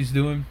that's all she's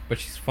doing, but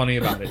she's funny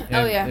about it.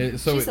 Oh, And yeah.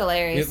 so She's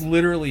hilarious. It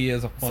literally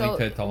is a funny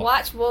TED Talk.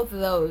 Watch both of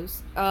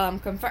those.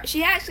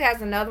 She actually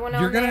has another one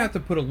on You're gonna there. have to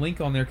put a link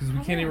on there because we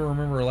I can't know. even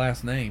remember her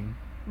last name.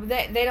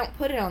 They don't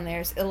put it on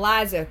there. It's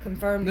Eliza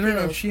confirmed No.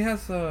 kills. She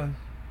has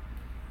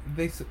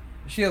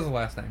she has a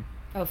last name.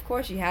 Of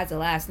course, she has a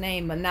last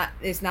name, but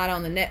it's not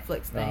on the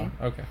Netflix thing.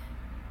 Oh, okay.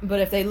 But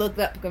if they looked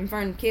up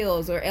confirmed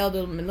kills or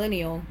elder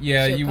millennial,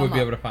 Yeah, she'll you come would be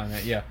up. able to find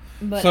that. Yeah.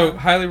 But, So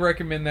highly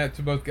recommend that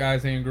to both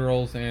guys and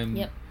girls, and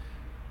Yep.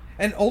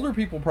 and older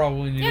people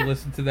probably need Yeah. to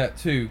listen to that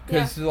too,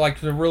 because like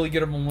to really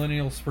get a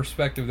millennial's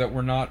perspective that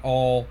we're not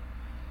all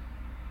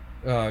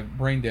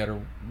brain dead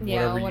or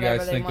whatever you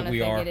guys they think wanna that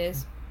we are. It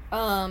is.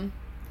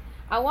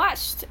 I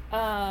watched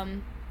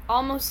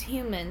Almost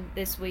Human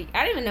this week.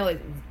 I didn't even know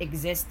it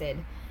existed.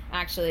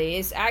 Actually,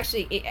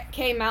 it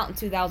came out in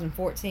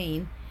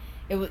 2014.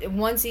 It was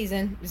one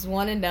season, just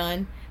one and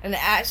done. And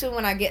actually,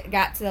 when I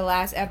got to the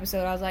last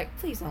episode, I was like,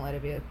 please don't let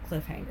it be a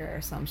cliffhanger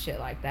or some shit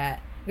like that,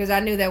 because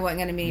I knew there wasn't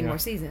going to be any more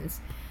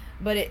seasons.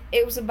 But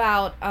it was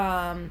about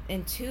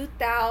in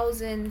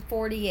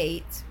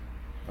 2048,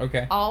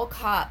 Okay. All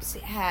cops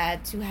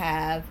had to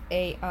have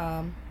a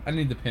I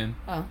need the pen.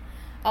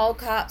 all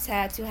cops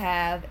had to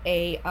have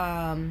a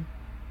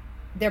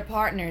their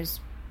partners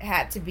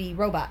had to be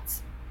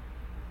robots.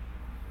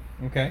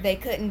 Okay. They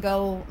couldn't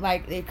go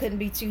like it couldn't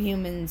be two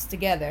humans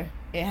together.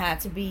 It had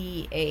to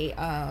be a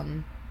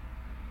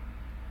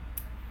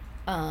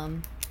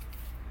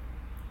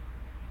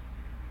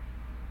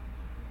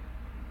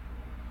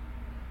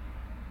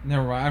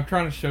Never mind. I'm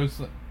trying to show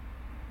some.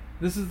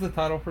 This is the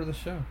title for the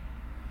show.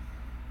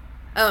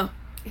 Oh,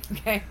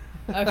 okay.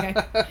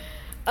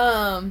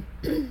 But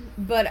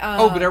but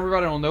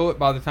everybody will know it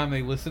by the time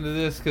they listen to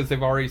this because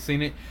they've already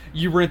seen it.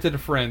 You rented a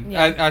friend.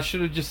 Yeah. I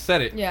should have just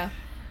said it. Yeah.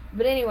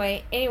 But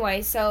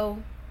anyway,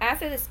 so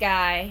after this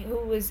guy who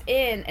was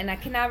in, and I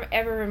cannot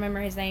ever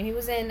remember his name, he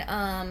was in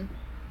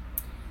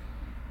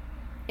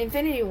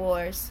Infinity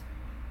Wars.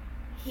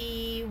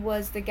 He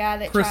was the guy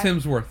that Chris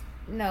Hemsworth.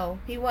 No,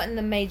 he wasn't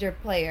the major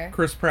player.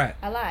 Chris Pratt.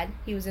 I lied.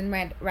 He was in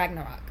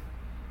Ragnarok.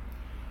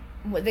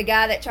 The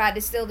guy that tried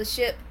to steal the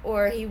ship,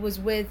 or he was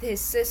with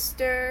his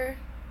sister,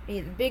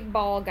 the big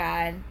ball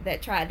guy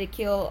that tried to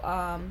kill.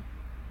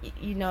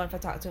 You know if I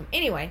talk to him.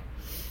 Anyway,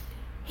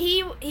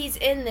 he's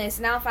in this,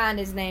 and I'll find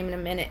his name in a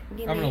minute.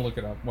 I'm gonna look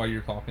it up while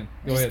you're talking.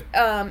 Go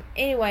ahead.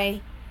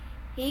 Anyway,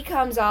 he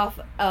comes off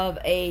of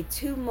a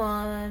 2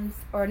 month,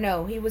 or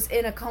no, he was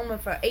in a coma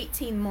for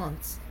 18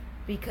 months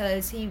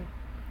because he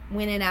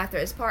went in after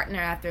his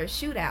partner after a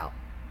shootout.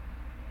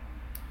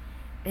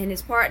 And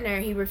his partner,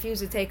 he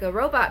refused to take a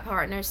robot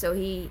partner, so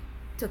he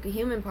took a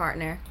human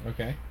partner.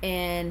 Okay.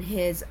 And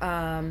his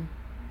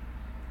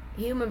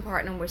human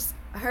partner was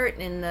hurt,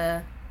 and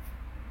the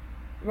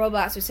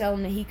robots were telling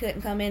him that he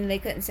couldn't come in and they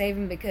couldn't save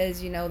him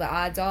because, the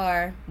odds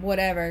are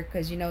whatever,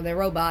 because, they're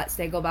robots.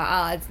 They go by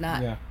odds,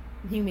 not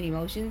human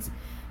emotions.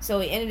 So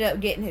he ended up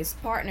getting his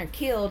partner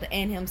killed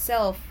and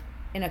himself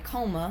in a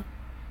coma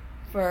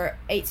for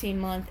 18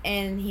 months,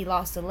 and he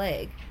lost a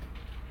leg.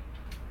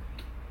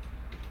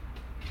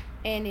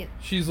 And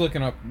she's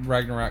looking up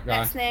Ragnarok guy.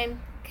 Next name,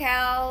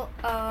 Carl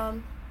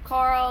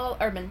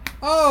Urban.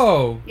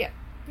 Oh! Yeah.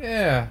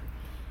 Yeah.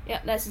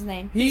 Yep, that's his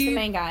name. He's the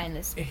main guy in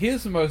this.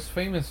 His most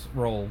famous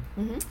role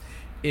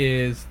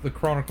is the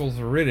Chronicles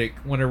of Riddick,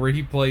 whenever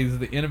he plays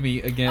the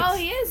enemy against... Oh,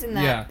 he is in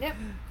that. Yeah. Yep.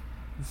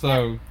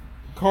 So,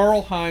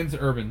 Karl-Heinz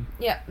Urban.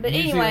 Yeah, but New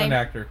anyway... Zealand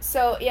actor.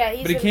 So, yeah,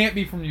 But he can't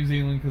be from New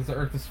Zealand because the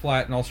Earth is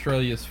flat and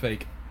Australia is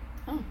fake.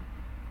 Oh.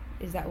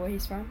 Is that where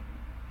he's from?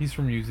 He's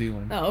from New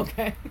Zealand. Oh,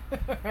 okay.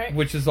 Right.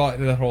 Which is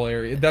that whole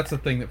area. That's the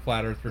thing that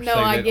flat earthers say,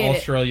 I that get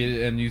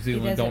Australia and New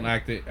Zealand don't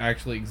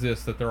actually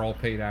exist, that they're all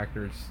paid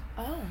actors.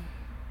 Oh.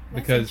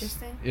 That's because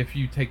interesting. if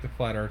you take the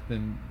flat earth,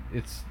 then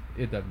it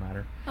doesn't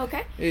matter.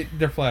 Okay.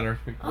 They're flat earth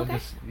people. Okay.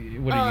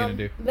 What are you going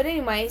to do? But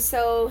anyway,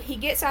 so he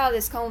gets out of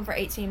this coma for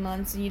 18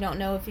 months, and you don't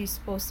know if he's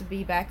supposed to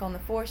be back on the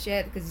force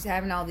yet because he's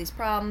having all these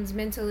problems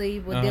mentally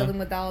with dealing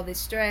with all this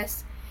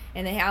stress.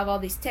 And they have all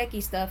these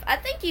techie stuff. I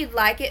think you'd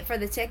like it for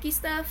the techie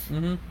stuff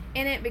in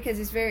it because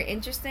it's very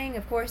interesting.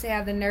 Of course, they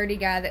have the nerdy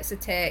guy that's a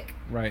tech.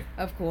 Right.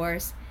 Of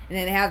course. And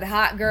then they have the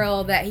hot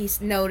girl that he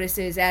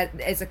notices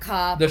as a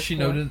cop. Does she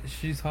notice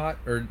she's hot?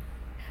 Or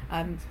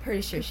I'm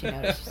pretty sure she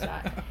knows she's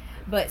hot.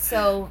 But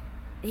so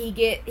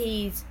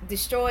he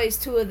destroys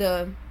two of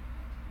the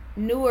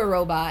newer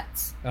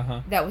robots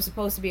that was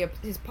supposed to be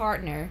his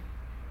partner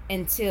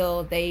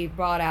until they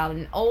brought out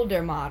an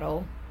older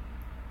model.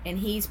 And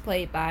he's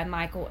played by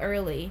Michael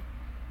Early,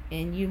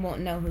 and you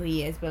won't know who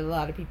he is, but a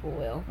lot of people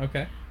will.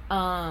 Okay.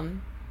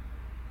 And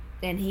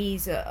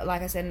he's,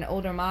 like I said, an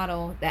older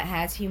model that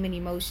has human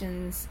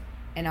emotions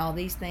and all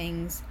these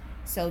things.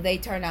 So they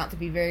turn out to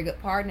be very good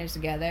partners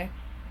together.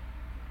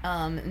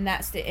 And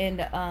that's the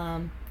end.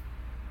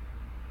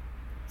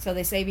 So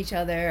they save each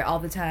other all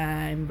the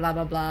time, blah,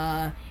 blah,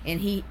 blah.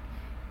 And he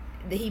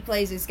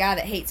plays this guy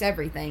that hates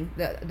everything.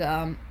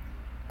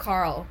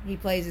 Carl. He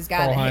plays this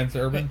guy Karl-Heinz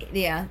Urban.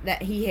 Yeah,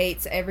 that he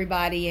hates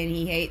everybody, and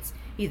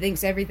he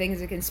thinks everything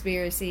is a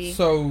conspiracy.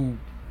 So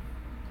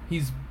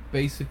he's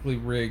basically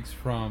Riggs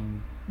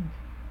from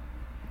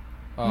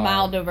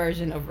milder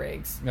version of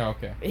Riggs. No,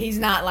 okay. He's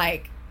not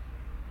like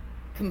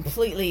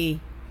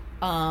completely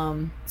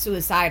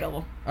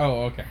suicidal.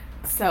 Oh, okay.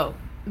 So,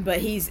 but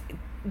he's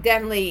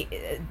definitely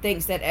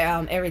thinks that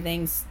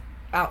everything's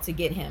out to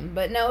get him.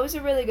 But no, it was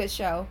a really good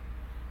show.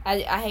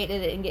 I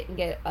hated it and didn't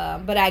get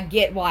but I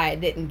get why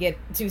it didn't get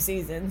 2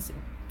 seasons.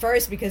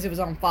 First, because it was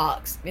on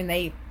Fox, and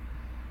they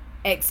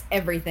X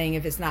everything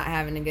if it's not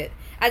having a good...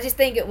 I just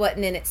think it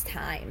wasn't in its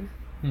time.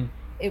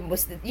 It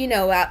was,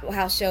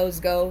 how shows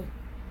go.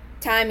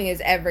 Timing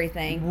is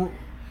everything.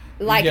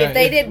 Like, if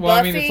they did Buffy... Well,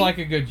 I mean, it's like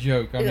a good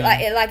joke.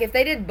 Like, if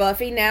they did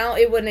Buffy now,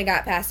 it wouldn't have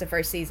got past the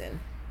first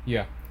season.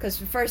 Yeah. Because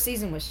the first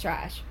season was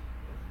trash.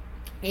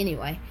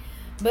 Anyway...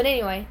 But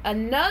anyway,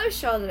 another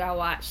show that I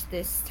watched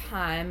this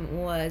time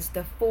was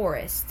The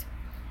Forest.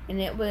 And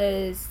it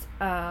was,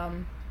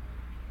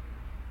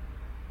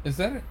 Is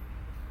that it?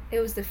 It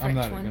was the French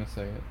one. I'm not going to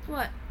say it.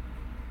 What?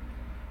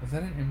 Is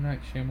that an M. Night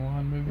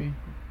Shyamalan movie?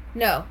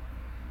 No.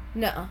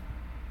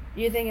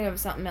 You're thinking of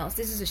something else.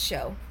 This is a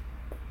show.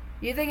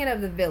 You're thinking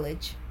of The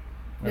Village.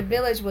 The Okay.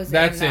 Village was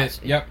That's M. Night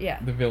it. Yep. Yeah.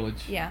 The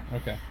Village. Yeah.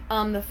 Okay.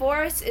 The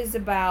Forest is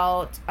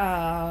about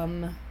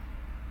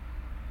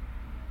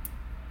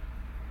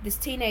this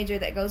teenager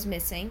that goes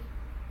missing,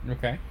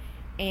 Okay.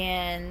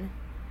 and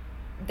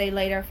they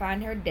later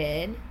find her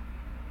dead,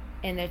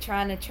 and they're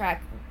trying to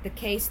track the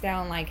case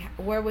down, like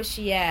where was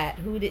she at,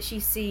 who did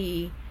she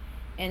see,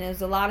 and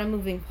there's a lot of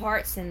moving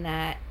parts in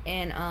that,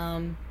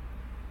 and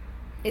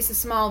it's a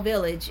small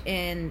village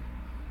in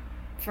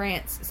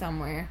France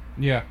somewhere.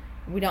 Yeah.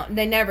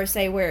 They never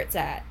say where it's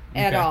at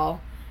Okay.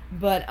 all,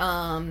 but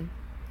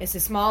it's a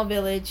small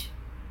village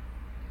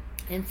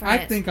in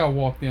France. I think I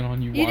walked in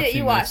on you watching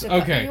You watched this.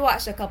 okay. You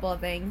watched a couple of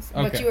things,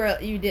 but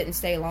Okay. you didn't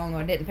stay long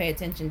or didn't pay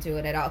attention to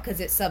it at all because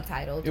it's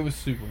subtitled. It was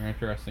super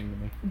interesting to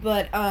me.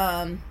 But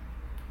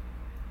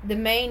the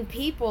main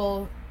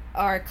people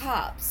are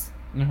cops,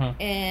 Uh-huh.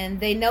 and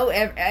they know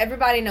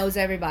everybody knows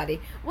everybody.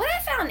 What I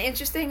found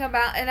interesting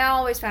about, and I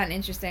always find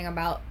interesting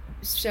about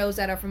shows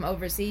that are from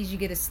overseas, you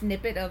get a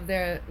snippet of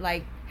their,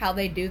 like, how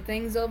they do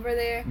things over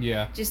there,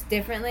 Yeah. just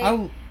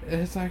differently.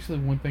 It's actually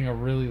one thing I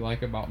really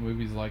like about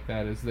movies like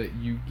that is that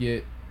you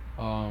get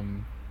a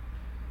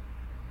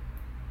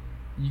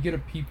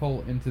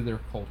peephole into their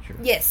culture.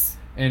 Yes.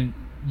 And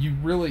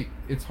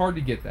it's hard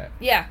to get that.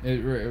 Yeah.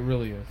 It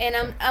really is. And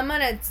I'm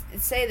gonna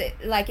say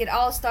that, like, it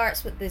all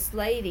starts with this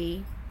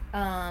lady,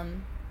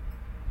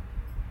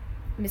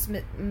 Miss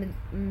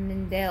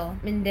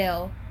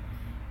Mendel.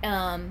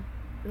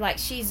 Like,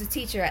 she's a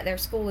teacher at their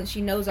school, and she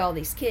knows all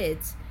these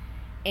kids,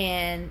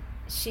 and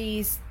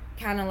she's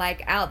kind of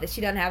like out that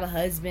she doesn't have a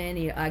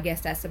husband. I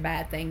guess that's a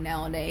bad thing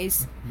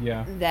nowadays.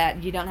 Yeah.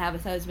 That you don't have a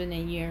husband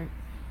and you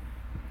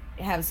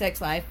have a sex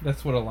life.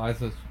 That's what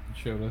Eliza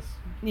showed us.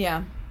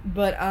 Yeah,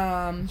 but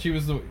She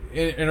was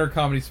in her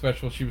comedy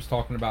special. She was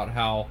talking about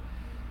how,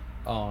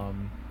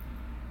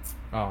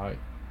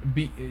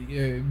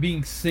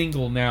 being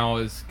single now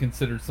is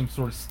considered some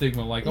sort of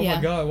stigma. Like, oh Yeah.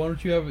 my God, why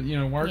don't you have?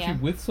 Why aren't Yeah. you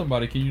with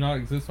somebody? Can you not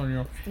exist on your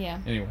own? yeah.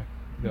 Anyway,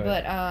 go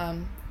ahead. But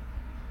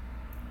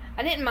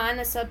I didn't mind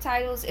the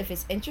subtitles if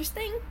it's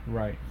interesting.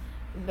 Right.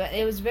 But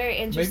it was very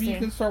interesting. Maybe you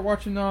can start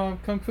watching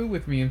Kung Fu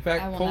with me. In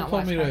fact, I will Cole not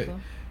told watch me Kung to. Fu.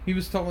 He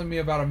was telling me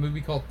about a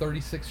movie called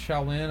 36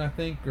 Shaolin, I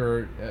think,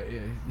 or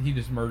he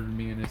just murdered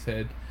me in his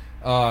head.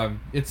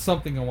 It's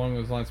something along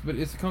those lines, but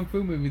it's a Kung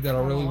Fu movie that I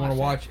really want to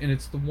watch, and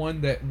it's the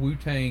one that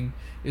Wu-Tang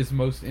is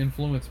most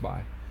influenced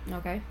by.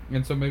 Okay.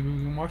 And so maybe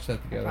we can watch that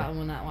I together. probably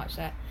will not watch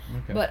that.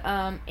 Okay. But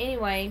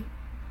anyway,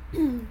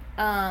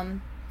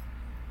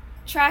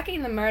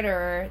 tracking the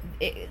murderer,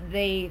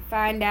 they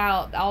find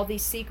out all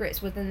these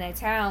secrets within their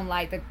town.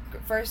 Like, the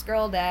first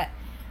girl that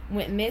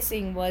went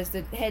missing was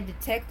the head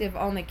detective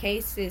on the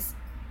cases.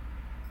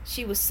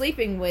 She was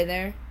sleeping with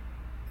her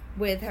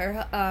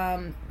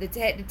the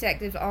head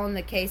detective on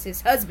the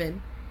case's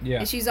husband. Yeah.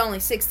 And she's only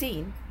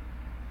 16.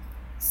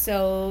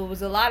 So it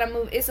was a lot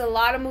of it's a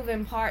lot of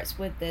moving parts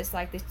with this.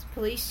 Like, the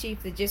police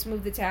chief that just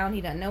moved to town, he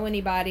doesn't know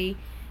anybody.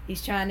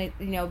 He's trying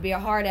to, be a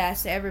hard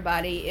ass to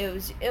everybody.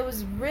 It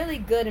was really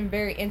good and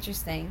very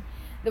interesting.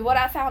 What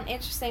I found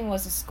interesting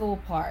was the school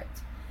part.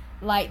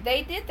 Like,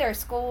 they did their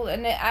school,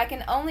 and I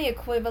can only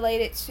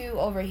equivalent it to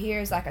over here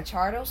as like a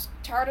charter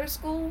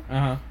school,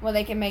 Uh-huh. where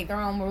they can make their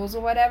own rules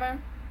or whatever.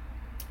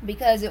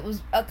 Because it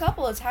was a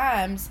couple of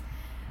times,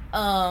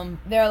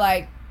 they're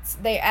like,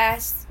 they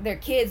asked their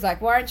kids, like,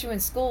 why aren't you in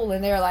school?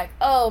 And they're like,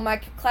 oh, my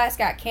class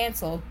got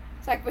canceled.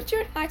 It's like, but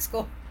you're in high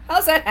school.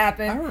 How's that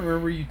happen? I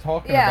remember you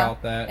talking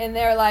about that. And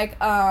they're like,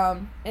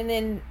 and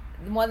then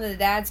one of the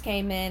dads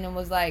came in and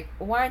was like,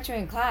 why aren't you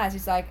in class?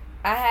 He's like,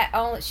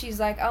 she's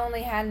like, I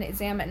only had an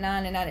exam at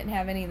 9 and I didn't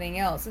have anything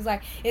else. It's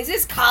like, is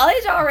this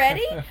college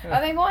already?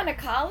 Are they going to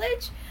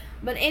college?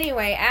 But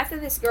anyway, after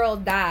this girl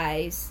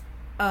dies,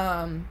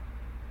 her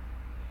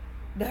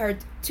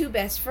two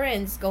best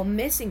friends go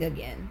missing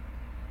again.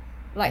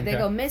 Like, they Okay.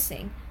 go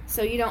missing.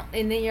 So you don't,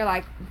 and then you're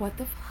like, what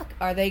the fuck?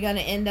 Are they going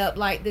to end up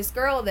like this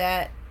girl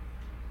that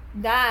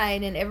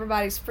died and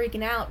everybody's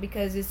freaking out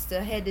because it's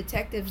the head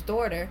detective's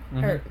daughter. Mm-hmm.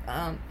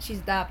 Her, she's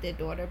adopted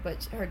daughter,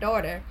 but her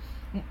daughter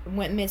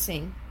went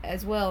missing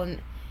as well.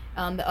 And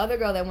the other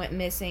girl that went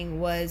missing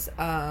was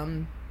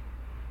the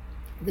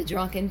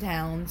Drunken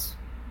Town's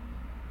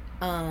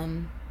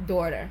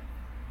daughter.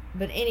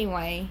 But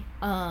anyway,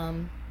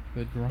 The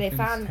they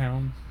found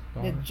Town's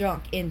the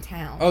drunk in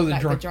town. Oh, the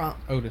like drunk. the drunk.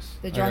 Otis.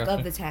 The I drunk gotcha.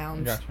 of the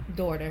town's Gotcha.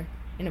 daughter.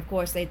 And of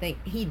course they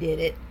think he did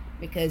it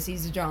because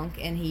he's drunk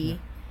and he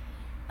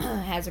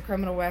has a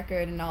criminal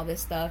record and all this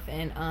stuff.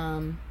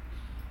 And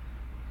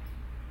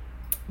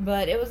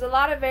but it was a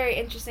lot of very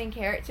interesting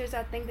characters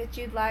I think that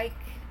you'd like.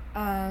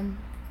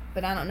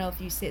 But I don't know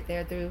if you sit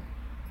there through.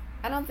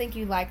 I don't think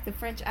you like the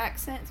French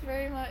accents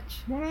very much.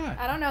 Why not?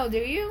 I don't know, do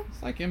you?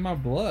 It's like in my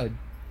blood.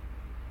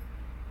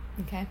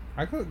 Okay.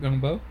 I cook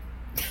gumbo.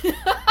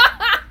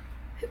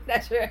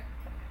 That's your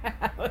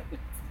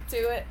to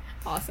it.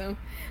 Awesome.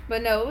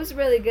 But no, it was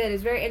really good.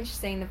 It's very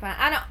interesting to find.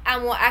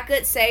 I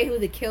could say who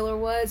the killer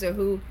was or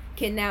who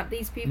kidnapped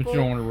these people. But you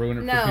don't want to ruin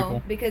it for No,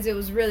 people. because it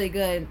was really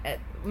good.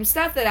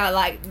 stuff that I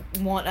like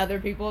want other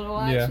people to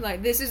watch. Yeah.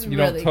 Like this is You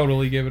really don't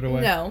totally give it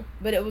away. no,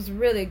 but it was a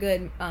really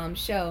good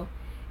show,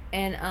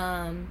 and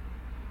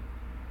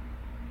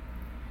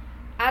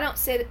I don't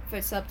sit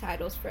for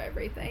subtitles for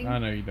everything. I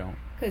know you don't.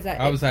 Because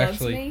I was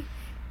actually. me.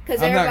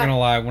 Cause I'm not gonna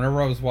lie.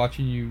 Whenever I was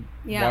watching you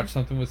Yeah. watch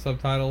something with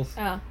subtitles,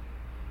 Oh,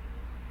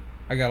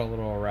 I got a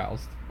little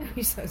aroused.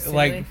 you're so silly.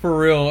 Like for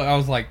real, I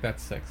was like,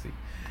 "That's sexy."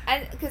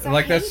 Because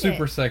Like that's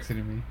super sexy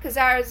to me. Because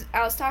I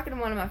was talking to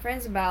one of my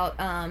friends about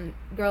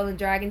Girl in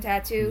Dragon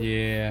Tattoo.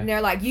 Yeah. And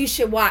they're like, you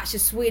should watch the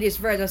Swedish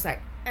version. I was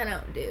like, I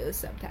don't do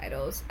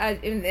subtitles.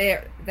 And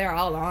they're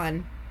all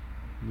on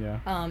Yeah.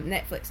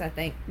 Netflix, I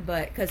think.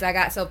 But because I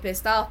got so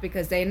pissed off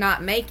because they're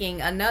not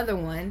making another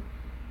one,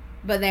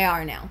 but they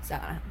are now, so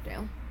I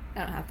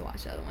don't have to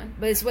watch the other one.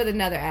 But it's with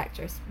another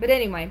actress. But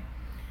anyway,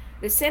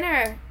 The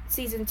Sinner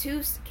season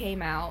 2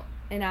 came out,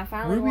 and I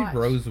finally Ruby watched.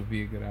 Rose would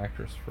be a good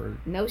actress for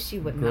No, she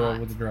would Girl not.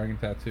 with the Dragon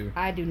Tattoo.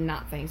 I do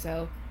not think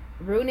so.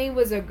 Rooney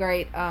was a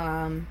great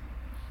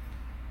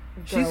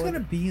She's gonna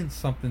be in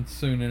something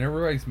soon, and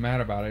everybody's mad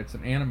about it. It's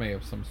an anime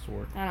of some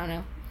sort. I don't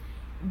know.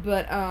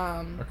 But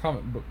A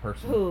comic book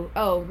person. who?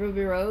 Oh,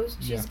 Ruby Rose.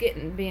 Yeah. She's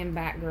being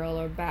Batgirl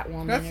or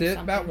Batwoman. That's or it,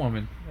 something.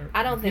 Batwoman.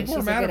 I don't think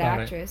People she's are a mad good about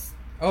it. actress.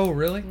 Oh,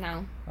 really?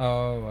 No,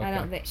 Oh, okay. I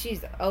don't think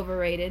she's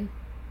overrated.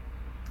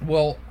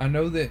 Well, I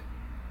know that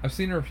I've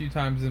seen her a few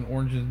times in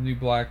Orange is the New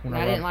Black when I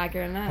I didn't was like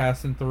her in that.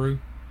 passing through.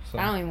 So.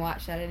 I don't even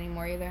watch that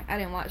anymore either. I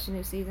didn't watch the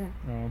new season.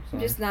 Oh, I'm I'm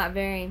sorry. just not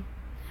very.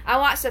 I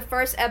watched the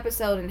first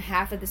episode and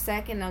half of the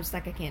second. And I was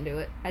like, I can't do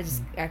it.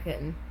 I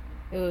couldn't.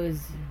 It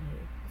was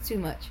too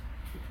much.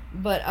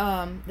 But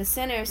The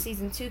Sinner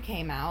season 2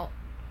 came out.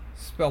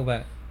 Spell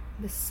that.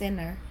 The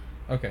Sinner.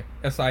 Okay.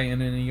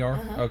 SINNER?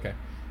 Uh-huh. Okay.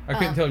 I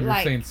couldn't tell if you were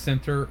like- saying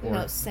center or...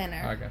 No,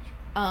 Sinner. I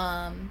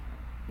got you.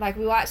 Like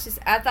we watched this.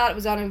 I thought it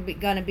was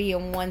gonna be a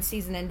one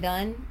season and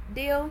done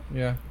deal,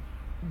 Yeah.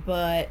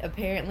 but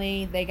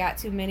apparently they got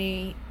too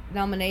many I read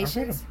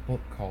nominations. a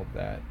book called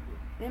that.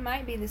 It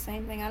might be the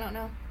same thing. I don't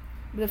know.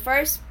 The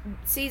first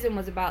season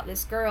was about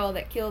this girl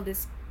that killed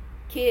this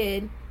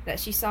kid that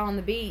she saw on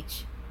the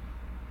beach,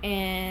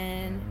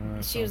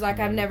 and she was like,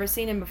 "I've never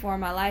seen him before in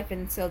my life,"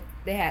 and so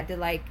they had to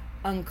like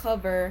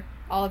uncover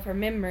all of her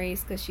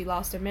memories because she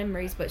lost her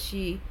memories. But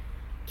she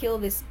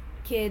killed this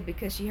kid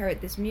because she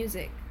heard this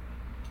music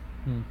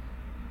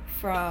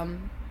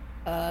from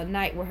a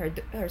night where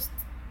her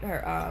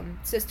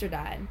sister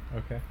died,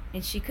 Okay.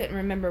 and she couldn't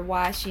remember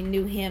why she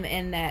knew him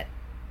in that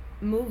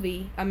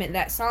movie. I mean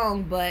that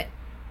song, but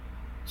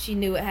she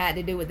knew it had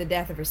to do with the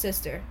death of her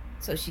sister,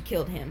 so she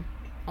killed him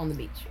on the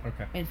beach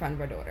Okay. in front of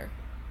her daughter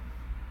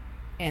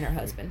and her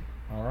husband.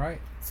 All right.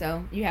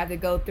 So you have to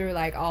go through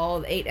like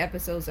all 8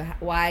 episodes of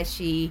why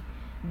she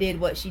did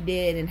what she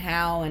did and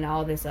how and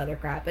all this other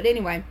crap. But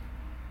anyway,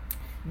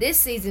 this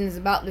season is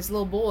about this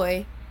little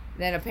boy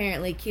that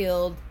apparently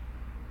killed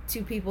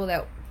 2 people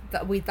that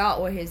we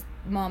thought were his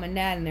mom and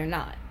dad, and they're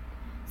not.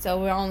 So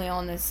we're only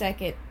on the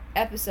second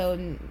episode,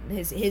 and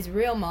his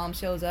real mom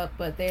shows up,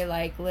 but they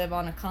like live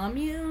on a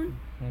commune,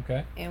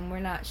 Okay. and we're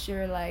not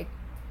sure like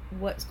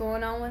what's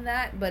going on with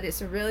that, but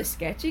it's a really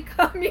sketchy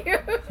commune.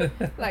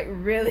 Like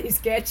really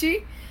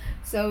sketchy.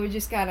 So we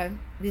just gotta,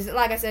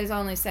 like I said, it's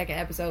only the second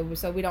episode,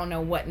 so we don't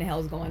know what in the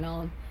hell's going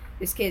on.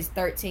 This kid's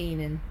 13,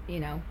 and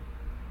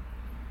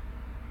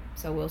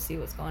so we'll see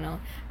what's going on.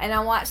 And I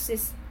watched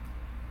this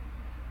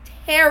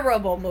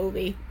terrible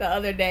movie the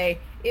other day.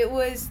 It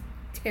was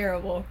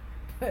terrible,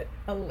 but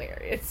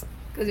hilarious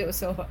because it was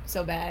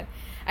so bad.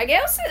 I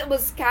guess it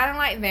was kind of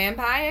like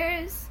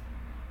vampires.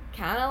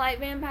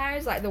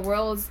 Like the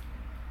world's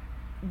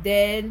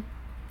dead,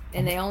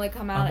 and they only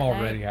come out I'm at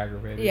already night.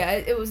 aggravated. Yeah,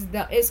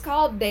 it's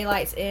called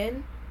Daylight's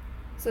End.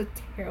 It's a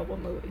terrible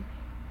movie.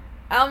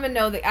 I don't even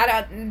know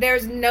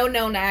there's no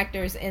known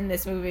actors in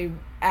this movie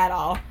at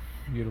all.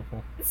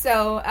 Beautiful.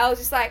 So I was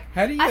just like,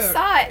 How do you? I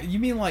saw it. You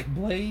mean like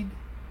Blade?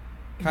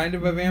 Kind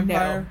of a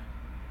vampire? No.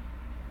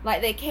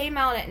 Like they came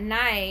out at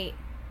night,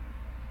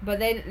 but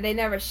they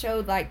never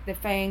showed like the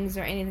fangs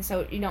or anything,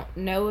 so you don't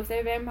know if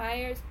they're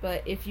vampires.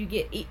 But if you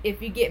get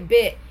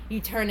bit, you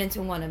turn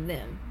into one of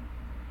them.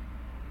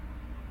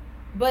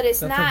 But it's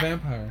That's not a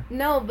vampire.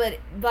 No, but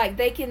like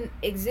they can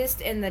exist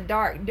in the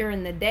dark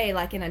during the day,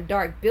 like in a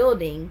dark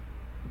building,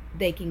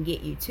 they can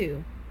get you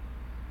too.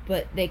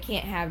 But they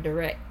can't have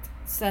direct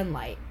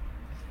sunlight.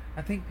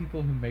 I think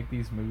people who make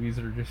these movies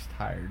are just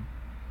tired.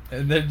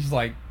 And they're just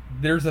like,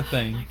 there's a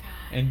thing,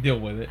 and deal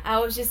with it. I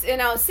was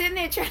sitting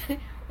there trying.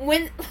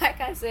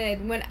 Like I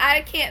said, when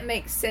I can't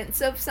make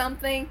sense of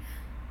something,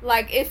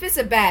 like if it's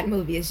a bad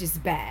movie, it's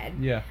just bad.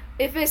 Yeah.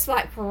 If it's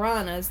like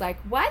piranhas, like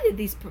why did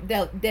these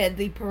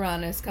deadly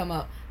piranhas come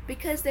up?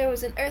 Because there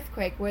was an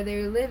earthquake where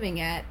they were living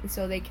at, and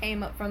so they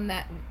came up from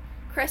that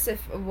crescent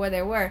of where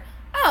they were.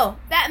 Oh,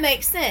 that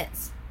makes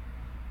sense.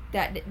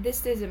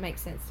 This doesn't make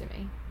sense to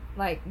me.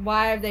 Like,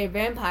 why are they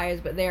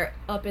vampires, but they're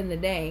up in the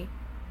day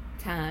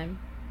time,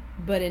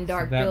 but in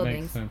dark that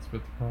buildings? makes sense,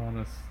 but the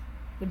piranhas...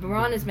 The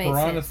piranhas make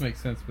Piranhas sense. make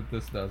sense, but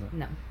this doesn't.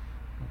 No.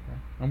 Okay.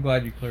 I'm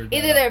glad you cleared that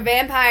Either up. they're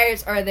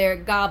vampires or they're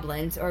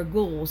goblins or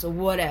ghouls or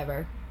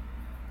whatever.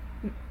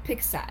 Pick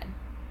a side.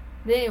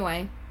 But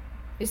anyway,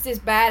 it's this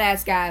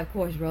badass guy, of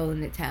course,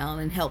 rolling the town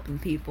and helping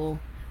people,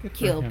 Good for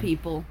kill him.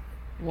 people,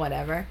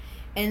 whatever.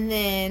 And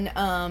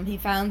then he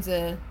finds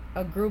a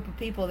group of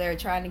people that are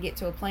trying to get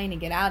to a plane to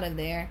get out of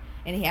there,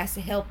 and he has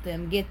to help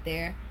them get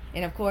there.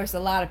 And of course, a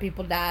lot of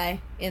people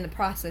die in the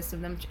process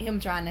of him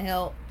trying to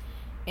help.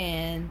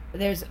 And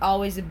there's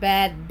always a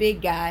bad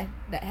big guy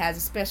that has a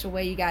special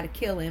way you got to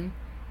kill him,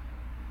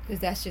 because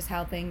that's just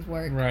how things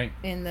work Right.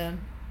 in the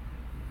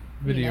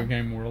Video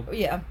game world.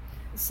 Yeah.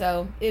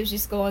 So it was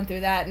just going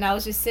through that, and I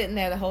was just sitting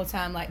there the whole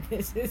time like,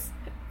 this is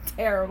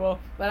terrible.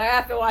 But I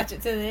have to watch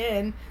it to the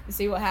end to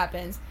see what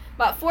happens.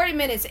 About 40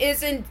 minutes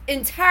is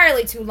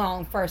entirely too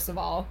long, first of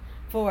all,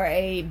 for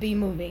a B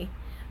movie.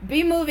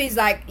 B movies,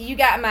 like, you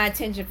got my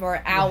attention for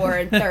an hour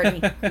and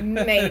 30,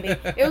 maybe.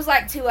 It was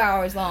like 2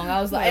 hours long.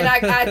 I was like, and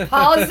I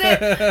paused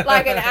it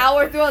like an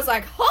hour through. I was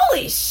like,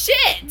 holy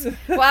shit!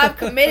 Well, I've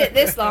committed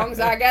this long,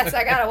 so I guess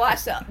I gotta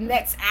watch the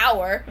next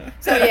hour.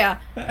 So yeah,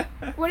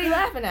 what are you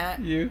laughing at?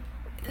 You.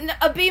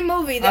 A B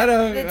movie,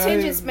 the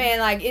attention span,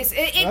 like,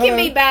 it can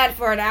be bad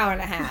for an hour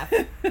and a half,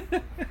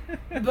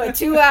 but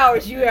 2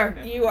 hours, you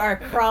are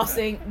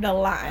crossing the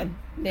line.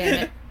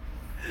 Damn it.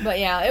 But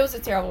yeah, it was a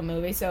terrible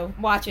movie, so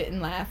watch it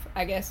and laugh,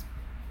 I guess.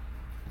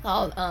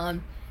 Called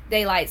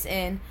Daylight's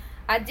End.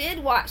 I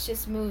did watch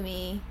this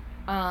movie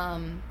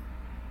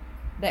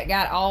that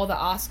got all the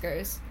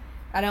Oscars.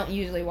 I don't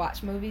usually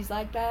watch movies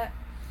like that,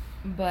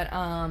 but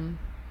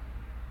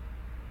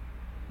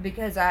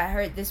because I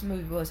heard this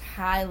movie was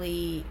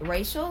highly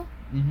racial,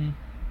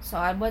 so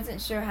I wasn't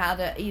sure how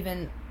to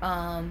even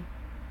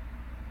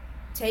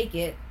take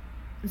it.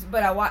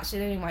 But I watched it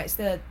anyway. It's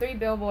the 3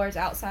 Billboards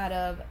Outside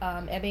of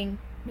Ebbing,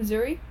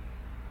 Missouri.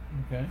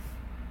 Okay.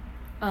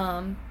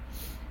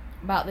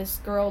 About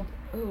this girl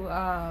who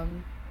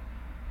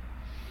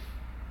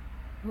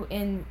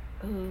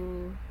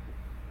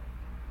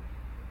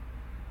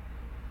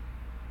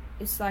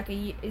it's like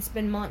it's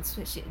been months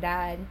since she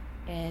died,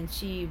 and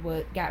she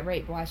got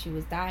raped while she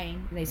was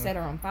dying, and they set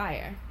her on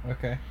fire.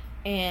 Okay.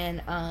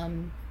 And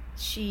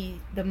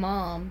the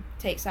mom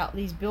takes out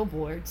these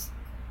billboards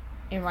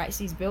and writes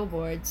these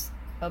billboards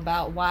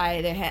about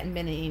why there hadn't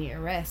been any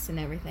arrests and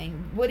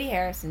everything. Woody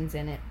Harrelson's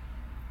in it.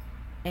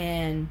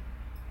 And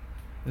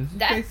Is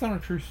this based on a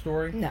true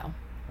story? No.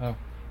 Oh.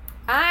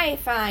 I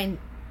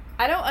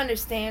don't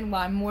understand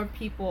why more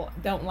people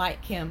don't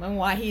like him and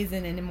why he's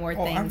in any more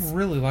things. I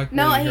really like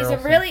No, Woody he's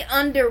Harrelson. a really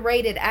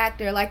underrated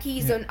actor. Like,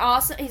 he's an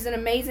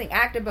amazing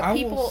actor, but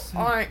people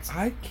aren't.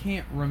 I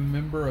can't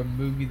remember a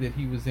movie that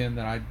he was in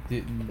that I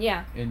didn't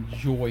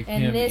enjoy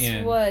him in. And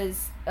this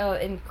was an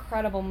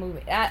incredible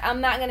movie.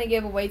 I'm not going to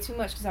give away too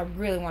much because I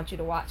really want you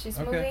to watch this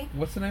movie.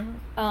 What's the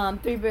name of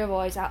it? 3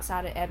 Billboards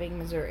Outside of Ebbing,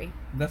 Missouri.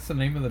 That's the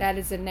name of the... That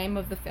is the name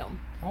of the film.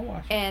 I'll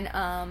watch it. And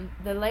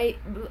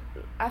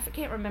I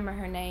can't remember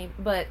her name,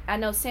 but I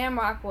know Sam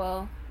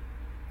Rockwell.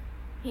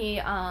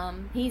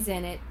 He's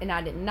in it, and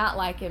I did not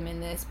like him in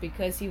this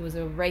because he was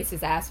a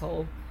racist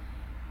asshole.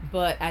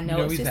 But I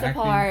know it's just a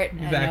part.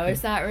 I know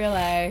it's not real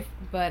life,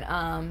 but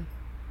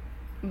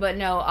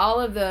no, all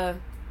of the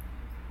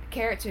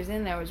characters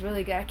in there was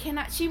really good.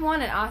 She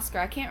won an Oscar.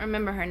 I can't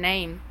remember her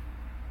name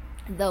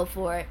though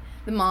for it.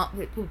 The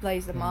mom who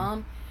plays the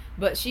mom,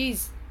 but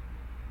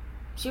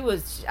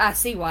I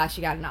see why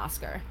she got an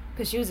Oscar,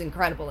 because she was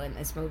incredible in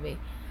this movie.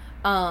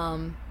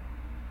 No,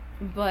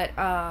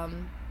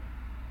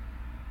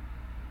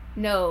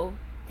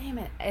 damn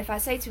it, if I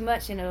say too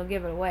much then it'll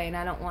give it away, and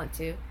I don't want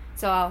to,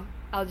 so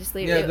I'll just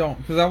leave it. Yeah, don't,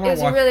 because I want to watch it.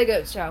 It was a really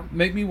good show.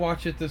 Make me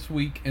watch it this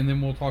week, and then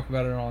we'll talk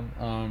about it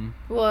on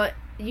well,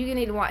 you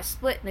need to watch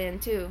Split then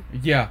too.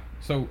 Yeah,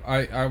 so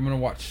I'm gonna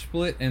watch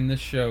Split and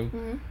this show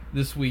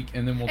this week,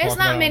 and then we'll talk about it.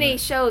 There's not many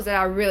shows that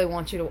I really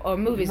want you to, or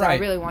movies that I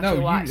really want you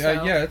to watch.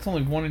 Yeah, it's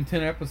only 1 in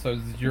 10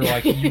 episodes that you're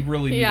like, you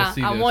really need to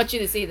see this. I want you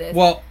to see this.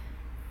 Well,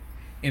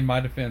 in my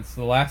defense,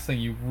 the last thing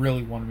you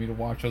really wanted me to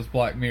watch was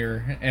Black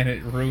Mirror, and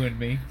it ruined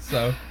me.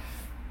 So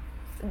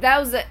that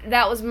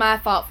was my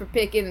fault for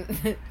picking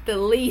the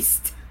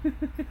least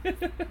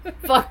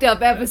fucked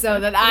up episode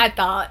that I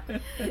thought.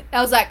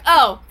 I was like,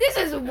 oh, this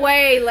is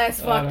way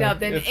less fucked up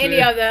than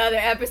any of the other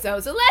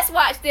episodes, so let's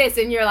watch this.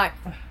 And you're like,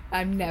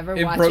 I'm never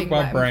watching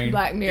Black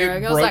Mirror.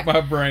 It broke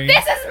my brain.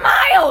 This is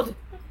mild.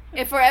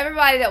 And for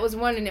everybody that was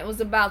wondering, it was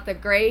about the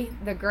gray.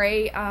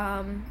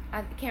 I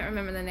can't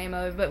remember the name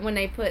of it, but when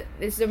they put,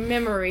 it's a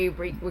memory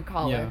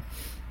recaller.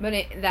 But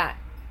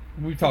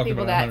we've talked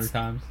about it 100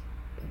 times.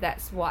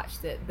 That's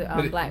watched it.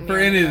 Black Mirror. For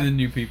any of the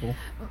new people,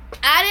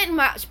 I didn't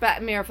watch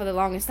Black Mirror for the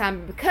longest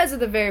time because of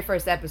the very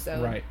first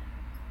episode. Right.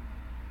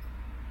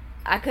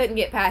 I couldn't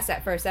get past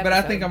that first episode. But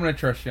I think I'm going to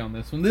trust you on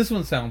this one. This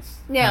one sounds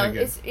good.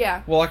 It's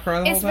Will I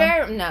cry the whole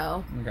time?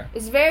 No. Okay.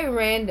 It's very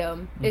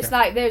random. Okay. It's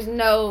like there's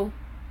no,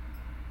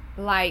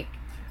 like...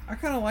 I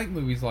kind of like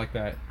movies like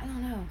that. I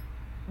don't know.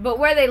 But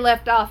where they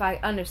left off, I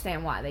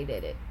understand why they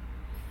did it.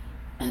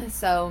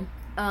 So,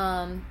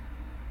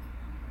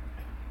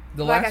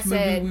 the last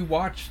movie we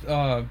watched,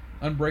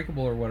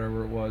 Unbreakable or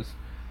whatever it was.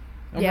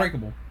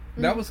 Unbreakable.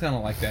 That was kind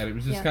of like that. It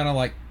was just kind of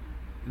like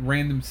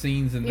random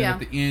scenes, and then Yeah. at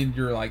the end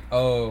you're like,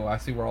 oh, I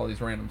see where all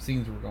these random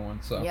scenes were going.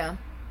 So Yeah.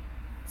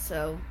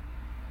 So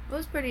it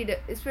was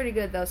it's pretty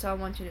good though. So I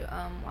want you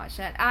to watch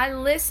that. I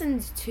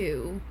listened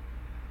to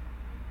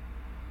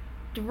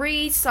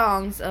 3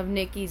 songs of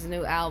Nicki's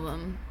new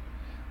album.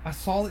 I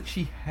saw that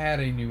she had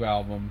a new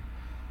album,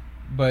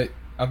 but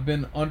I've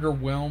been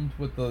underwhelmed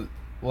with the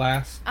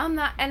last I'm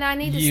not, and I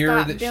need to year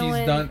stop that doing.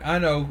 she's done. I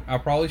know, I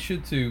probably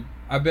should too.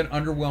 I've been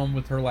underwhelmed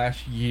with her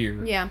last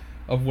year Yeah.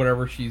 of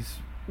whatever she's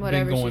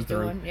Whatever been going she's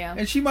through. doing, yeah.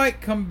 And she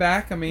might come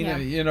back. I mean, Yeah.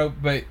 you know,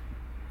 but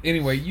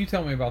anyway, you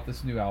tell me about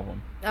this new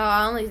album. Oh,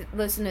 I only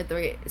listened to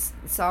 3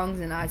 songs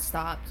and I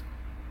stopped.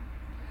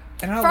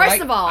 And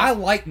First of all, I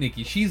like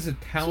Nicki. She's a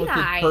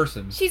talented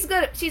person. She's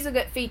good. She's a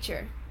good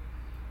feature.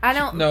 I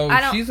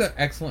don't. She's an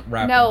excellent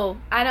rapper. No,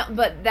 I don't.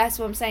 But that's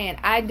what I'm saying.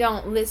 I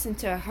don't listen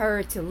to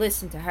her to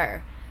listen to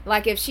her.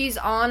 Like if she's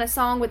on a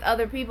song with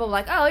other people,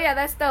 like, oh yeah,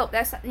 that's dope.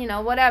 That's, you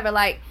know, whatever.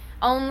 Like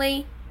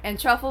Only and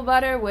Truffle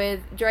Butter with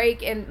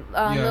Drake and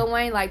Lil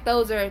Wayne, like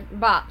those are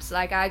bops.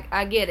 Like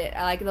I get it.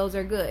 Like those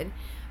are good.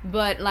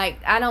 But like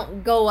I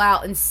don't go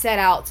out and set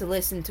out to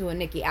listen to a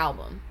Nicki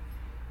album.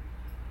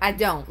 I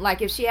don't.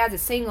 Like if she has a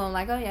single, I'm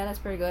like, oh yeah, that's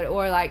pretty good.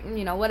 Or like,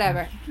 you know,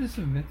 whatever. Did you just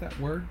admit that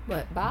word?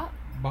 What, bop?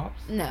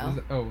 Bops? No.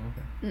 Okay.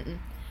 Mm-mm.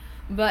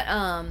 But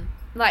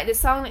like the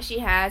song that she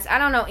has, I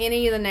don't know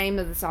any of the name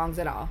of the songs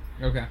at all.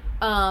 Okay.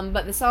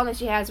 But the song that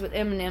she has with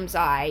Eminem's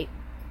 "I,"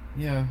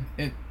 Yeah,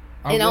 and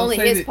only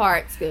his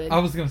part's good. I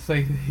was gonna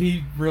say that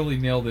he really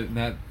nailed it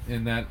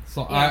in that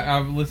song. Yeah.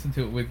 I listened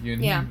to it with you,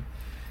 and Yeah.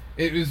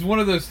 it was one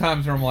of those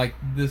times where I'm like,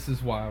 this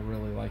is why I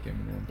really like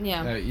Eminem.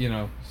 Yeah. You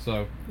know,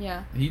 so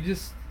Yeah.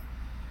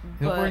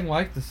 he'll bring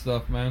life to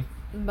stuff, man.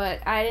 But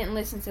I didn't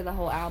listen to the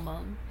whole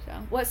album. So,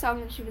 what song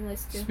did you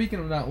listen to? Speaking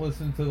of not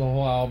listening to the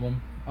whole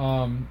album,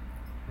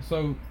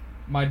 so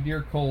my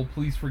dear Cole,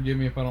 please forgive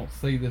me if I don't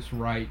say this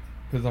right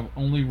because I've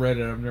only read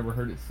it. I've never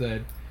heard it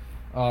said.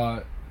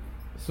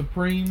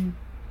 Supreme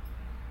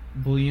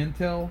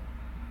Blientel.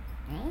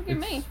 Look at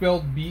It's me.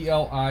 spelled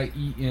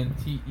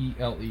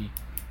Blientele.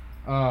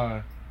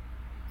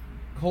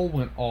 Cole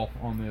went off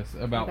on this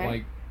about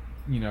Okay.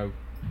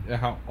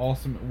 how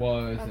awesome it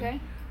was. Okay.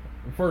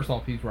 And first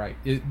off, he's right.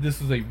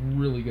 This is a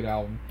really good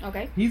album.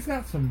 Okay. He's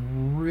got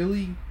some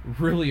really,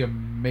 really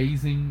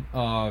amazing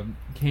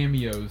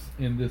cameos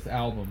in this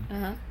album.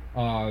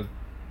 Uh-huh.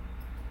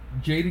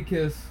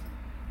 Jadakiss,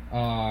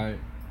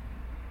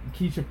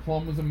 Keisha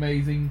Plum was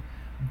amazing.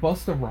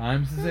 Busta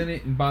Rhymes is in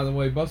it, and by the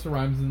way, Busta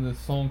Rhymes is in this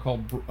song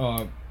called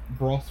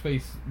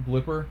Bossface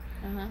Blipper,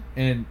 Uh-huh.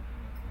 and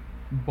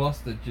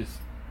Busta just,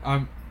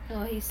 Oh,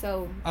 he's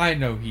so... I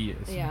know he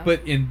is, Yeah.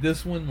 but in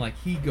this one, like,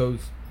 he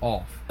goes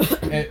off.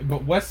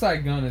 But West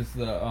Side Gun is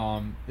the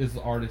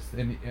artist,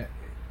 and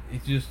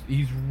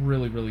he's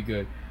really, really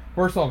good.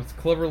 First off, it's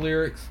clever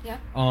lyrics. Yeah.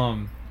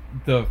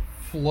 The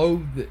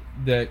flow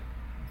that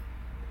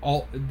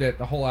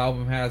the whole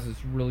album has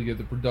is really good.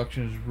 The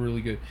production is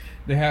really good.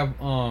 They have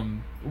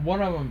one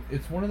of them.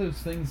 It's one of those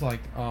things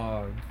like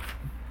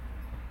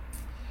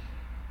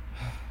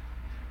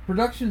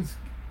productions.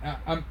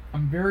 I'm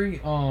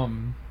very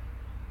man,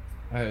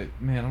 I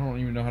don't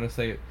even know how to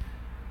say it.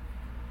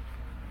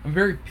 I'm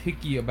very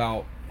picky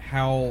about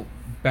how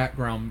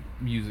background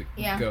music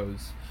Yeah.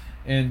 goes,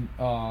 and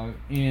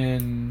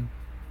in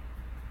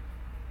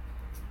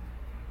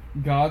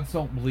Gods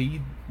Don't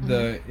Bleed,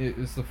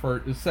 it's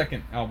the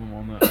second album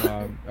on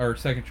the or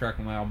second track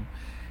on the album.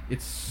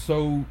 It's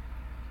so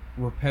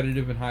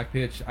repetitive and high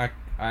pitched. I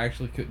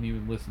actually couldn't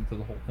even listen to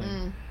the whole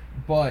thing.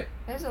 But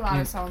there's a lot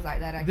of songs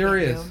like that. There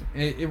is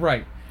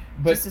right,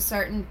 but just a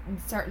certain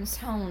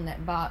tone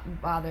that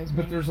bothers me.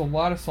 But there's a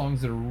lot of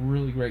songs that are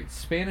really great.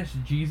 Spanish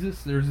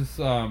Jesus. There's this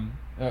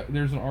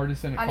there's an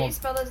artist in it How do you called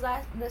spell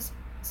this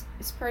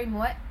Supreme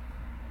what?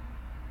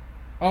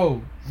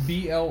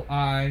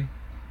 Blientele.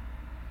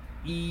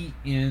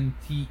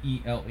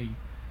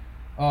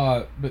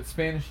 But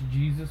Spanish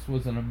Jesus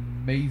was an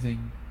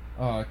amazing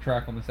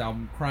track on this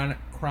album. Crime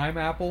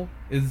Apple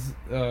is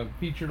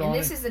featured on it. And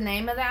this is the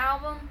name of the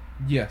album?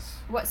 Yes.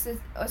 What's the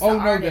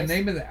artist? The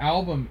name of the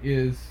album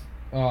is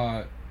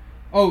that's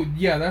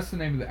the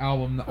name of the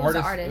album. Who's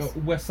the artist?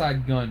 West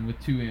Side Gun with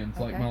 2 N's,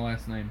 like my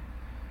last name.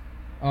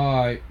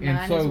 And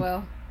mine so as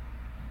well.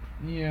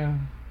 Yeah,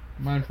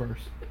 mine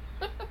first.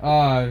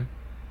 So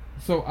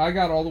I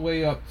got all the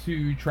way up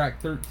to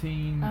track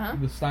 13,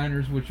 the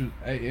Steiners, which is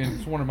and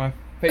it's one of my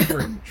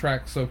favorite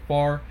tracks so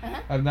far.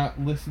 I've not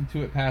listened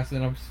to it past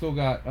it. I've still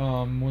got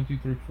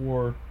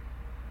 4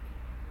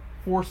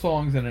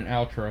 songs and an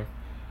outro.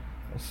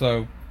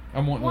 So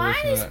I'm wanting to Why listen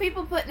are to these that.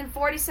 people putting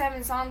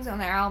 47 songs on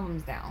their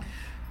albums now?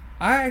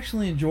 I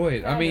actually enjoy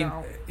it. I mean,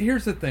 don't.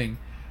 here's the thing: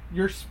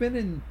 you're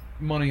spending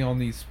money on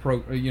these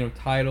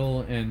Tidal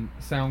and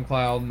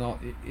SoundCloud and all,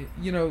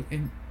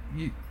 and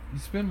you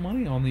spend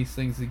money on these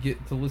things to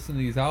get to listen to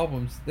these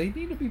albums. They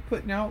need to be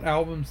putting out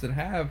albums that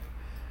have,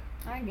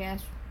 I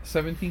guess,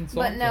 17 songs.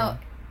 But no, on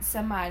them.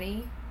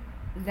 somebody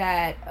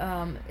that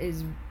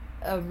is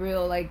a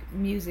real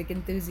music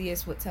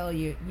enthusiast would tell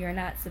you you're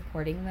not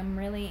supporting them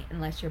really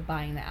unless you're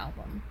buying the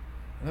album.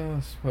 I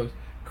suppose.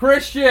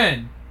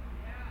 Christian,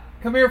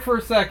 come here for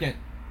a second.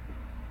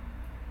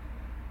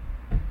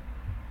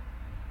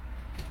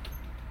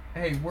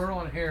 Hey, we're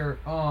on air.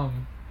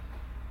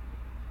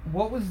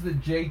 What was the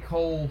J.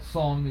 Cole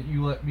song that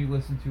you let me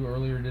listen to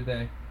earlier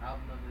today?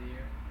 Album of the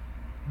year.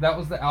 That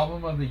was the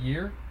album of the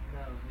year? No,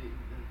 the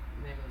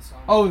name of the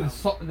song. Oh,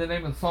 was the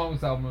name of the song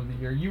was album of the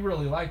year. You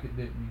really liked it,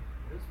 didn't you?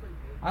 It was pretty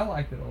good. I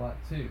liked it a lot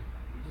too. You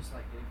just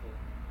like J. Cole.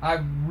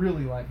 I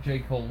really like J.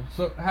 Cole.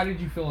 So, how did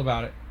you feel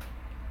about it?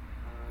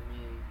 I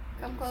mean,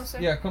 Come it was-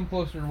 closer. Yeah, come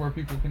closer to where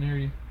people can hear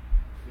you.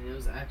 I mean, it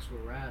was actual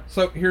rap.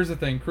 So, here's the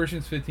thing.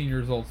 Christian's 15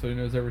 years old, so he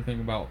knows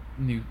everything about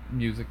new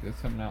music that's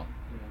coming out.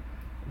 Yeah.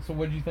 So,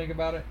 what did you think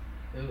about it?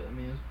 I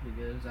mean, it was pretty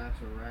good. It was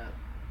actual rap.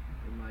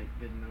 And, like,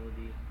 good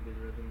melody, good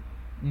rhythm.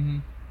 Mm-hmm.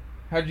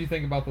 How did you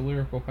think about the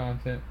lyrical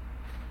content?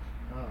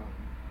 I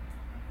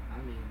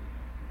mean,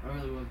 I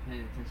really wasn't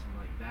paying attention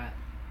like that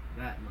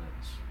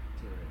much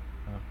to it.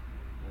 Oh. I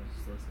was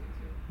just listening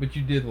to it. But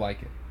you did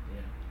like it.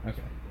 Yeah.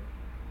 Okay.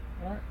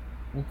 All right.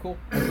 Well, cool.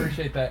 I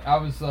appreciate that. I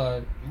was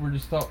we're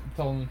just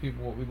telling the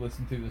people what we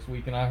listened to this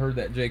week, and I heard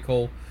that J.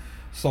 Cole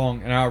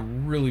song, and I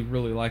really,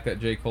 really like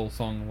that J. Cole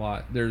song a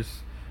lot.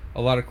 There's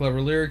a lot of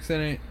clever lyrics in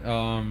it.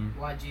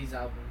 YG's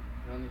album.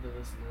 You don't need to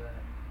listen to that.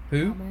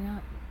 Who? Probably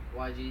not.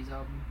 YG's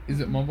album? Is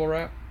it mumble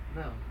rap?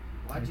 No.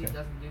 YG Okay.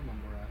 doesn't do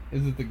mumble rap.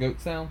 Is it the goat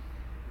sound?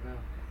 No.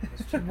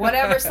 It's true.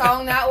 Whatever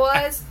song that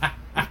was,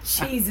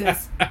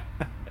 Jesus,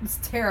 it's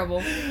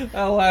terrible.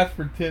 I laughed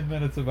for 10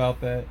 minutes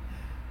about that.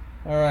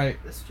 All right.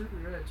 That's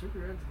Trippie Red.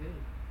 Trippie Red's good.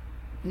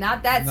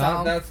 Not that Not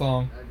song. that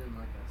song. I didn't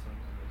like that song.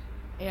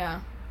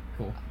 Yeah.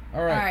 Cool.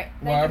 All right. All right.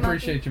 Well, Thank I you,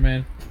 appreciate you,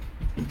 man.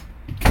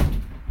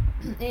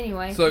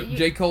 Anyway. So,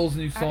 J. Cole's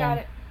new I got song,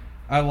 it.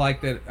 I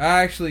like that.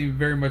 I actually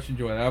very much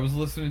enjoy it. I was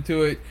listening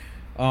to it.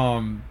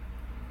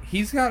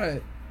 He's got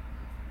a...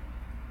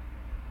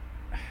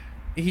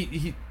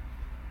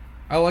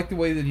 I like the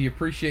way that he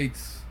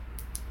appreciates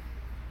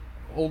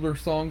older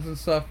songs and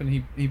stuff, and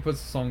he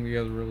puts the song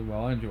together really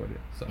well. I enjoyed it.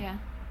 So Yeah.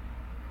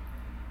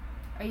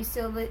 Are you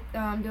still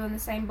doing the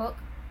same book?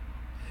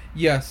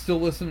 yeah, still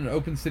listening to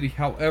Open City.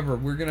 However,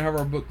 we're gonna have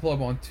our book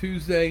club on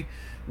Tuesday.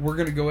 We're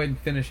gonna go ahead and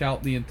finish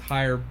out the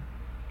entire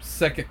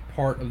second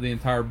part of the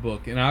entire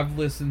book, and I've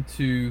listened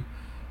to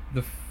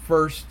the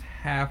first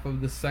half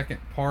of the second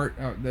part.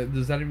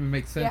 Does that even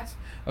make sense?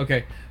 Yeah.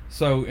 Okay.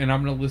 So, and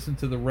I'm gonna listen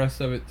to the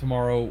rest of it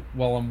tomorrow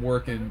while I'm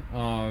working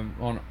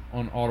on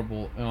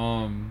Audible.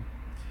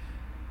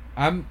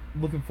 I'm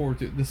looking forward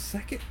to it. The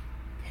second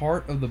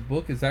part of the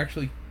book is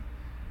actually,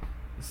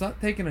 it's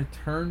not taking a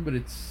turn, but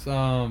it's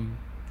a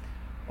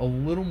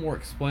little more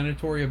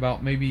explanatory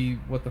about maybe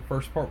what the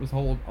first part was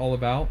all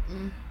about.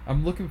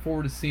 I'm looking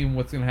forward to seeing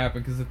what's going to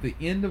happen, because at the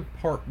end of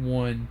part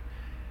 1,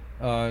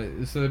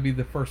 so that'd be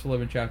the first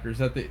 11 chapters,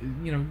 at the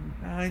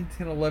 9,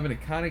 10, 11,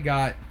 it kind of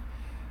got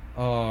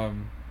a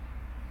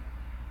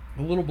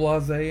little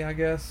blasé, I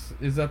guess.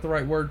 Is that the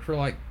right word for,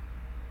 like,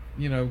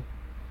 yeah.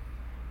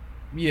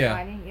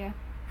 Fighting, yeah.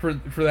 For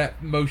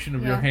that motion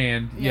of your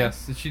hand, Yeah.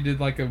 yes. She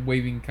did like a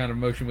waving kind of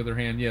motion with her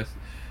hand, yes.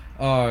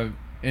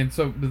 And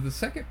so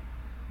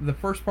the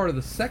first part of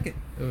the second,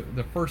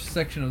 the first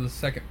section of the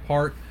second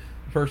part,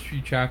 the first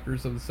few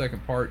chapters of the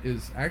second part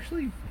is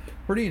actually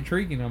pretty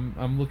intriguing.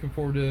 I'm looking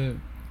forward to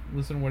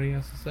listening to what he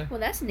has to say. Well,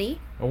 that's neat.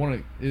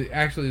 It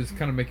actually is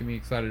kind of making me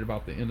excited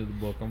about the end of the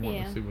book. I'm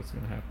wanting Yeah. to see what's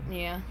going to happen.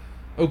 Yeah.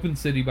 Open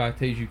City by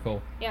Teju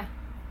Cole. Yeah.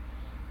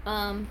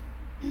 That's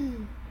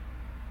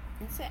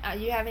it.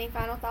 You have any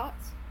final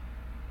thoughts?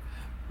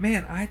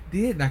 Man, I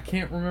did, and I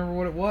can't remember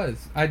what it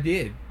was. I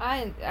did.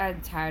 I'm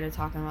tired of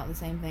talking about the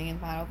same thing in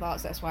final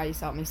thoughts. That's why you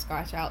saw me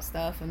scratch out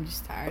stuff. I'm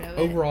just tired of it.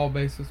 Overall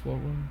basis, what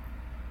was it?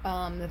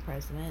 The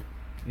president.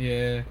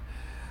 Yeah.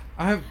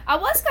 I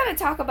was gonna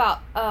talk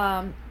about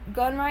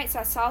gun rights.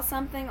 I saw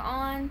something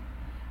on,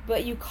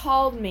 but you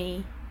called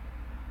me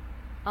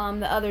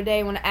the other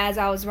day as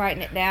I was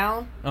writing it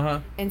down,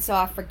 and so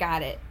I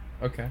forgot it.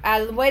 Okay.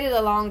 I waited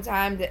a long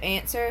time to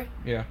answer.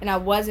 Yeah. And I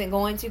wasn't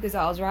going to because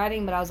I was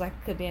writing, but I was like,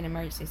 it could be an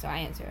emergency, so I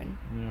answered.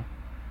 Yeah.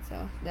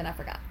 So then I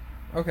forgot.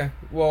 Okay.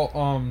 Well,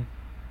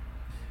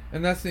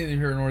 and that's neither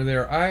here nor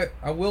there. I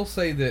will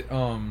say that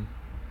I'm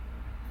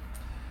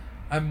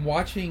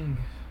watching.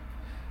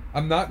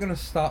 I'm not going to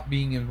stop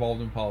being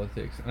involved in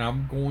politics, and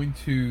I'm going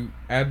to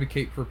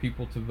advocate for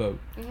people to vote.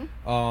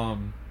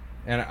 Mm-hmm.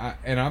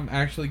 And I'm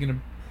actually going to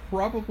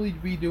probably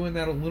be doing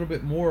that a little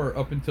bit more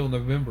up until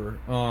November.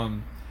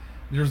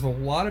 There's a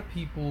lot of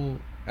people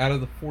out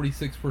of the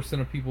 46%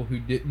 of people who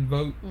didn't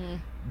vote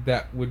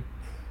that would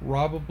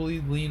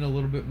probably lean a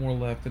little bit more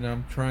left, and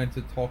I'm trying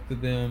to talk to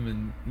them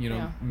and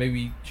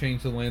maybe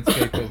change the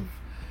landscape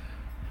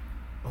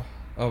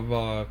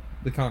of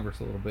the Congress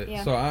a little bit.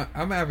 Yeah. So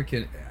I'm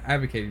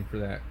advocating for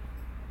that.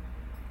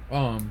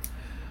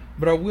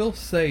 But I will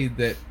say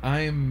that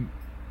I'm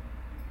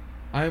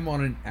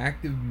on an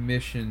active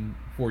mission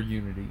for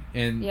unity,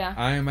 and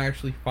I am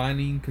actually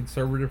finding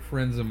conservative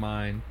friends of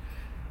mine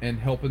and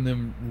helping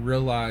them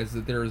realize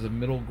that there is a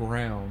middle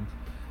ground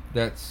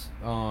that's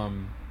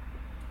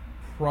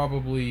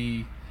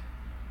probably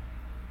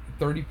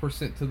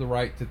 30% to the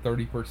right to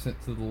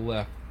 30% to the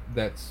left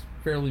that's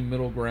fairly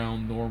middle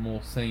ground,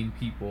 normal, sane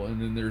people,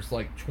 and then there's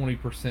like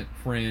 20%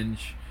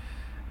 fringe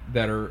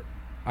that are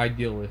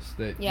idealists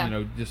that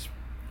just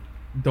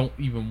don't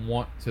even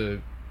want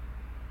to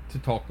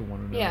talk to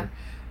one another. Yeah.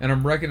 And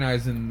I'm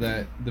recognizing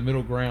that the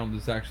middle ground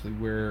is actually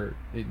where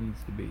it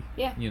needs to be.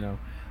 Yeah.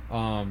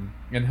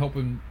 And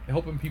helping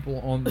people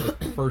on the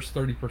first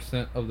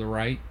 30% of the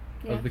right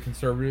of the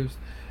conservatives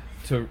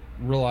to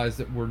realize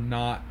that we're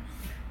not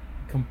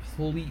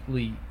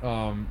completely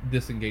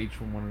disengaged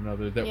from one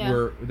another,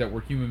 that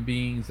we're human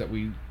beings, that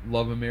we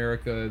love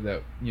America,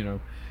 that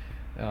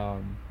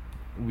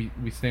we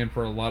stand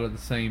for a lot of the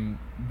same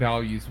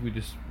values. We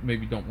just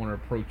maybe don't want to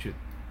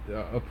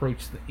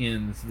approach the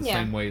ends the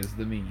same way as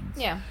the means.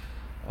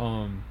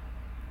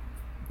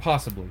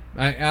 Possibly,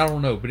 I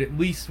don't know, but at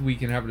least we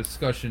can have a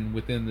discussion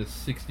within the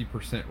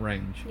 60%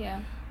 range.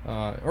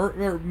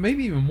 Or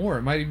maybe even more.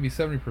 It might even be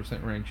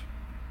 70% range.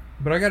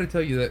 But I got to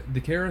tell you that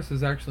DeCaris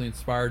has actually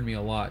inspired me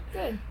a lot.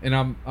 Good. And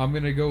I'm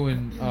gonna go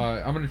and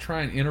I'm gonna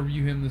try and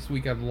interview him this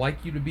week. I'd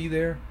like you to be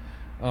there.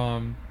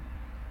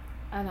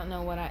 I don't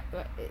know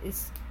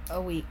it's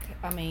a week.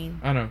 I mean,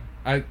 I know.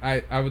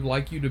 I would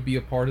like you to be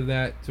a part of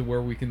that, to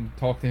where we can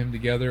talk to him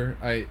together.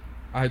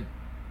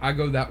 I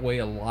go that way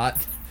a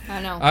lot.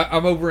 I know.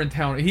 I'm over in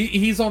town.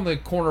 He's on the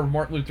corner of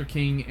Martin Luther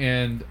King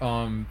and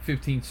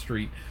 15th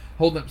Street,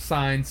 holding up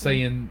signs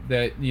saying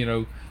that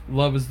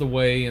love is the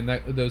way and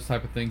those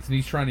type of things. And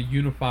he's trying to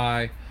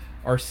unify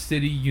our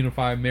city,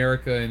 unify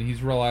America, and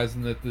he's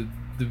realizing that the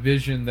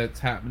division that's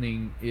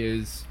happening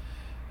is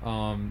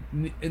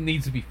it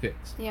needs to be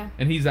fixed. Yeah.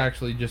 And he's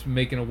actually just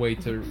making a way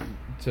to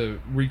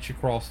reach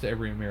across to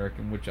every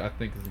American, which I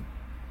think is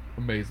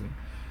amazing.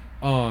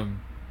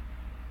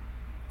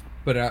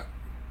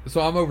 So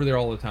I'm over there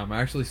all the time.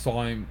 I actually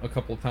saw him a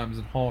couple of times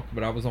in Hawk,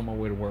 but I was on my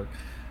way to work.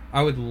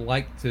 I would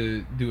like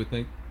to do a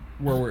thing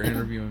where we're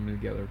interviewing him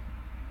together.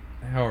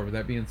 However,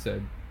 that being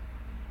said,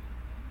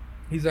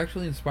 he's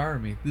actually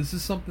inspiring me. This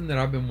is something that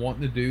I've been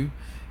wanting to do,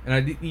 and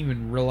I didn't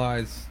even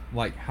realize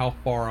like how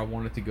far I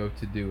wanted to go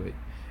to do it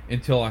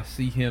until I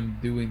see him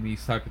doing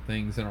these type of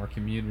things in our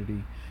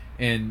community.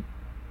 And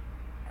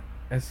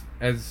as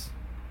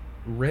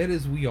red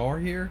as we are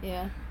here,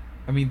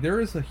 I mean, there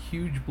is a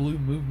huge blue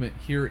movement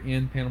here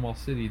in Panama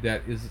City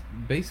that is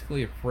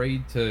basically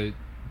afraid to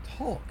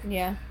talk.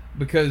 Yeah.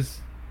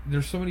 Because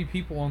there's so many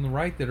people on the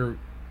right that are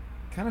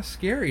kind of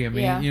scary. I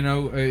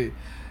mean,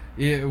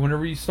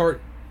 whenever you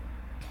start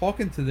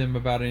talking to them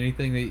about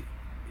anything, they,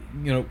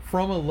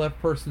 from a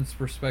left person's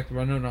perspective,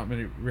 I know not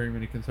very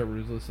many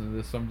conservatives listen to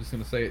this, so I'm just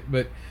going to say it,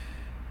 but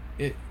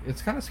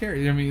it's kind of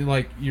scary. I mean,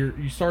 like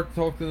you start to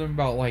talk to them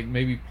about like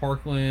maybe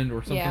Parkland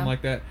or something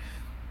like that.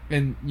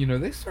 And,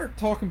 they start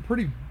talking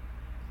pretty,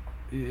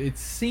 it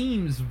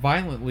seems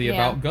violently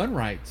about gun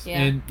rights.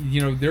 Yeah. And,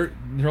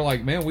 they're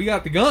like, man, we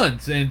got the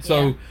guns. And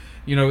so,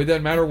 it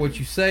doesn't matter what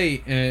you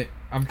say. And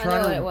I'm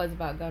trying to... it was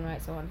about gun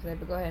rights, I wanted to say,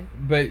 but go ahead.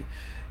 But,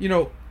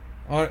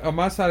 on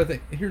my side of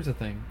things, here's the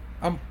thing.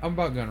 I'm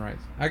about gun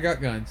rights. I got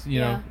guns,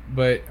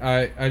 but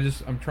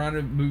I'm trying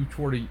to move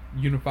toward a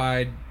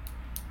unified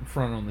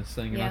front on this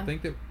thing. And I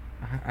think that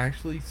I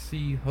actually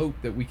see hope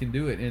that we can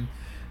do it. And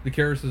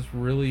DeCaris has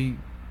really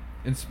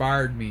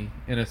inspired me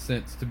in a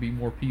sense to be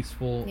more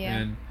peaceful,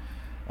 and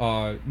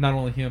not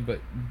only him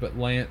but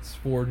Lance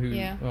Ford,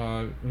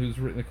 who's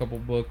written a couple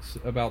books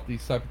about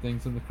these type of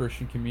things in the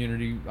Christian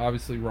community.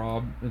 Obviously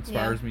Rob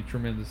inspires me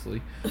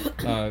tremendously,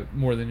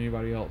 more than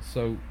anybody else.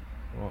 So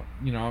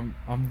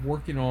I'm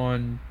working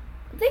on,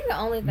 I think the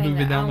only thing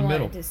that I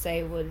wanted to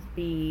say would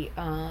be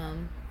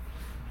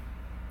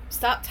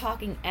stop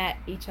talking at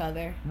each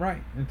other,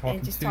 right,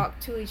 and just talk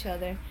to each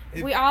other.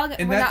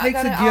 And that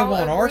takes a give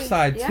on our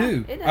side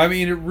too. I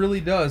mean, it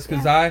really does,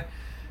 because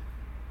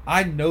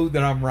I know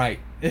that I'm right,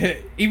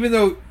 even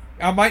though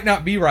I might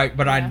not be right,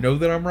 but I know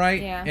that I'm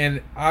right,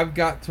 and I've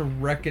got to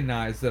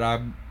recognize that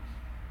I'm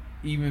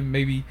even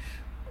maybe,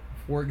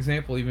 for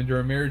example, even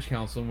during marriage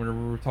counseling,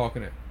 whenever we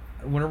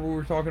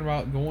were talking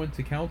about going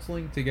to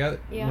counseling together,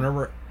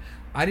 whenever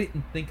I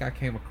didn't think I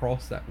came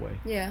across that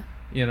way,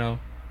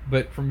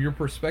 but from your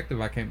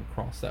perspective, I came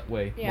across that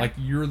way. Like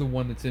you're the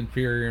one that's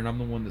inferior and I'm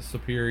the one that's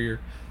superior.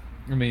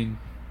 I mean,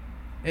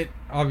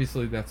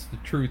 obviously that's the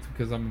truth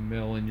because I'm a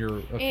male and you're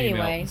a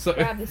female. Anyway,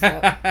 wrap this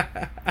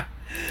up.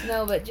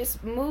 No, but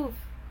just move.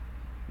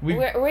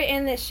 We're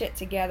in this shit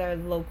together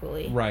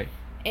locally. Right.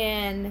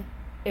 And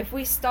if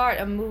we start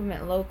a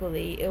movement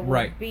locally, it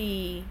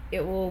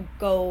will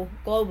go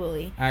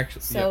globally.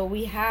 Actually, so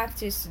we have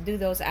to do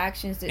those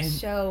actions that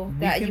show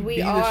that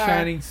we are the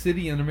shining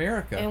city in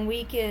America. And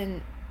we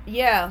can...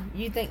 Yeah,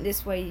 you think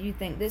this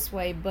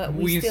way, but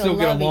we still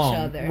get love along. each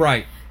other.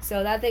 Right.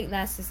 So I think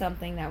that's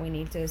something that we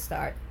need to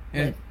start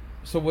with.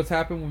 So what's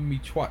happened when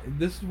we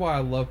this is why I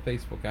love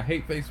Facebook. I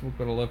hate Facebook,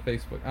 but I love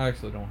Facebook. I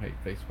actually don't hate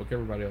Facebook.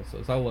 Everybody else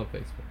does. I love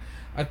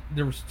Facebook.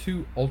 There was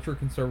 2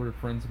 ultra-conservative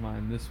friends of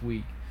mine this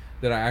week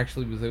that I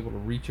actually was able to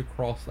reach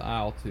across the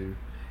aisle to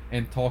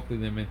and talk to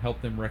them and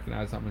help them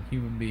recognize I'm a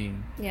human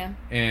being. Yeah.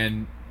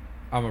 And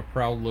I'm a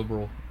proud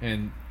liberal,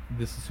 and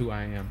this is who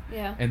I am.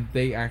 Yeah. And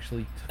they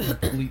actually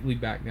completely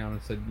backed down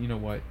and said, you know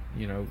what,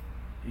 you know,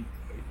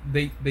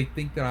 they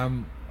think that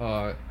I'm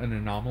an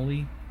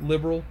anomaly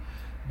liberal,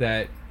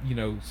 that, you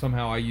know,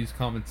 somehow I use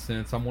common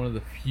sense. I'm one of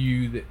the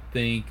few that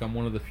think. I'm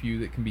one of the few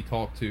that can be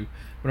talked to.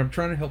 But I'm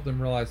trying to help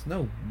them realize,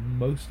 no,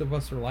 most of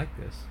us are like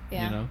this.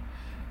 Yeah. You know?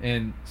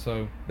 And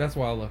so that's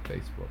why I love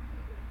Facebook.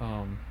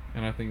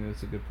 And I think that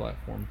it's a good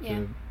platform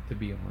to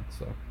be on.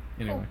 So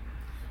anyway. Cool.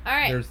 All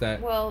right. There's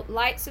that. Well,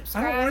 like,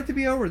 subscribe. I don't want it to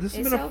be over. This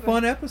has It's been a over.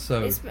 fun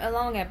episode. It's a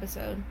long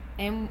episode,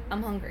 and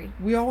I'm hungry.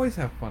 We always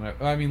have fun.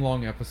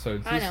 Long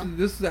episodes. I know.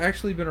 This has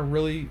actually been a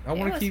really. I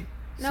want to keep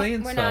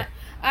saying we're stuff. not.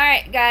 All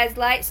right, guys.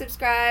 Like,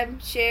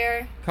 subscribe,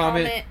 share,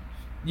 comment.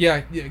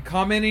 Yeah,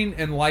 commenting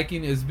and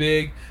liking is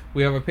big.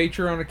 We have a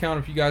Patreon account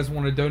if you guys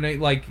want to donate.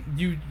 Like,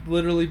 you've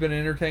literally been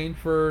entertained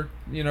for,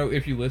 you know,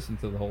 if you listen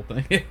to the whole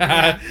thing.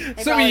 Yeah,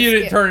 Some of you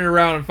didn't turn it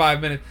around in 5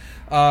 minutes.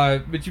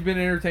 But you've been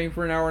entertained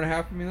for an hour and a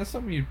half. I mean, that's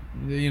something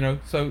you know.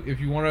 So if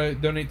you want to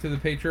donate to the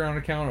Patreon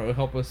account, it'll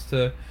help us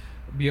to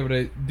be able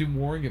to do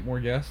more and get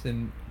more guests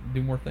and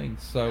do more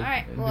things. So, all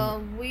right.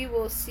 Well, we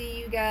will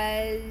see you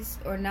guys,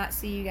 or not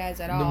see you guys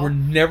at all. we're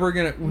never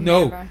gonna.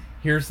 No. Never.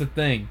 Here's the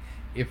thing.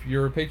 If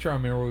you're a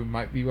Patreon member, we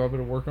might be able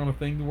to work on a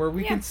thing where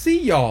we can see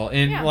y'all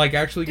and like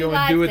actually go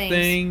and do a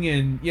thing,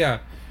 and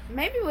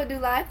maybe we'll do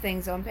live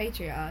things on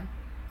Patreon.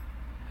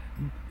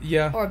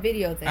 Yeah. Or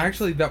video things.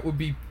 Actually, that would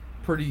be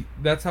pretty.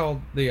 That's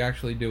how they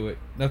actually do it.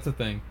 That's a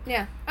thing.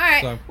 Yeah. All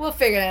right. So, we'll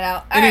figure that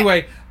out.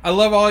 Anyway, I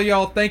love all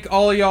y'all. Thank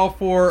all of y'all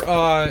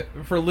for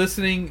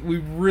listening. We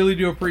really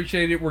do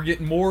appreciate it. We're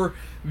getting more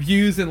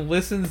views and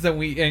listens than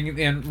we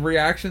and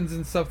reactions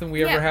and stuff than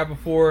we ever had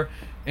before.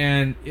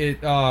 And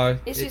it's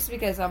just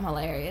because I'm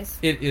hilarious.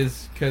 It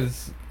is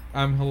because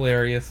I'm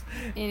hilarious.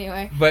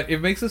 Anyway. But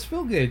it makes us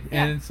feel good.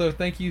 Yeah. And so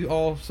thank you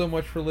all so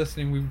much for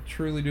listening. We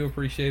truly do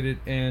appreciate it.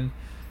 And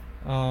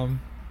all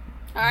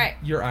right.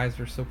 Your eyes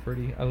are so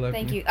pretty. I love you.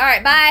 Thank you. All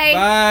right, bye.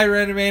 Bye,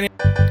 Random Mania.